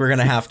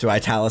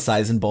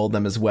 italicize and bold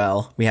them as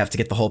well. We have to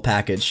get the whole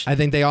package. I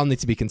think they all need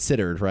to be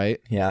considered,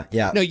 right? Yeah.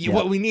 No, yeah.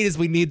 what we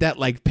need that,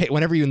 like,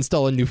 whenever you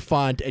install a new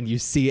font and you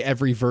see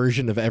every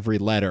version of every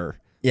letter.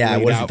 Yeah,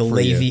 laid what is out it?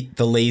 for you.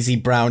 The lazy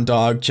brown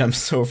dog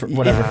jumps over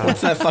whatever. Yeah.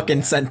 What's that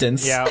fucking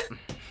sentence? Yeah.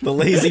 The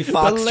lazy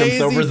fox lazy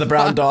jumps over the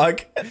brown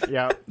dog.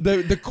 Yeah.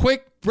 The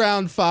quick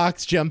brown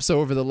fox jumps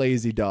over the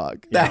lazy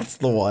dog. That's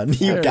the one.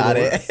 You There got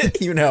it it.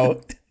 You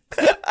know.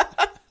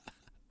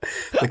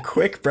 The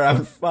quick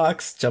brown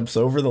fox jumps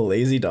over the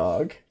lazy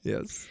dog.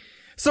 Yes.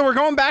 So we're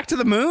going back to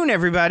the moon,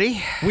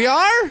 everybody. We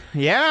are?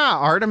 Yeah,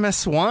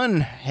 Artemis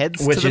 1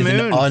 heads Which to the is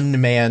moon. an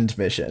unmanned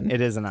mission. It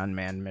is an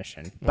unmanned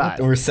mission. But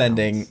We're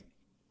sending...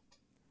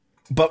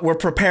 But we're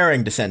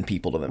preparing to send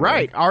people to the moon.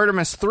 right,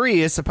 Artemis 3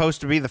 is supposed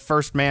to be the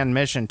first manned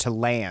mission to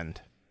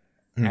land.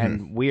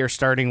 And we are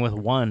starting with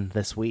 1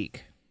 this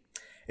week.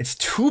 It's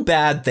too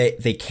bad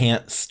they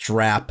can't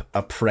strap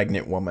a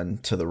pregnant woman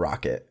to the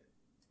rocket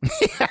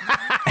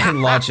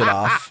and launch it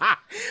off.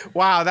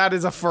 Wow, that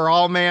is a for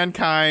all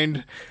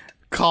mankind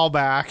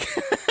callback.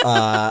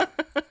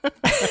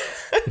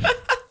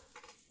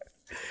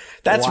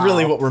 That's Wow.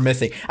 really what we're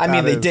missing. I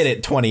mean, they is- did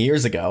it 20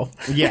 years ago.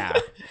 Yeah,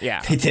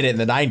 yeah. They did it in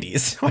the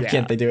 90s. Why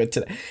can't they do it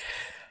today?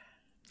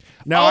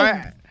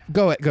 No,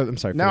 Go. I'm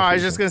sorry. no, I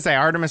was just going to say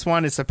Artemis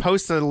 1 is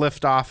supposed to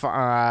lift off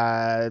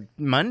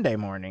Monday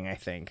morning, I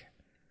think,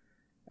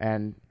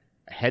 and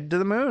head to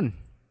the moon.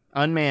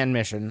 Unmanned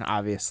mission,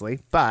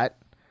 obviously, but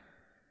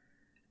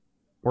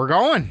we're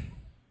going.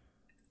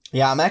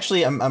 Yeah,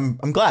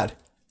 I'm glad.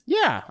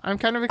 Yeah, I'm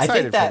kind of think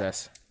excited that- for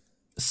this.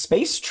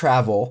 Space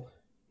travel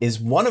is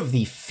one of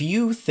the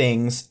few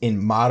things in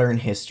modern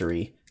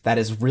history that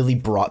has really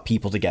brought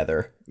people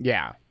together.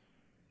 Yeah.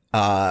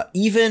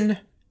 Even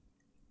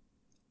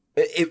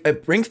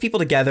it brings people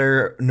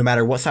together no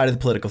matter what side of the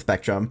political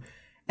spectrum.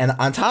 And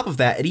on top of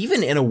that, it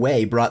even in a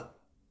way brought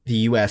the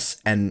US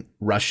and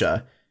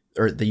Russia,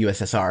 or the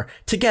USSR,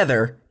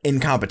 together in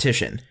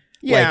competition.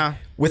 Yeah. Like,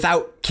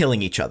 without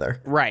killing each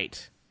other.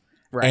 Right.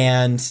 Right.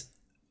 And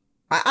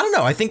I don't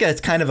know. I think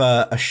it's kind of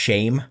a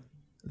shame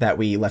that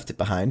we left it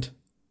behind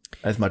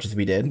as much as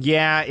we did.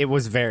 Yeah, it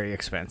was very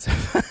expensive.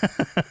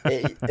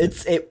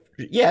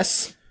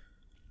 Yes.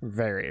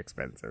 Very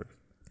expensive.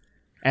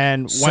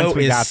 And once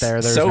we got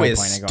there, there's so no is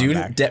point in going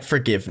student back. debt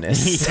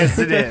forgiveness. Yes,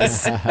 it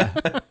is.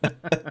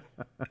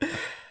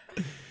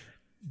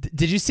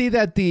 Did you see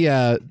that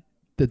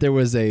that there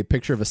was a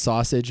picture of a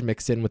sausage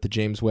mixed in with the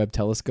James Webb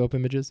Telescope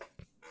images?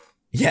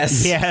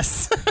 Yes.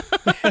 Yes.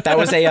 That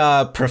was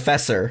a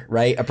professor,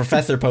 right? A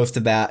professor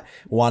posted that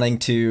wanting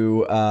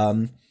to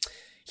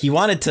he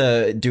wanted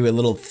to do a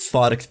little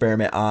thought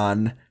experiment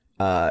on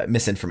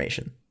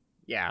misinformation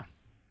Yeah.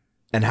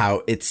 and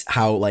how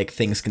like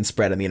things can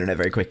spread on the internet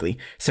very quickly.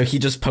 So he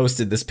just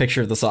posted this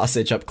picture of the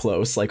sausage up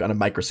close, like on a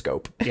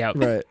microscope. Yep.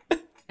 Right.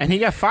 And he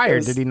got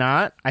fired, did he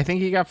not? I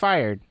think he got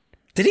fired.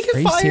 Did he get Are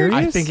you fired? serious?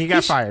 I think he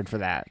got fired for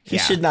that. He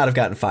should not have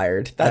gotten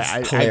fired. That's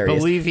I hilarious.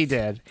 believe he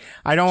did.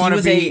 I don't want to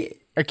was be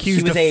a- accused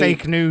he was of a-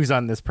 fake news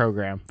on this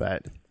program,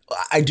 but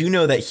I do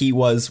know that he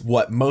was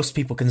what most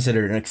people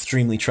consider an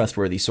extremely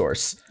trustworthy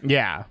source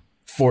yeah.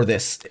 for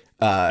this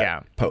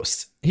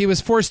post. He was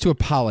forced to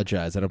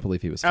apologize. I don't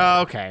believe he was fired.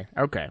 Oh, okay.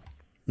 Okay.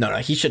 No,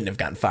 he shouldn't have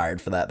gotten fired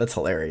for that. That's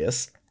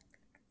hilarious.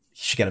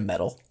 He should get a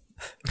medal.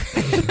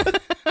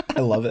 I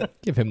love it.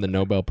 Give him the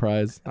Nobel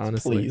Prize,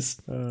 honestly.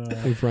 Please.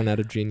 We've run out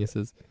of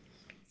geniuses.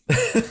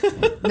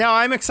 No,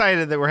 I'm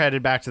excited that we're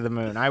headed back to the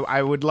moon.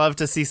 I would love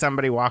to see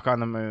somebody walk on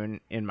the moon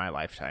in my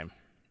lifetime.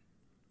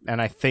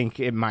 And I think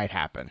it might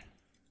happen.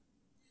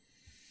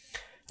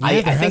 Yeah, I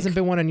there think- hasn't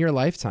been one in your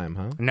lifetime,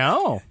 huh?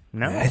 No.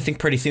 I think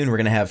pretty soon we're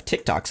going to have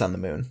TikToks on the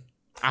moon.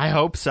 I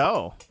hope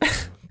so. I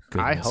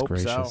Goodness hope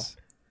gracious.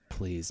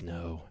 Please,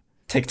 no.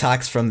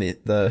 TikToks from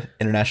the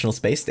International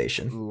Space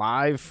Station.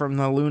 Live from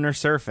the lunar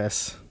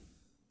surface.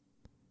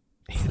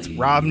 It's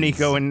Rob,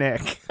 Nico, and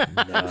Nick.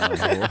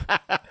 No.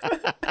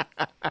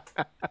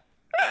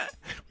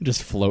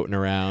 Just floating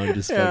around,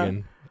 just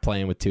fucking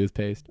playing with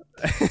toothpaste.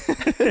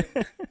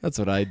 That's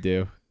what I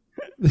do.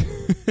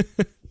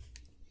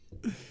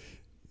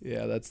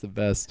 Yeah, that's the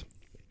best.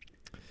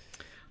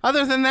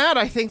 Other than that,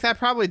 I think that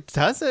probably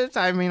does it.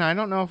 I mean, I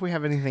don't know if we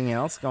have anything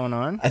else going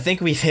on. I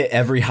think we've hit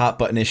every hot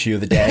button issue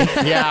of the day.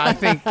 Yeah,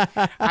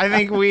 I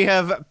think we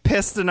have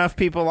pissed enough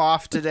people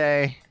off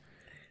today.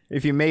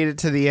 If you made it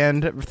to the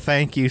end,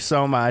 thank you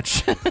so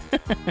much.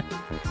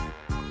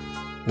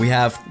 We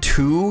have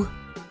 2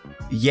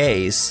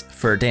 yays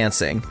for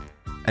dancing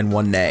and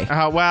 1 nay.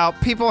 Well,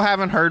 people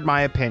haven't heard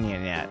my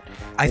opinion yet.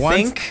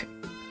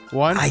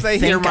 Once they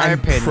hear my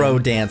opinion. Pro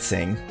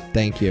dancing.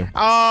 Thank you.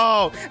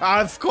 Oh,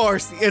 of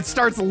course. It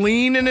starts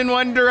leaning in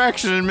one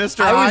direction, and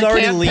Mr. I was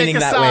already can't leaning pick a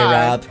that side. way,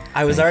 Rob.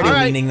 I was already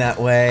leaning that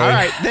way. All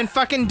right, then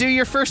fucking do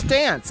your first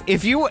dance.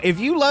 If you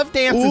love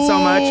dancing so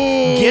much,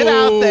 get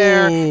out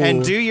there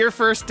and do your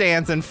first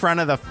dance in front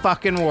of the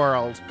fucking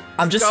world.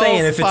 I'm just Go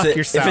saying, if fuck it's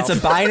yourself. a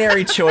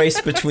binary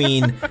choice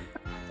between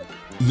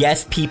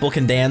yes, people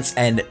can dance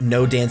and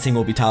no dancing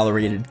will be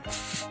tolerated.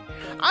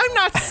 I'm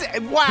not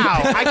saying.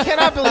 Wow, I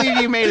cannot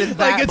believe you made it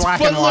that Like it's black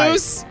and white.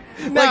 Footloose?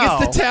 No.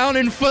 Like it's the town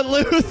in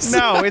Footloose?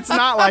 No, it's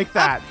not like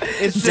that.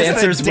 It's just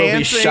Dancers that will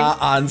be shot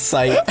on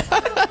sight.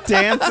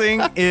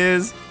 Dancing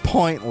is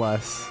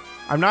pointless.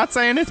 I'm not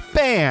saying it's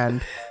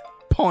banned.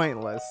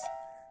 Pointless.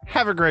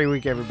 Have a great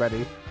week,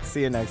 everybody.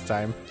 See you next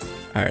time.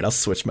 All right, I'll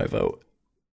switch my vote.